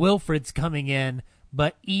 Wilfred's coming in,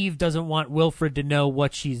 but Eve doesn't want Wilfred to know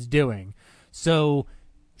what she's doing. So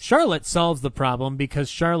Charlotte solves the problem because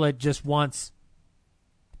Charlotte just wants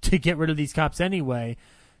to get rid of these cops anyway.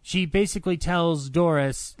 She basically tells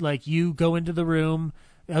Doris, like, you go into the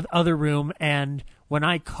other room, and when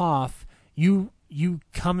I cough, you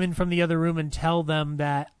come in from the other room and tell them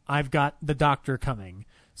that I've got the doctor coming.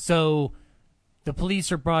 So the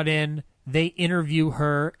police are brought in, they interview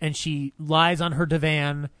her, and she lies on her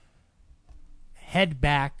divan, head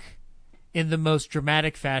back, in the most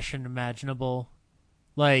dramatic fashion imaginable.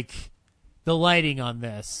 Like, the lighting on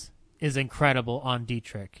this is incredible on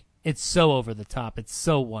Dietrich. It's so over the top. It's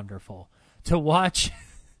so wonderful to watch.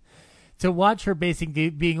 To watch her basically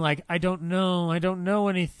being like, I don't know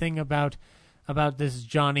anything about this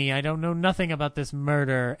Johnny. I don't know nothing about this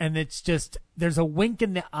murder. And it's just, there's a wink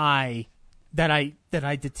in the eye that I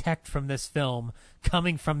detect from this film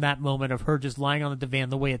coming from that moment of her just lying on the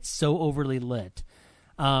divan, the way it's so overly lit.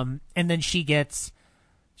 And then she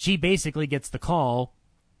basically gets the call,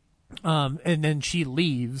 and then she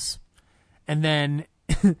leaves, and then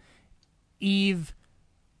Eve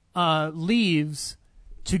leaves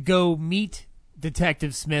to go meet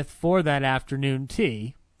Detective Smith for that afternoon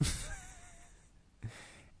tea.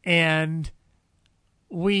 And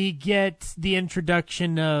we get the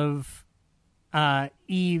introduction of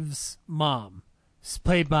Eve's mom,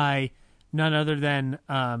 played by none other than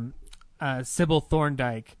Sybil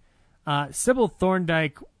Thorndike. Sybil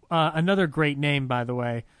Thorndike, another great name, by the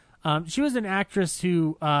way. She was an actress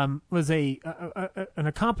who was an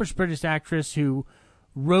accomplished British actress who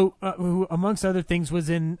wrote, who amongst other things was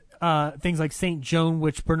in things like St. Joan,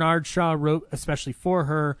 which Bernard Shaw wrote especially for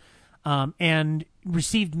her, and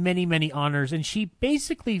received many, many honors. And she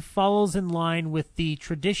basically follows in line with the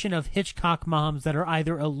tradition of Hitchcock moms that are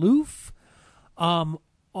either aloof,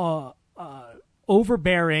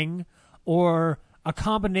 overbearing, or a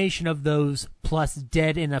combination of those plus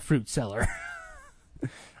dead in a fruit cellar.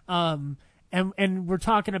 and we're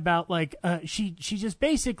talking about like she just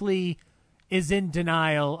basically is in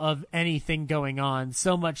denial of anything going on,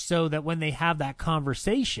 so much so that when they have that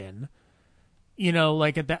conversation, you know,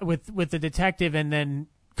 like at that with the detective and then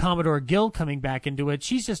Commodore Gill coming back into it,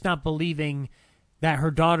 she's just not believing that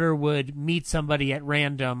her daughter would meet somebody at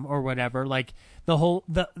random or whatever. Like the whole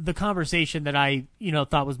the conversation that I, you know,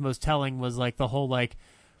 thought was most telling was like the whole like,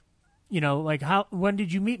 you know, like when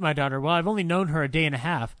did you meet my daughter? Well, I've only known her a day and a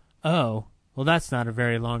half. Oh, well, that's not a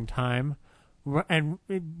very long time. And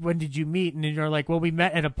when did you meet? And you're like, well, we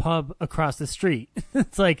met at a pub across the street.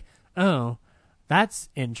 It's like, oh, that's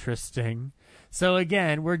interesting. So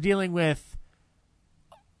again, we're dealing with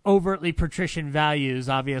overtly patrician values.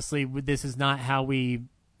 Obviously, this is not how we,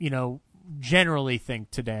 you know, generally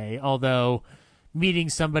think today. Although meeting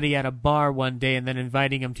somebody at a bar one day and then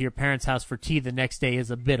inviting them to your parents' house for tea the next day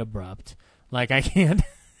is a bit abrupt. Like I can't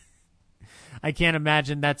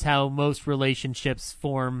imagine that's how most relationships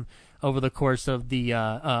form over the course of the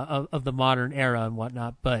modern era and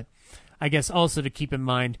whatnot. But I guess also to keep in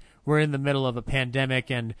mind, we're in the middle of a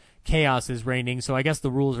pandemic and chaos is reigning, so I guess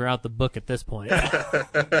the rules are out the book at this point.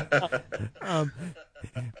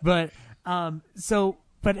 But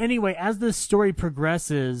anyway, as the story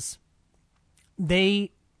progresses,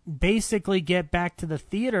 they basically get back to the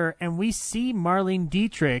theater, and we see Marlene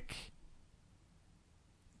Dietrich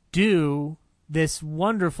do this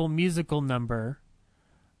wonderful musical number,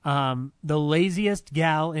 The Laziest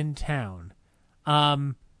Gal in Town.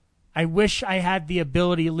 I wish I had the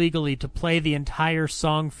ability legally to play the entire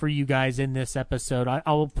song for you guys in this episode. I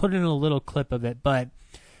will put in a little clip of it, but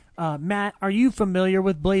Matt, are you familiar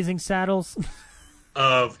with Blazing Saddles?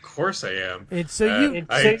 Of course I am.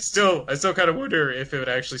 I still kind of wonder if it would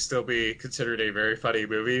actually still be considered a very funny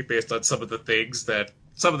movie based on some of the things that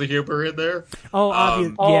some of the humor in there.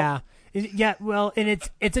 Yeah. Yeah, well, and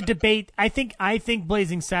it's a debate. I think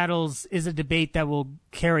Blazing Saddles is a debate that will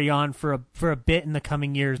carry on for a bit in the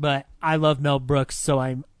coming years. But I love Mel Brooks, so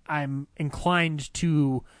I'm inclined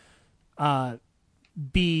to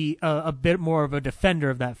be a bit more of a defender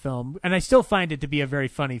of that film, and I still find it to be a very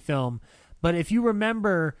funny film. But if you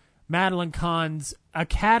remember Madeline Kahn's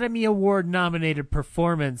Academy Award nominated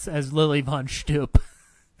performance as Lily Von Shtupp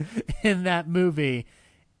in that movie,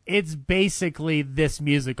 it's basically this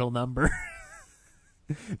musical number.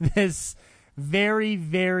 This very,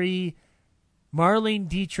 very Marlene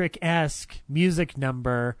Dietrich-esque music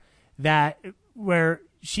number where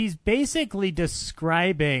she's basically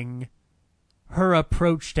describing her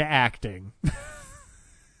approach to acting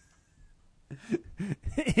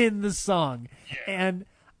in the song. Yeah. And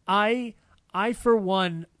I for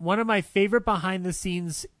one of my favorite behind the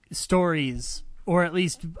scenes stories, or at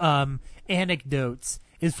least anecdotes,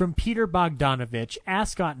 is from Peter Bogdanovich,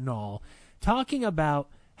 Ascot and all, talking about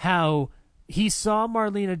how he saw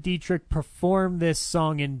Marlene Dietrich perform this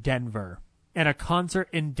song in Denver, at a concert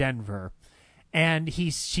in Denver. And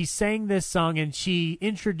she sang this song, and she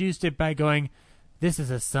introduced it by going, "This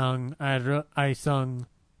is a song I sung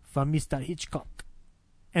for Mr. Hitchcock."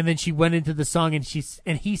 And then she went into the song, and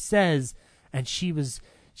he says, and she was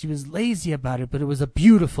lazy about it, but it was a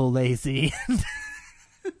beautiful lazy.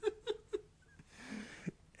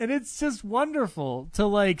 And it's just wonderful to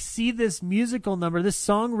like see this musical number, this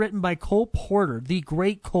song written by Cole Porter, the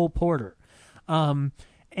great Cole Porter,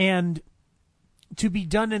 and to be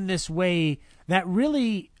done in this way that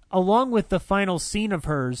really, along with the final scene of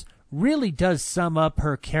hers, really does sum up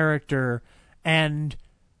her character and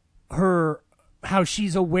how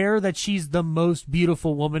she's aware that she's the most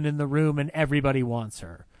beautiful woman in the room and everybody wants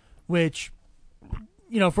her, which,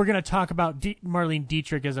 you know, if we're going to talk about Marlene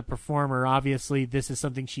Dietrich as a performer, obviously this is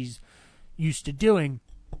something she's used to doing.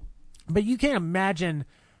 But you can't imagine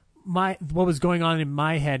what was going on in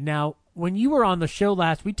my head. Now, when you were on the show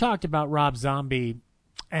last, we talked about Rob Zombie,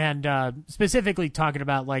 and specifically talking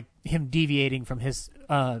about like him deviating from his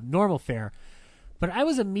normal fare. But I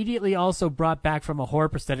was immediately also brought back from a horror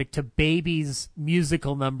prosthetic to Baby's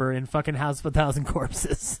musical number in fucking House of a Thousand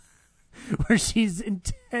Corpses, where she's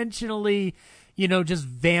intentionally, you know, just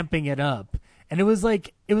vamping it up. And it was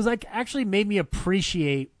like actually made me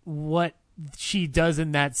appreciate what she does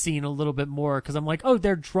in that scene a little bit more, because I'm like, oh,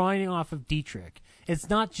 they're drawing off of Dietrich. It's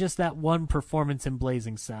not just that one performance in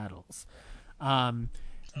Blazing Saddles. And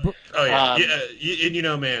you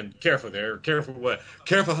know, man, careful there. Careful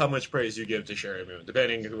how much praise you give to Sheri Moon.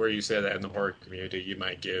 Depending where you say that in the horror community, you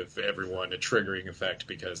might give everyone a triggering effect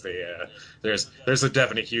because there's a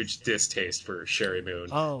definite huge distaste for Sheri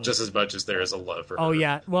Moon, just as much as there is a love for her. Oh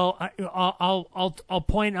yeah, well, I'll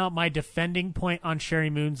point out my defending point on Sheri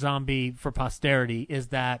Moon Zombie for posterity is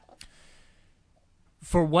that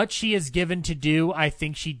for what she is given to do, I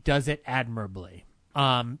think she does it admirably.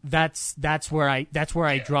 That's where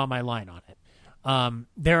I draw my line on it.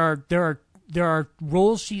 There are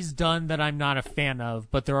roles she's done that I'm not a fan of,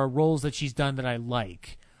 but there are roles that she's done that I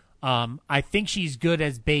like. I think she's good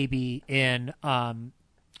as Baby in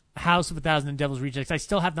House of a Thousand Devil's Rejects. I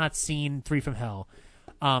still have not seen 3 from Hell.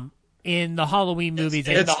 In the Halloween movies,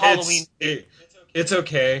 it's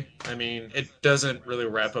okay. I mean, it doesn't really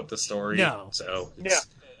wrap up the story. No. So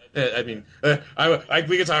I mean,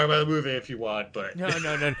 we can talk about the movie if you want, but no.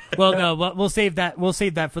 Well, no, we'll save that. We'll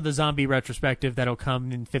save that for the zombie retrospective that'll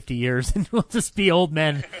come in 50 years, and we'll just be old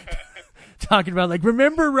men talking about like,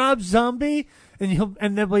 remember Rob Zombie?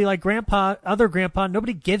 And they'll be like, other grandpa,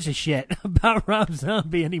 nobody gives a shit about Rob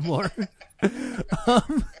Zombie anymore.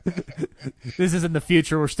 This is in the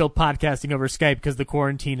future. We're still podcasting over Skype because the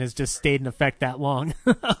quarantine has just stayed in effect that long.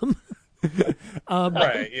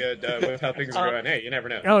 Right, yeah, with how things are going. Hey, you never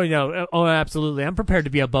know. Oh, no. Oh, absolutely. I'm prepared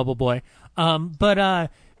to be a bubble boy. But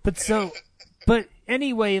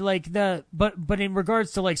anyway, like but in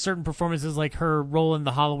regards to like certain performances, like her role in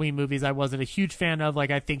the Halloween movies, I wasn't a huge fan of. Like,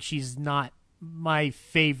 I think she's not my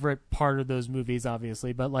favorite part of those movies,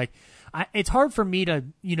 obviously, but like, it's hard for me to,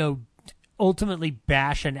 ultimately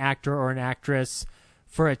bash an actor or an actress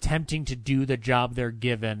for attempting to do the job they're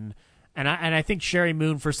given. And I think Sherry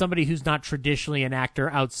Moon, for somebody who's not traditionally an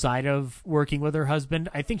actor outside of working with her husband,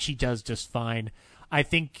 I think she does just fine. I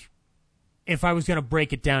think if I was going to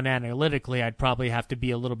break it down analytically, I'd probably have to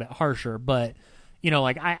be a little bit harsher, but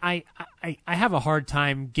like I have a hard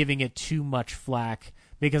time giving it too much flack,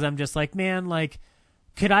 because I'm just like, man, like,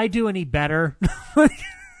 could I do any better?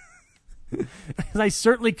 Because I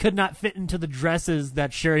certainly could not fit into the dresses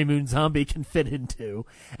that Sherry Moon Zombie can fit into.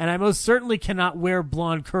 And I most certainly cannot wear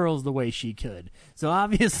blonde curls the way she could. So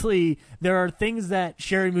obviously, there are things that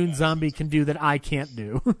Sherry Moon Zombie can do that I can't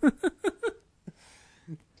do.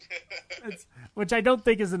 Which I don't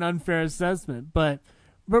think is an unfair assessment. But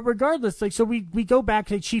regardless, like, so we go back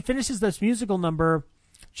to, she finishes this musical number.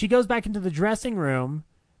 She goes back into the dressing room,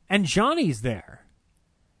 and Johnny's there.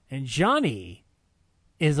 And Johnny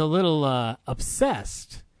is a little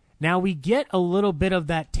obsessed. Now we get a little bit of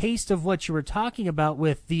that taste of what you were talking about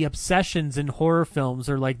with the obsessions in horror films,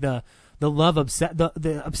 or like the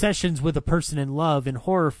obsessions with a person in love in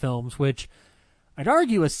horror films, which I'd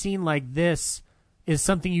argue a scene like this is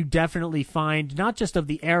something you definitely find, not just of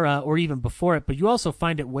the era or even before it, but you also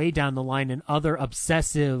find it way down the line in other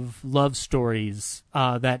obsessive love stories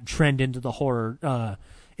that trend into the horror,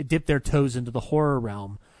 dip their toes into the horror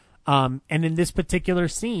realm. And in this particular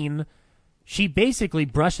scene, she basically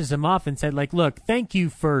brushes him off and said, like, look, thank you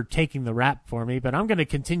for taking the rap for me, but I'm going to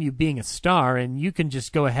continue being a star, and you can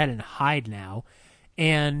just go ahead and hide now.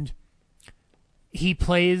 And he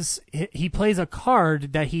plays a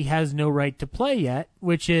card that he has no right to play yet,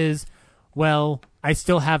 which is, well, I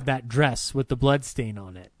still have that dress with the blood stain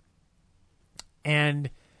on it. And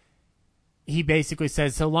he basically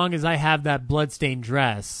says, so long as I have that bloodstained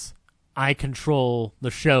dress, I control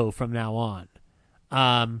the show from now on.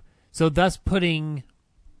 So thus putting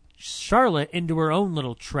Charlotte into her own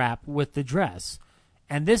little trap with the dress.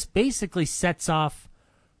 And this basically sets off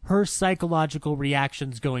her psychological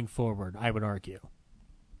reactions going forward, I would argue.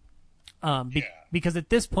 Because at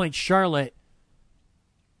this point, Charlotte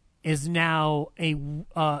is now in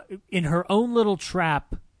her own little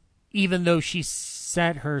trap, even though she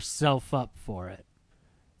set herself up for it.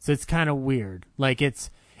 So it's kind of weird. Like, it's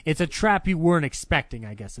a trap you weren't expecting,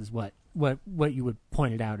 I guess, is what you would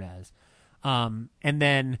point it out as. And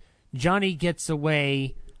then Johnny gets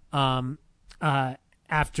away after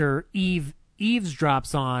Eve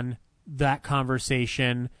eavesdrops on that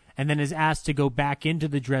conversation and then is asked to go back into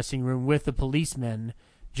the dressing room with the policeman.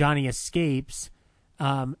 Johnny escapes.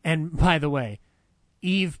 And by the way,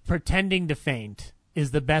 Eve pretending to faint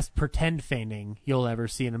is the best pretend fainting you'll ever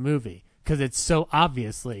see in a movie, because it's so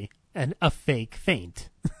obviously a fake faint.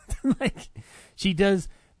 Like, she does,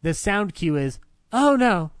 the sound cue is, oh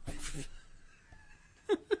no.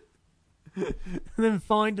 And then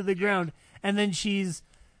falling to the ground. And then she's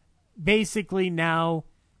basically now,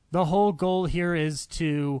 the whole goal here is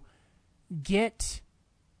to get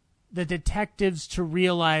the detectives to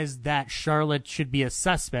realize that Charlotte should be a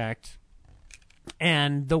suspect.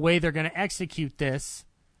 And the way they're going to execute this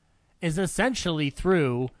is essentially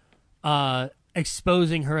through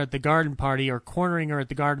exposing her at the garden party, or cornering her at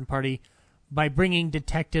the garden party, by bringing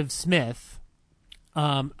Detective Smith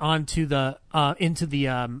into the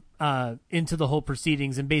whole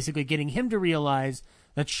proceedings, and basically getting him to realize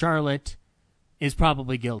that Charlotte is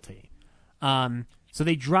probably guilty. So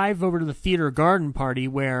they drive over to the theater garden party,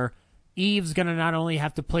 where Eve's going to not only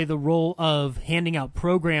have to play the role of handing out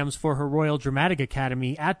programs for her Royal Dramatic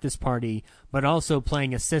Academy at this party, but also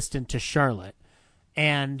playing assistant to Charlotte.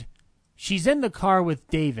 And she's in the car with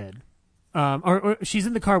David, or she's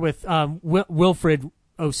in the car with Wilfred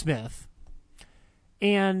O. Smith.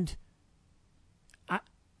 And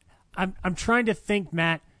I'm trying to think,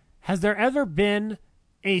 Matt, has there ever been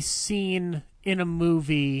a scene in a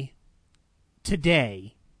movie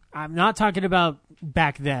today? I'm not talking about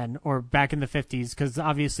back then or back in the 50s, because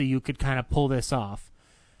obviously you could kind of pull this off.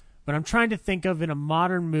 But I'm trying to think of, in a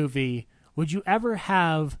modern movie, would you ever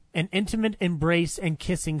have an intimate embrace and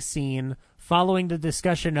kissing scene following the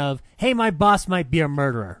discussion of, hey, my boss might be a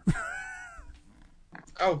murderer?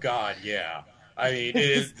 Oh, God, yeah. I mean,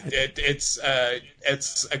 it's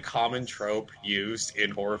a common trope used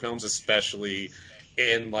in horror films, especially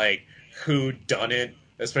in, like, whodunit,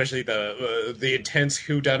 especially the intense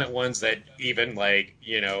whodunit ones that even, like,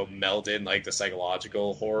 you know, meld in, like, the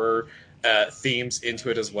psychological horror themes into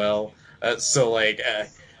it as well. So, like,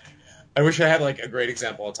 I wish I had, like, a great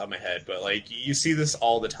example on top of my head, but, like, you see this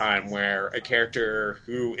all the time where a character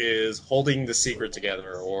who is holding the secret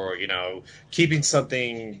together or, you know, keeping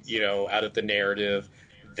something, you know, out of the narrative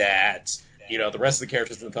that, you know, the rest of the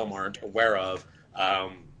characters in the film aren't aware of,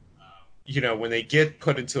 you know, when they get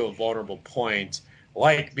put into a vulnerable point,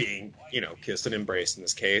 like being, you know, kissed and embraced in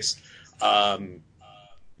this case, then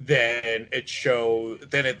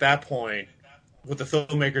at that point, what the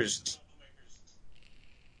filmmakers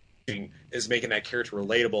is making that character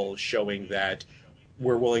relatable, showing that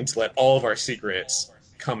we're willing to let all of our secrets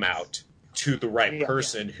come out to the right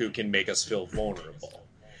person who can make us feel vulnerable.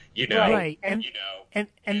 You know, right? And you know,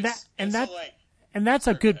 and that's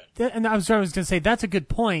a good. And I was going to say that's a good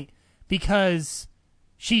point, because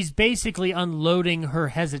she's basically unloading her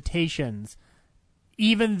hesitations,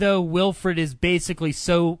 even though Wilfred is basically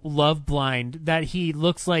so love blind that he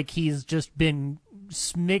looks like he's just been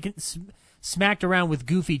smacked around with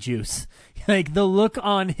goofy juice. Like, the look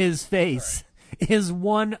on his face is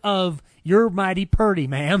one of, you're mighty purty,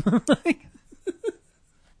 ma'am. Like,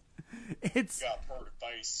 it's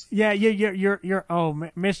yeah, you're oh,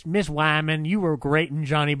 Miss Wyman, you were great in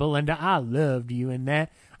Johnny Belinda. I loved you in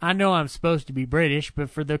that. I know I'm supposed to be British, but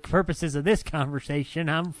for the purposes of this conversation,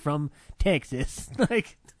 I'm from Texas.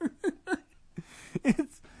 Like,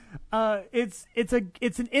 it's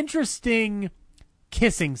an interesting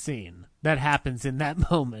kissing scene that happens in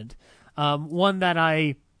that moment. One that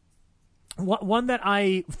I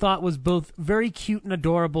thought was both very cute and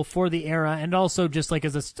adorable for the era, and also just like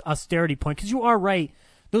as a austerity point. Because you are right,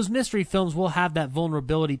 those mystery films will have that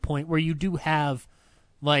vulnerability point where you do have,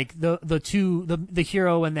 like, the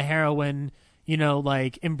hero and the heroine, you know,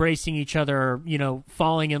 like, embracing each other, you know,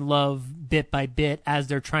 falling in love bit by bit as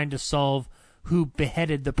they're trying to solve who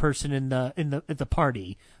beheaded the person at the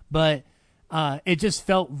party. But it just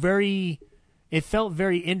felt very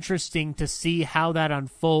interesting to see how that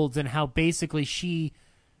unfolds, and how basically she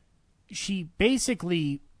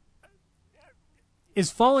basically is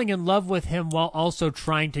falling in love with him while also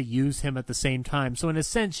trying to use him at the same time. So in a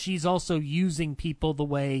sense, she's also using people the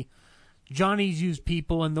way Johnny's used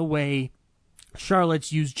people and the way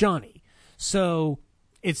Charlotte's used Johnny. So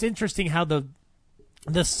it's interesting how the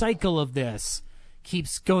cycle of this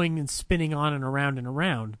keeps going and spinning on and around and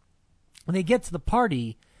around. When they get to the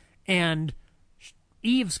party, and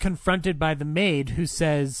Eve's confronted by the maid who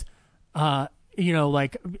says, you know,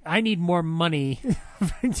 like, I need more money.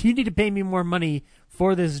 You need to pay me more money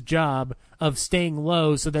for this job of staying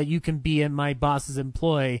low so that you can be in my boss's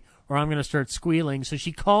employ, or I'm going to start squealing. So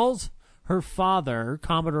she calls her father,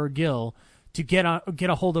 Commodore Gill, to get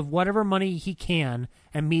a hold of whatever money he can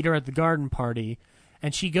and meet her at the garden party.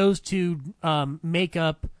 And she goes to make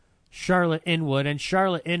up Charlotte Inwood, and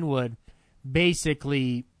Charlotte Inwood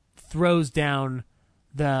basically throws down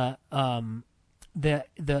the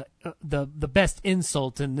best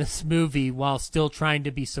insult in this movie while still trying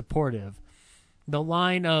to be supportive. The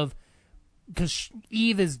line of, because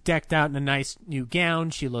Eve is decked out in a nice new gown,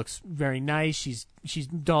 she looks very nice. She's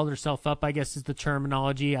dolled herself up, I guess is the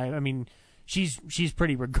terminology. I mean, she's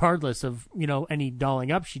pretty regardless of, you know, any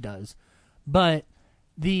dolling up she does. But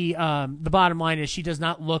the bottom line is she does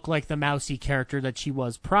not look like the mousy character that she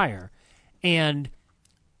was prior. And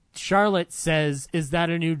Charlotte says, "Is that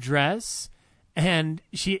a new dress?" And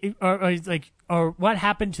she, or what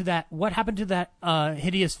happened to that? What happened to that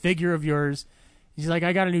hideous figure of yours? He's like,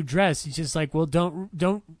 "I got a new dress." He's just like, "Well, don't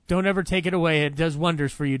ever take it away. It does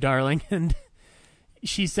wonders for you, darling." And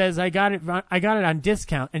she says, "I got it on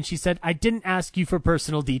discount." And she said, "I didn't ask you for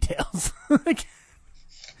personal details." Like,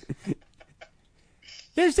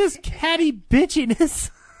 there's this catty bitchiness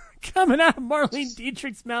coming out of Marlene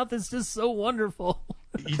Dietrich's mouth is just so wonderful.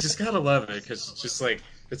 You just gotta love it because it's just like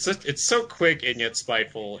it's so quick and yet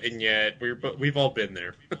spiteful, and yet we've all been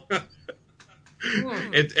there.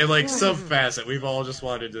 and like so fast that we've all just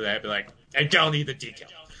wanted to do that. Be like, I don't need the detail.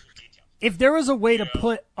 If there was a way to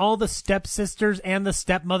put all the stepsisters and the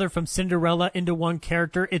stepmother from Cinderella into one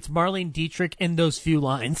character, it's Marlene Dietrich in those few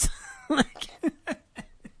lines.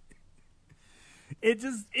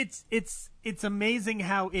 It's amazing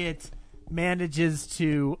how it manages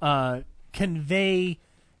to convey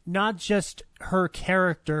not just her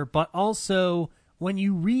character, but also when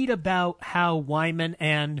you read about how Wyman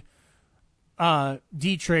and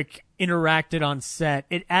Dietrich interacted on set,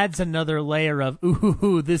 it adds another layer of,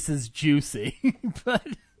 ooh, this is juicy. But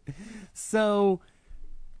so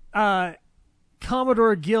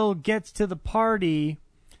Commodore Gill gets to the party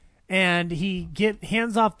and he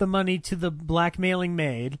hands off the money to the blackmailing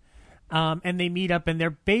maid, and they meet up, and they're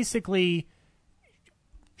basically,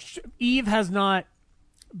 Eve has not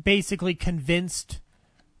basically convinced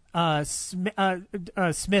Smith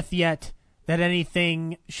yet that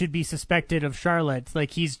anything should be suspected of Charlotte.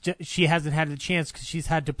 Like she hasn't had a chance because she's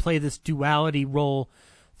had to play this duality role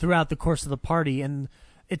throughout the course of the party, and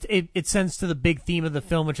it sends to the big theme of the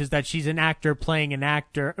film, which is that she's an actor playing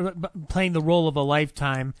the role of a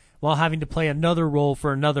lifetime while having to play another role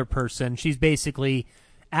for another person. She's basically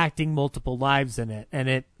acting multiple lives in it, and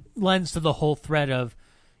it lends to the whole thread of,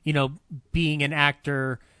 being an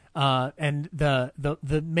actor and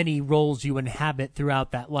the many roles you inhabit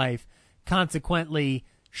throughout that life. Consequently,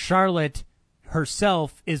 Charlotte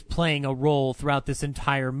herself is playing a role throughout this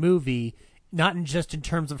entire movie, not just in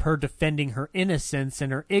terms of her defending her innocence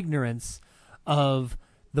and her ignorance of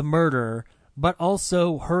the murder, but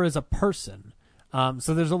also her as a person.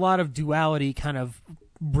 So there's a lot of duality kind of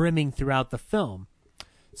brimming throughout the film.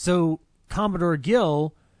 So Commodore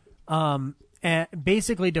Gill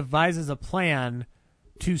basically devises a plan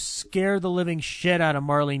to scare the living shit out of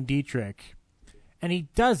Marlene Dietrich. And he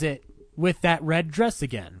does it with that red dress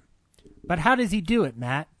again. But how does he do it,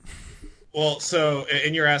 Matt? Well, so,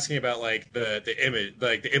 and you're asking about like the image,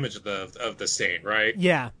 like the image of the stain, right?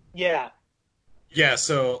 Yeah. Yeah. Yeah.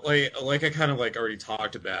 So like I kind of like already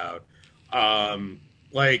talked about,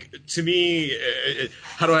 like to me,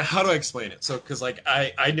 how do I explain it? So, cause like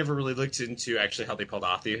I never really looked into actually how they pulled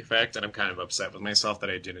off the effect, and I'm kind of upset with myself that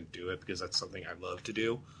I didn't do it because that's something I love to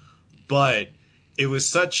do. But it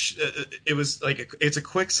was it's a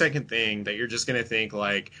quick second thing that you're just going to think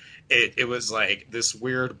like it was like this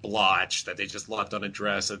weird blotch that they just left on a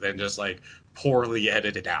dress and then just like poorly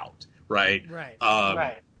edited out. Right. Right.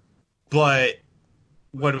 Right. But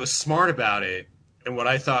what was smart about it, and what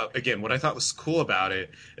I thought was cool about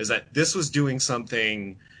it, is that this was doing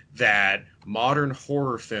something that modern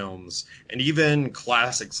horror films and even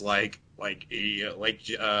classics like I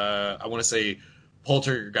want to say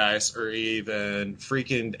Poltergeist or even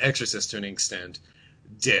freaking Exorcist to an extent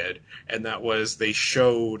did, and that was they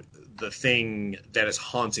showed the thing that is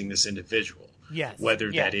haunting this individual. Yes.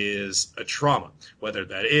 Whether that is a trauma, whether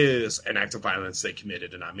that is an act of violence they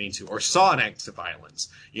committed and not mean to, or saw an act of violence.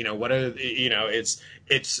 It's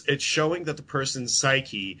showing that the person's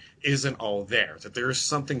psyche isn't all there, that there is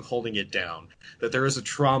something holding it down, that there is a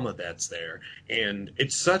trauma that's there. And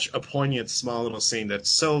it's such a poignant, small little scene that's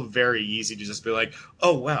so very easy to just be like,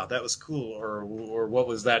 oh, wow, that was cool. Or what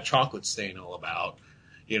was that chocolate stain all about?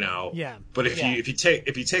 Yeah. But if you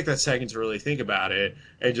take that second to really think about it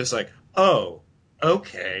and just like, oh,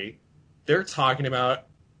 okay, they're talking about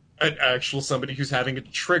an actual somebody who's having a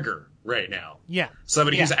trigger right now. Yeah.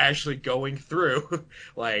 Somebody who's actually going through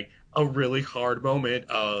like a really hard moment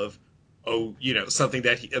of, something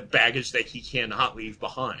a baggage that he cannot leave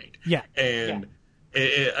behind. Yeah. And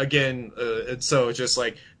so it's just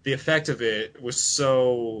like the effect of it was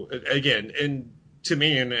so, again, and to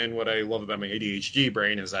me, and what I love about my ADHD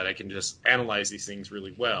brain is that I can just analyze these things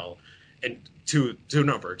really well, and to a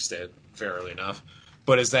number extent, fairly enough.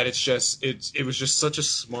 But is that it was just such a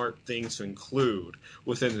smart thing to include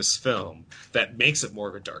within this film that makes it more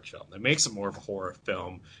of a dark film, that makes it more of a horror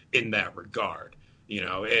film in that regard,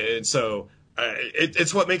 And so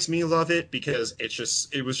it's what makes me love it, because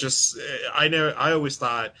I always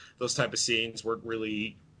thought those type of scenes weren't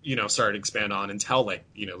really started to expand on until like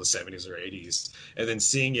the 70s or 80s, and then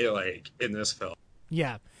seeing it like in this film.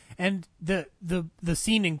 Yeah, and the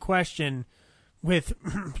scene in question with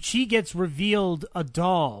she gets revealed a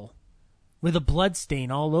doll with a blood stain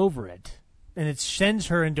all over it, and it sends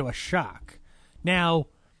her into a shock. Now,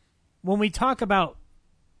 when we talk about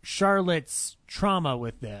Charlotte's trauma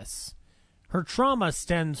with this, her trauma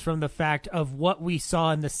stems from the fact of what we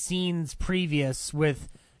saw in the scenes previous with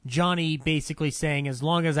Johnny basically saying, as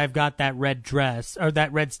long as I've got that red dress or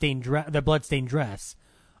that the bloodstained dress,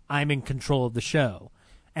 I'm in control of the show.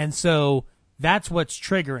 And so that's what's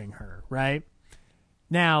triggering her, right?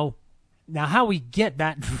 Now how we get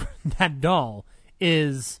that doll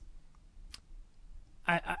is,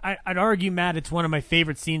 I'd argue, Matt, it's one of my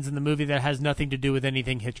favorite scenes in the movie that has nothing to do with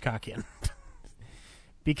anything Hitchcockian.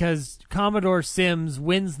 Because Commodore Sims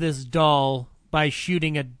wins this doll by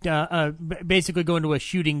shooting basically going to a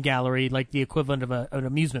shooting gallery, like the equivalent of an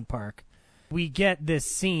amusement park. We get this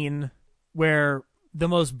scene where the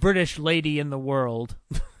most British lady in the world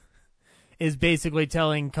is basically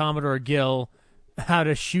telling Commodore Gill how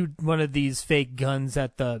to shoot one of these fake guns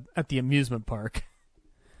at the amusement park.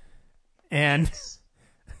 And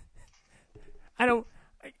I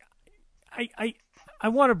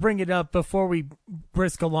want to bring it up before we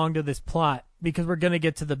brisk along to this plot, because we're going to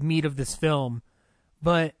get to the meat of this film.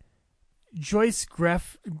 But Joyce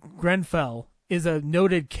Grenfell is a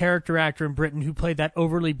noted character actor in Britain who played that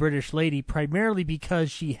overly British lady primarily because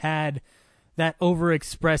she had that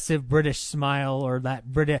overexpressive British smile, or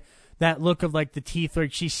that look of like the teeth,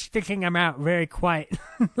 like she's sticking them out very quiet.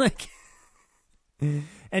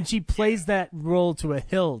 And she plays that role to a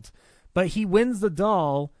hilt. But he wins the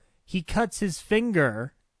doll. He cuts his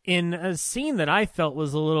finger in a scene that I felt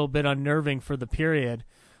was a little bit unnerving for the period,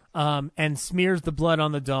 and smears the blood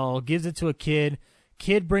on the doll, gives it to a kid.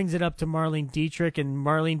 Kid brings it up to Marlene Dietrich, and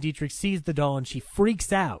Marlene Dietrich sees the doll, and she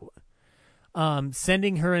freaks out,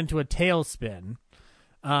 sending her into a tailspin.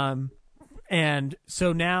 And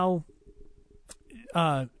so now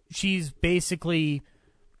she's basically...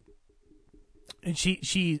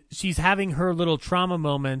 she's having her little trauma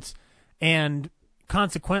moment, and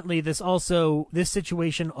consequently this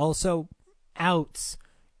situation also outs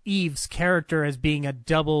Eve's character as being a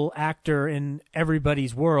double actor in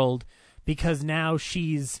everybody's world, because now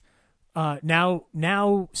she's now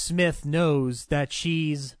Smith knows that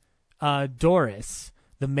she's Doris,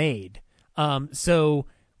 the maid. So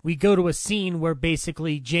we go to a scene where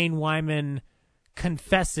basically Jane Wyman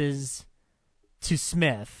confesses to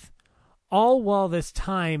Smith, all while this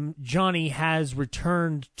time Johnny has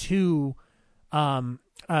returned to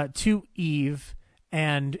Eve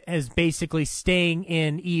and is basically staying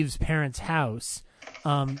in Eve's parents' house,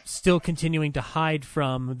 still continuing to hide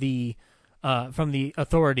from the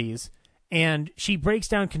authorities. And she breaks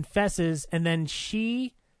down, confesses, and then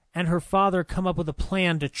she and her father come up with a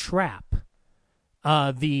plan to trap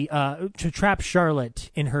Charlotte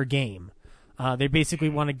in her game. They basically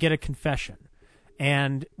want to get a confession.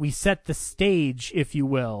 And we set the stage, if you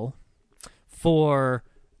will, for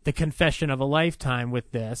the confession of a lifetime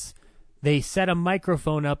with this. They set a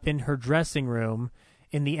microphone up in her dressing room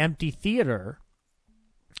in the empty theater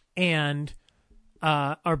and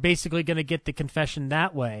are basically going to get the confession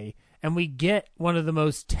that way. And we get one of the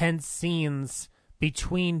most tense scenes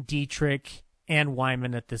between Dietrich and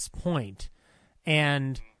Wyman at this point.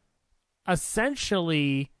 And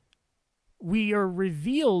essentially, we are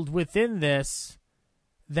revealed within this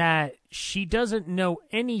that she doesn't know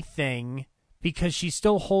anything because she's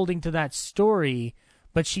still holding to that story,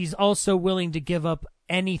 but she's also willing to give up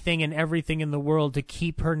anything and everything in the world to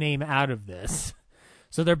keep her name out of this.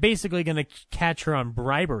 So they're basically going to catch her on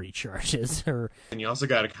bribery charges. And you also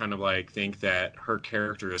got to kind of like think that her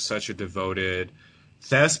character is such a devoted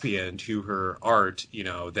thespian to her art, you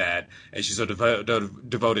know, that, and she's so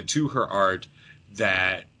devoted to her art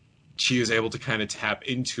that she is able to kind of tap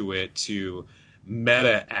into it to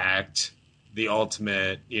meta act the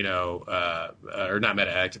ultimate, you know, or not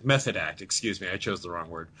meta act, method act, excuse me, I chose the wrong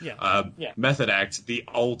word. Method act, the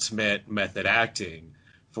ultimate method acting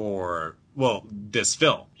for, well, this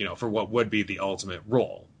film, you know, for what would be the ultimate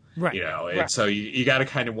role. Right. You know, and so you got to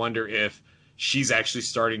kind of wonder if she's actually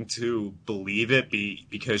starting to believe it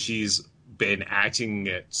because she's been acting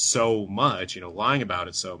it so much, you know, lying about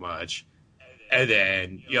it so much. And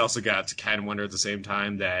then you also got to kind of wonder at the same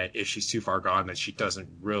time that if she's too far gone, that she doesn't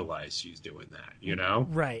realize she's doing that, you know?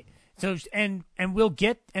 Right. So, and we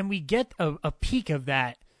get a peek of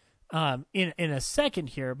that in a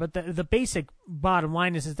second here. But the basic bottom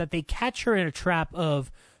line is that they catch her in a trap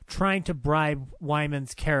of trying to bribe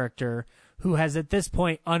Wyman's character, who has at this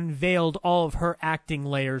point unveiled all of her acting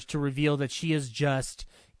layers to reveal that she is just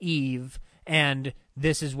Eve and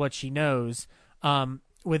this is what she knows,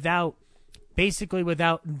 without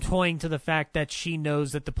toying to the fact that she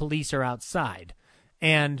knows that the police are outside.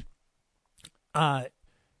 And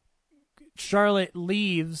Charlotte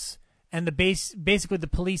leaves, and basically the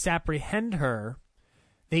police apprehend her.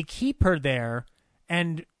 They keep her there,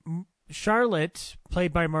 and Charlotte,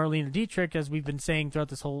 played by Marlene Dietrich, as we've been saying throughout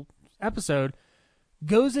this whole episode,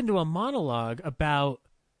 goes into a monologue about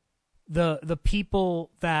the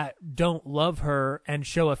people that don't love her and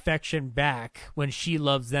show affection back when she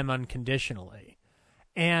loves them unconditionally.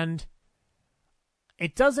 And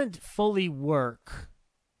it doesn't fully work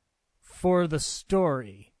for the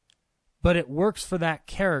story, but it works for that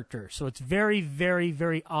character. So it's very, very,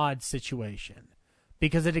 very odd situation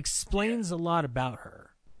because it explains a lot about her.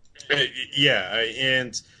 Yeah,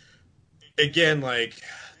 and again, like,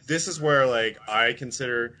 this is where, like, I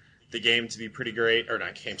consider the game to be pretty great, or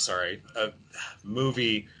not game, sorry, a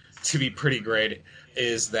movie to be pretty great,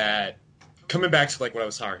 is that coming back to, like, what I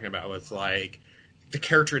was talking about with, like, the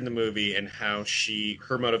character in the movie and how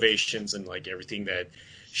her motivations and, like, everything that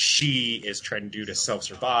she is trying to do to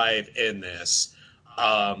self-survive in this,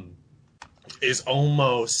 is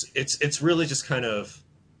almost, it's really just kind of,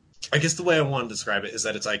 I guess the way I want to describe it is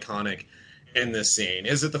that it's iconic in this scene.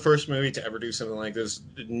 Is it the first movie to ever do something like this?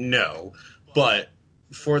 No. But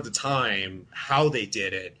for the time, how they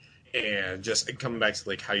did it, and just coming back to,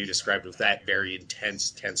 like, how you described it with that very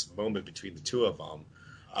tense moment between the two of them,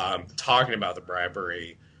 talking about the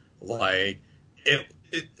bribery, like,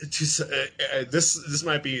 this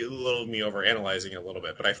might be a little me overanalyzing it a little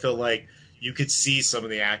bit, but I feel like you could see some of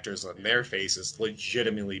the actors on their faces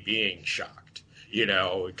legitimately being shocked, you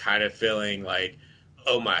know, kind of feeling like,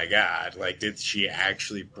 oh my God, like, did she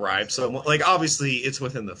actually bribe someone? Like, obviously it's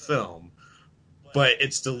within the film, but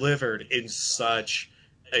it's delivered in such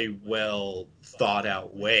a well thought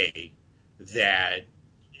out way that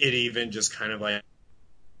it even just kind of like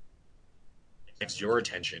gets your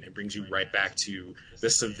attention and brings you right back to the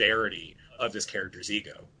severity of this character's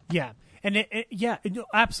ego. Yeah. And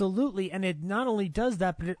absolutely. And it not only does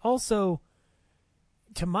that, but it also,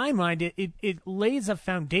 to my mind, it lays a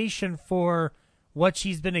foundation for what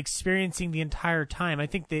she's been experiencing the entire time. I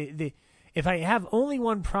think if I have only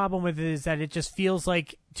one problem with it is that it just feels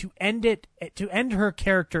like to end her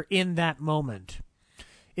character in that moment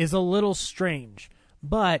is a little strange.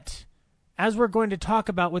 But as we're going to talk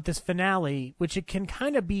about with this finale, which it can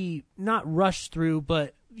kind of be not rushed through,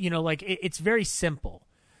 but, you know, like, it's very simple.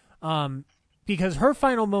 Because her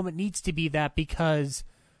final moment needs to be that, because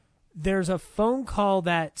there's a phone call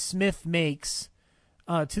that Smith makes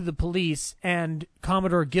to the police, and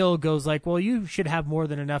Commodore Gill goes like, well, you should have more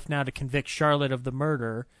than enough now to convict Charlotte of the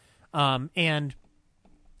murder. And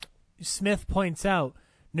Smith points out,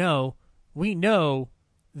 no, we know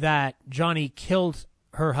that Johnny killed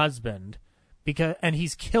her husband, and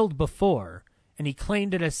he's killed before, and he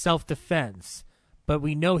claimed it as self-defense, but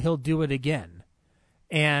we know he'll do it again.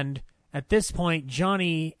 And at this point,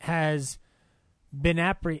 Johnny was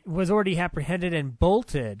already apprehended and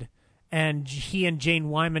bolted, and he and Jane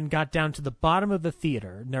Wyman got down to the bottom of the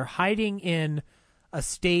theater, and they're hiding in a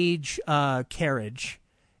stage carriage,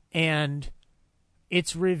 and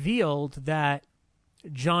it's revealed that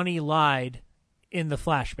Johnny lied in the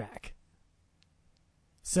flashback.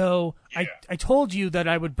 So yeah. I told you that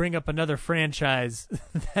I would bring up another franchise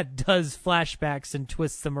that does flashbacks and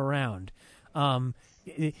twists them around.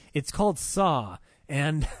 It's called Saw,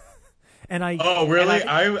 and I. Oh, really?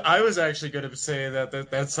 I was actually going to say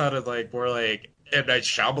that sounded like more like M. Night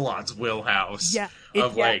Shyamalan's wheelhouse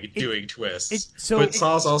doing twists. But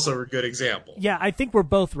Saw's also a good example. Yeah, I think we're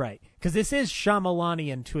both right, because this is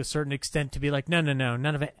Shyamalanian to a certain extent, to be like, no,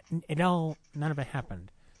 none of it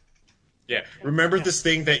happened. Yeah, remember this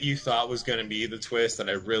thing that you thought was going to be the twist that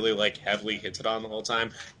I really heavily hinted on the whole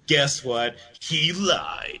time? Guess what? He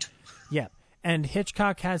lied. Yeah, and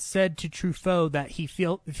Hitchcock has said to Truffaut that he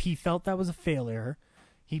felt that was a failure.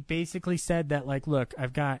 He basically said that, like, look,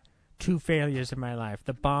 I've got two failures in my life.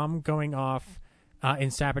 The bomb going off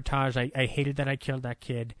in Sabotage, I hated that I killed that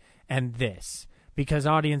kid, and this, because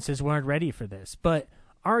audiences weren't ready for this. But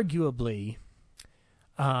arguably,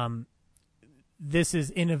 this is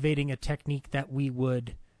innovating a technique that we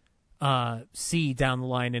would see down the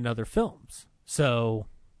line in other films. So,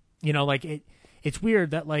 you know, like, it's weird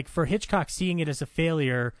that, like, for Hitchcock seeing it as a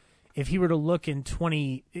failure, if he were to look in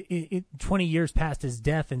 20 years past his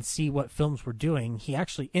death and see what films were doing, he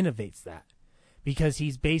actually innovates that, because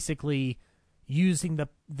he's basically using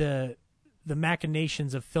the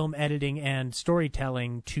machinations of film editing and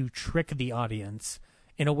storytelling to trick the audience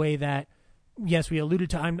in a way that, yes, we alluded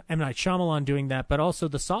to M. Night Shyamalan doing that, but also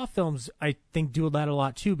the Saw films, I think, do that a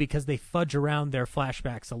lot too, because they fudge around their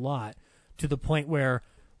flashbacks a lot, to the point where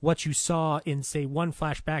what you saw in, say, one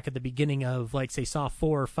flashback at the beginning of, like, say, Saw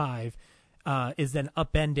 4 or 5 is then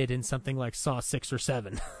upended in something like Saw 6 or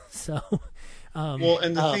 7. So, well,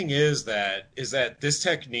 and the thing is that this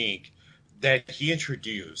technique that he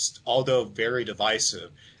introduced, although very divisive,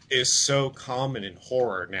 is so common in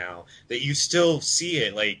horror now that you still see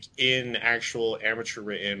it like in actual amateur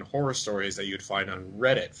written horror stories that you'd find on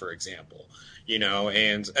Reddit, for example.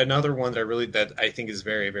 And another one that I think is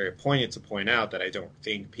very, very poignant to point out that I don't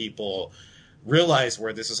think people realize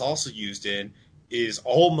where this is also used in is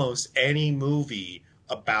almost any movie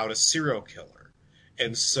about a serial killer.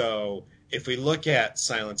 And so if we look at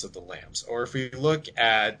Silence of the Lambs, or if we look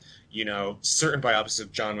at, certain biopics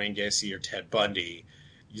of John Wayne Gacy or Ted Bundy,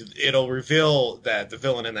 it'll reveal that the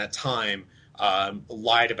villain in that time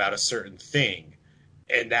lied about a certain thing.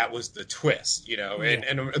 And that was the twist, Yeah.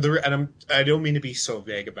 And I don't mean to be so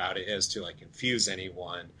vague about it as to like confuse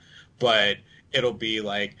anyone, but it'll be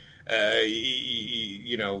like,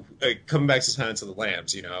 coming back to Silence of the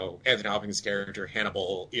Lambs, Anthony Hopkins' character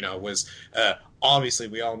Hannibal, was obviously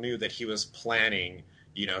we all knew that he was planning,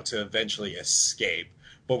 to eventually escape,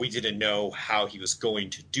 but we didn't know how he was going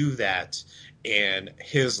to do that. And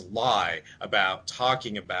his lie about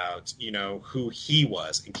talking about, who he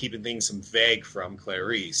was and keeping things vague from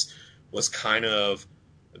Clarice was kind of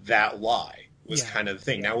that lie. Kind of the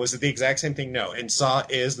thing. Now, was it the exact same thing? No. And Saw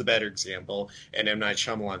is the better example, and M. Night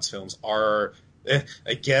Shyamalan's films are,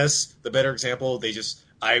 I guess, the better example.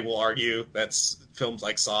 I will argue that films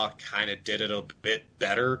like Saw kind of did it a bit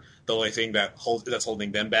better. The only thing that's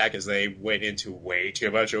holding them back is they went into way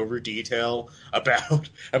too much over detail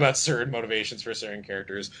about certain motivations for certain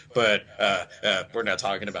characters. But we're not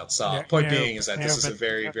talking about Saw. Point being is that this is a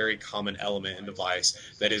very, very common element and device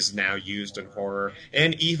that is now used in horror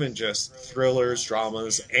and even just thrillers,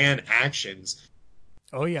 dramas, and actions.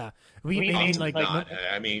 Oh yeah,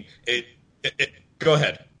 Go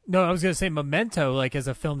ahead. No, I was going to say Memento, like as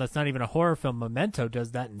a film that's not even a horror film, Memento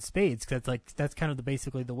does that in spades. Cause that's kind of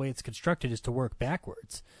basically the way it's constructed is to work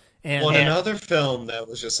backwards. And another film that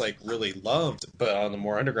was just like really loved, but on the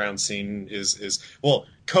more underground scene is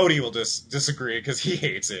Cody will just disagree because he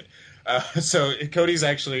hates it. So Cody's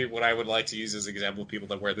actually what I would like to use as an example of people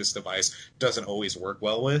that where this device doesn't always work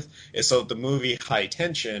well with. Is so the movie High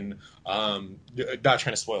Tension, not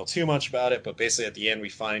trying to spoil too much about it, but basically at the end we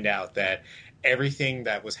find out that everything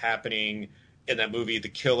that was happening in that movie, the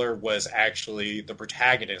killer was actually the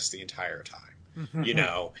protagonist the entire time,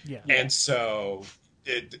 Yeah. And so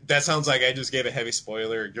that sounds like I just gave a heavy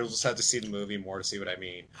spoiler. You'll just have to see the movie more to see what I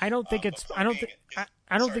mean. I don't think it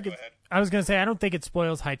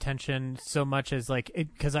spoils High Tension so much as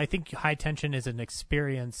because I think High Tension is an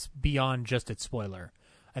experience beyond just its spoiler.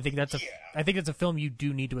 I think it's a film you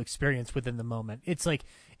do need to experience within the moment. It's like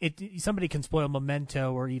somebody can spoil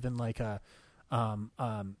Memento or even like I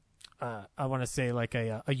want to say like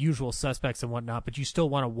a Usual Suspects and whatnot, but you still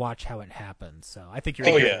want to watch how it happens. So I think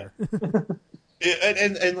you're there.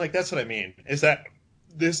 and like that's what I mean is that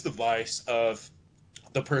this device of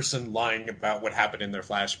the person lying about what happened in their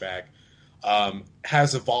flashback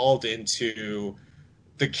has evolved into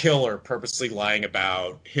the killer purposely lying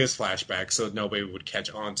about his flashback so nobody would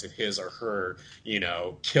catch on to his or her,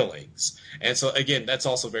 killings. And so, again, that's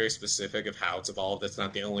also very specific of how it's evolved. That's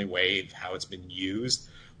not the only way of how it's been used.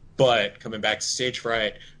 But coming back to Stage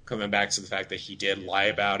Fright, coming back to the fact that he did lie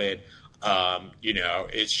about it,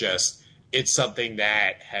 it's something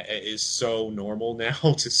that is so normal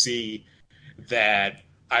now to see that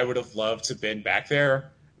I would have loved to have been back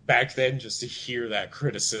then just to hear that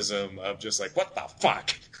criticism of just like, what the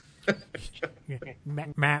fuck?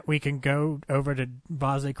 Matt, we can go over to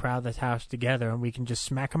Bosley Crowther's house together and we can just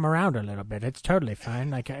smack him around a little bit. It's totally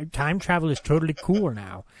fine. Like, time travel is totally cool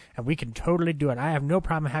now, and we can totally do it. I have no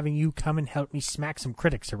problem having you come and help me smack some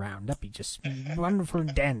critics around. That'd be just wonderful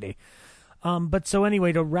and dandy. But so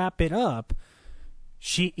anyway, to wrap it up,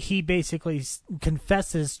 he basically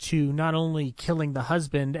confesses to not only killing the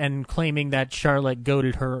husband and claiming that Charlotte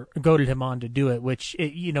goaded him on to do it, which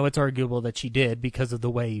it's arguable that she did because of the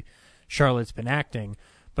way Charlotte's been acting,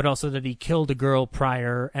 but also that he killed a girl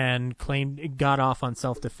prior and got off on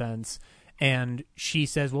self-defense. And she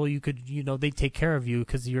says, well, you could, they take care of you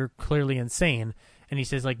because you're clearly insane. And he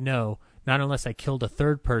says, like, no, not unless I killed a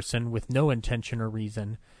third person with no intention or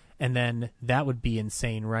reason. And then that would be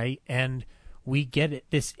insane, right? And we get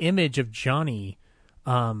this image of Johnny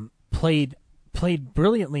played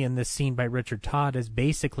brilliantly in this scene by Richard Todd as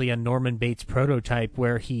basically a Norman Bates prototype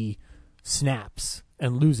where he snaps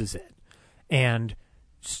and loses it. And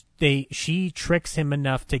she tricks him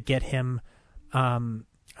enough to get him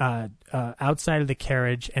outside of the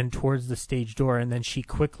carriage and towards the stage door, and then she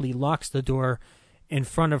quickly locks the door in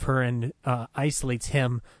front of her and isolates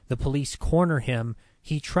him. The police corner him.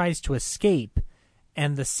 He tries to escape,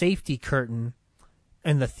 and the safety curtain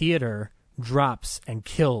in the theater drops and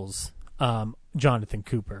kills Jonathan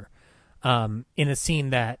Cooper in a scene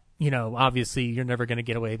that obviously you're never going to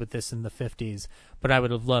get away with this in the 50s, but I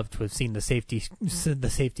would have loved to have seen the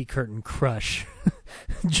safety curtain crush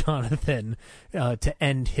Jonathan to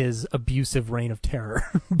end his abusive reign of terror.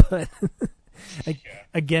 But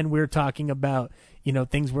again, we're talking about,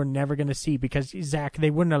 things we're never going to see because, Zach,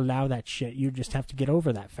 they wouldn't allow that shit. You just have to get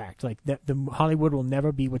over that fact. Like, the Hollywood will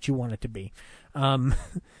never be what you want it to be.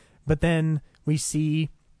 But then we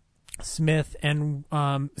see Smith and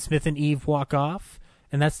Eve walk off,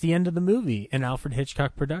 and that's the end of the movie, an Alfred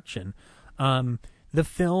Hitchcock production. The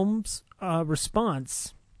film's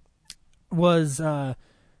response was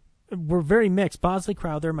were very mixed. Bosley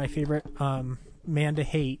Crowther, my favorite man to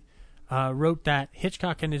hate, wrote that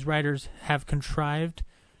Hitchcock and his writers have contrived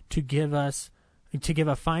to give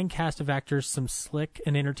a fine cast of actors some slick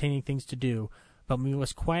and entertaining things to do, but we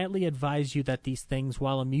must quietly advise you that these things,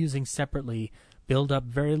 while amusing separately, build up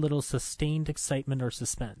very little sustained excitement or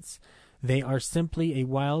suspense. They are simply a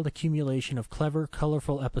wild accumulation of clever,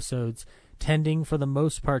 colorful episodes, tending for the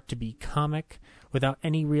most part to be comic, without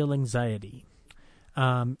any real anxiety.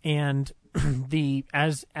 And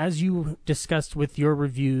as you discussed with your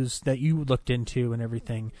reviews that you looked into and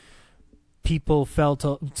everything,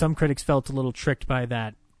 some critics felt a little tricked by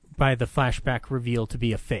the flashback reveal to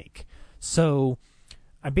be a fake. So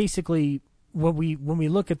I basically, when we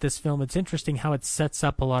look at this film, it's interesting how it sets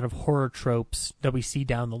up a lot of horror tropes that we see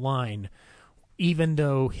down the line. Even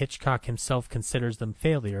though Hitchcock himself considers them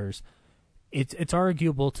failures, it's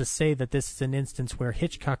arguable to say that this is an instance where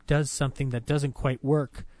Hitchcock does something that doesn't quite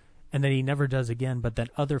work and that he never does again, but that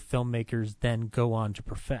other filmmakers then go on to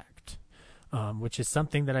perfect, which is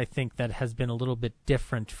something that I think that has been a little bit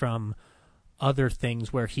different from other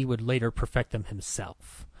things where he would later perfect them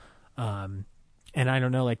himself. And I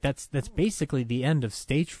don't know, like that's basically the end of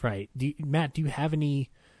Stage Fright. Matt, do you have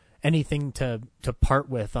anything to part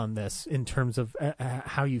with on this in terms of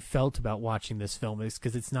how you felt about watching this film?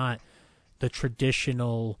 Because it's not the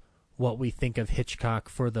traditional what we think of Hitchcock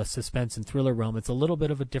for the suspense and thriller realm. It's a little bit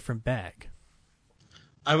of a different bag.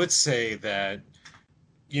 I would say that,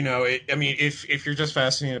 if you're just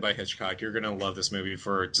fascinated by Hitchcock, you're going to love this movie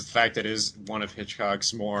for the fact that it is one of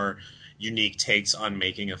Hitchcock's more unique takes on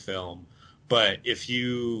making a film. But if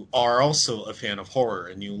you are also a fan of horror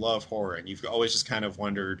and you love horror and you've always just kind of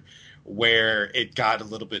wondered where it got a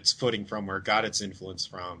little bit its footing from, where it got its influence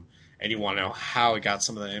from, and you want to know how it got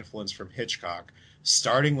some of that influence from Hitchcock,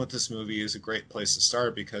 starting with this movie is a great place to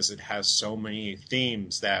start because it has so many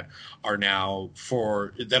themes that are now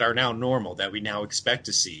normal, that we now expect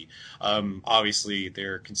to see. Obviously,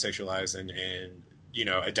 they're contextualized and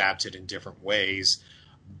adapted in different ways,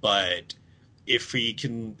 but if we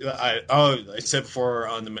can, I said before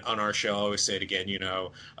on our show, I always say it again,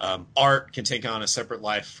 art can take on a separate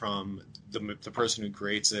life from the person who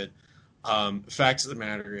creates it. Fact of the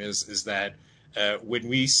matter is that when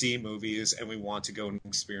we see movies and we want to go and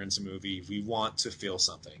experience a movie, we want to feel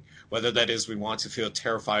something. Whether that is we want to feel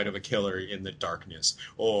terrified of a killer in the darkness,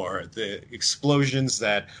 or the explosions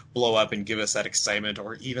that blow up and give us that excitement,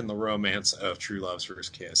 or even the romance of True Love's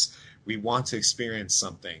First Kiss. We want to experience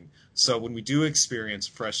something. So when we do experience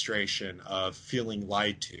frustration of feeling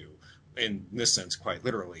lied to, in this sense quite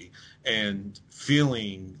literally, and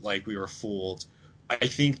feeling like we were fooled, I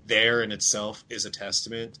think there in itself is a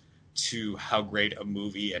testament to how great a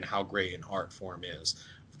movie and how great an art form is.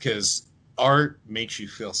 Because art makes you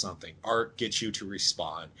feel something. Art gets you to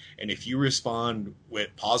respond. And if you respond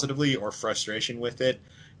with positively or frustration with it,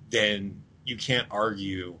 then you can't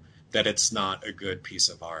argue that it's not a good piece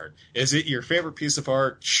of art. Is it your favorite piece of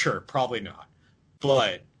art? Sure, probably not.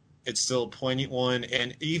 But it's still a poignant one.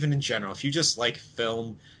 And even in general, if you just like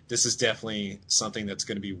film, this is definitely something that's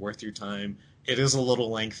going to be worth your time. It is a little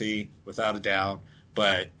lengthy, without a doubt.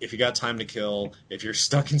 But if you got time to kill, if you're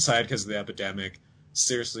stuck inside because of the epidemic,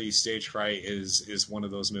 seriously, Stage Fright is one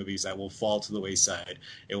of those movies that will fall to the wayside.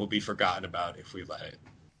 It will be forgotten about if we let it.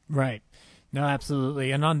 Right. No,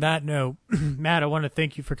 absolutely. And on that note, Matt, I want to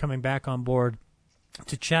thank you for coming back on board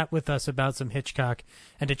to chat with us about some Hitchcock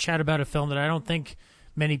and to chat about a film that I don't think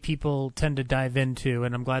many people tend to dive into,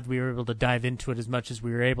 and I'm glad we were able to dive into it as much as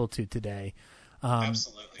we were able to today.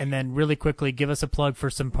 Absolutely. And then really quickly, give us a plug for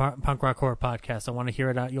some punk rock horror podcasts. I want to hear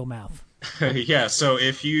it out your mouth. Yeah, so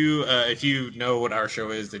if you know what our show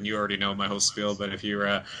is, then you already know my whole spiel. But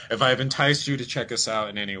if I've enticed you to check us out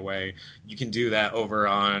in any way, you can do that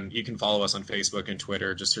you can follow us on Facebook and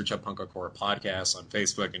Twitter. Just search up Punk Rock Horror Podcast on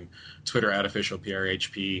Facebook and Twitter at official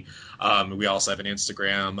PRHP. We also have an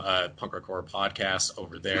Instagram, Punk Rock Horror Podcast,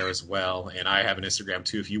 over there as well. And I have an Instagram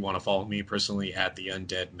too if you want to follow me personally at The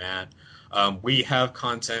Undead Matt. We have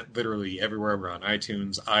content literally everywhere. We're on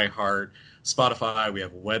iTunes, iHeart, Spotify. We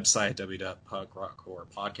have a website,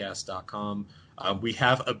 www.punkrockhorrorpodcast.com. We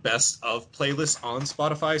have a best of playlist on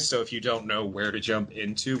Spotify, so if you don't know where to jump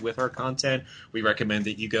into with our content, we recommend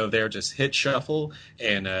that you go there, just hit shuffle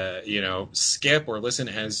and skip or listen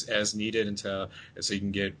as needed until so you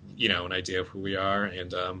can get an idea of who we are.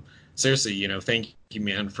 And seriously, thank you,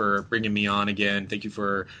 man, for bringing me on again. Thank you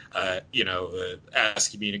for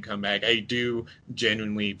asking me to come back. I do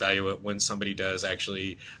genuinely value it when somebody does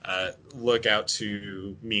actually look out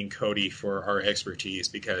to me and Cody for our expertise,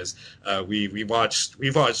 because we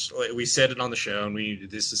said it on the show, and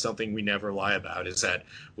this is something we never lie about, is that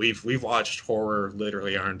we've watched horror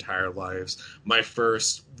literally our entire lives. My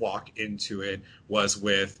first walk into it was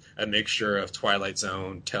with a mixture of Twilight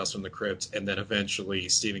Zone, Tales from the Crypt, and then eventually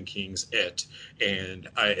Stephen King's It. And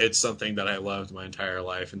it's something that I loved my entire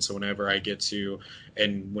life. And so whenever I get to,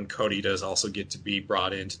 and when Cody does also get to be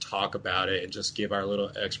brought in to talk about it and just give our little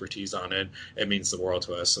expertise on it, it means the world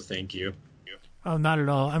to us. So thank you. Oh, not at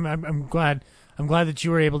all. I'm glad that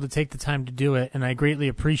you were able to take the time to do it, and I greatly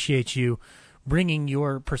appreciate you bringing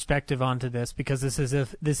your perspective onto this, because this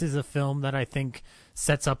is a film that I think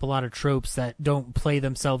sets up a lot of tropes that don't play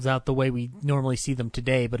themselves out the way we normally see them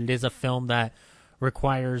today, but it is a film that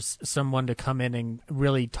requires someone to come in and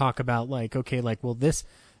really talk about, like, okay, like, well, this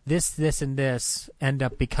and this end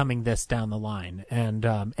up becoming this down the line. And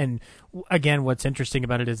again, what's interesting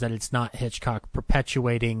about it is that it's not Hitchcock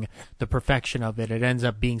perpetuating the perfection of it. It ends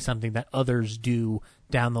up being something that others do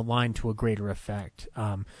down the line to a greater effect.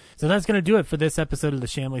 So that's going to do it for this episode of The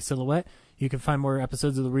Shamley Silhouette. You can find more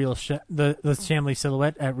episodes of the Shamley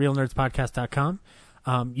Silhouette at realnerdspodcast.com.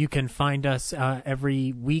 You can find us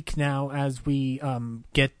every week now as we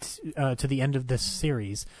get to the end of this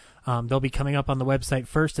series. They'll be coming up on the website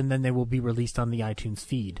first, and then they will be released on the iTunes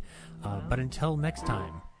feed. But until next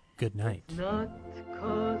time, good night. It's not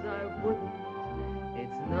 'cause I wouldn't,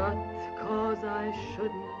 it's not 'cause I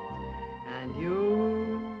shouldn't, and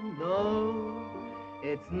you know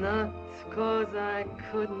it's not 'cause I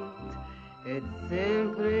couldn't, it's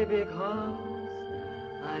simply because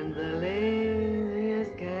I'm the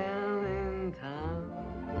laziest cat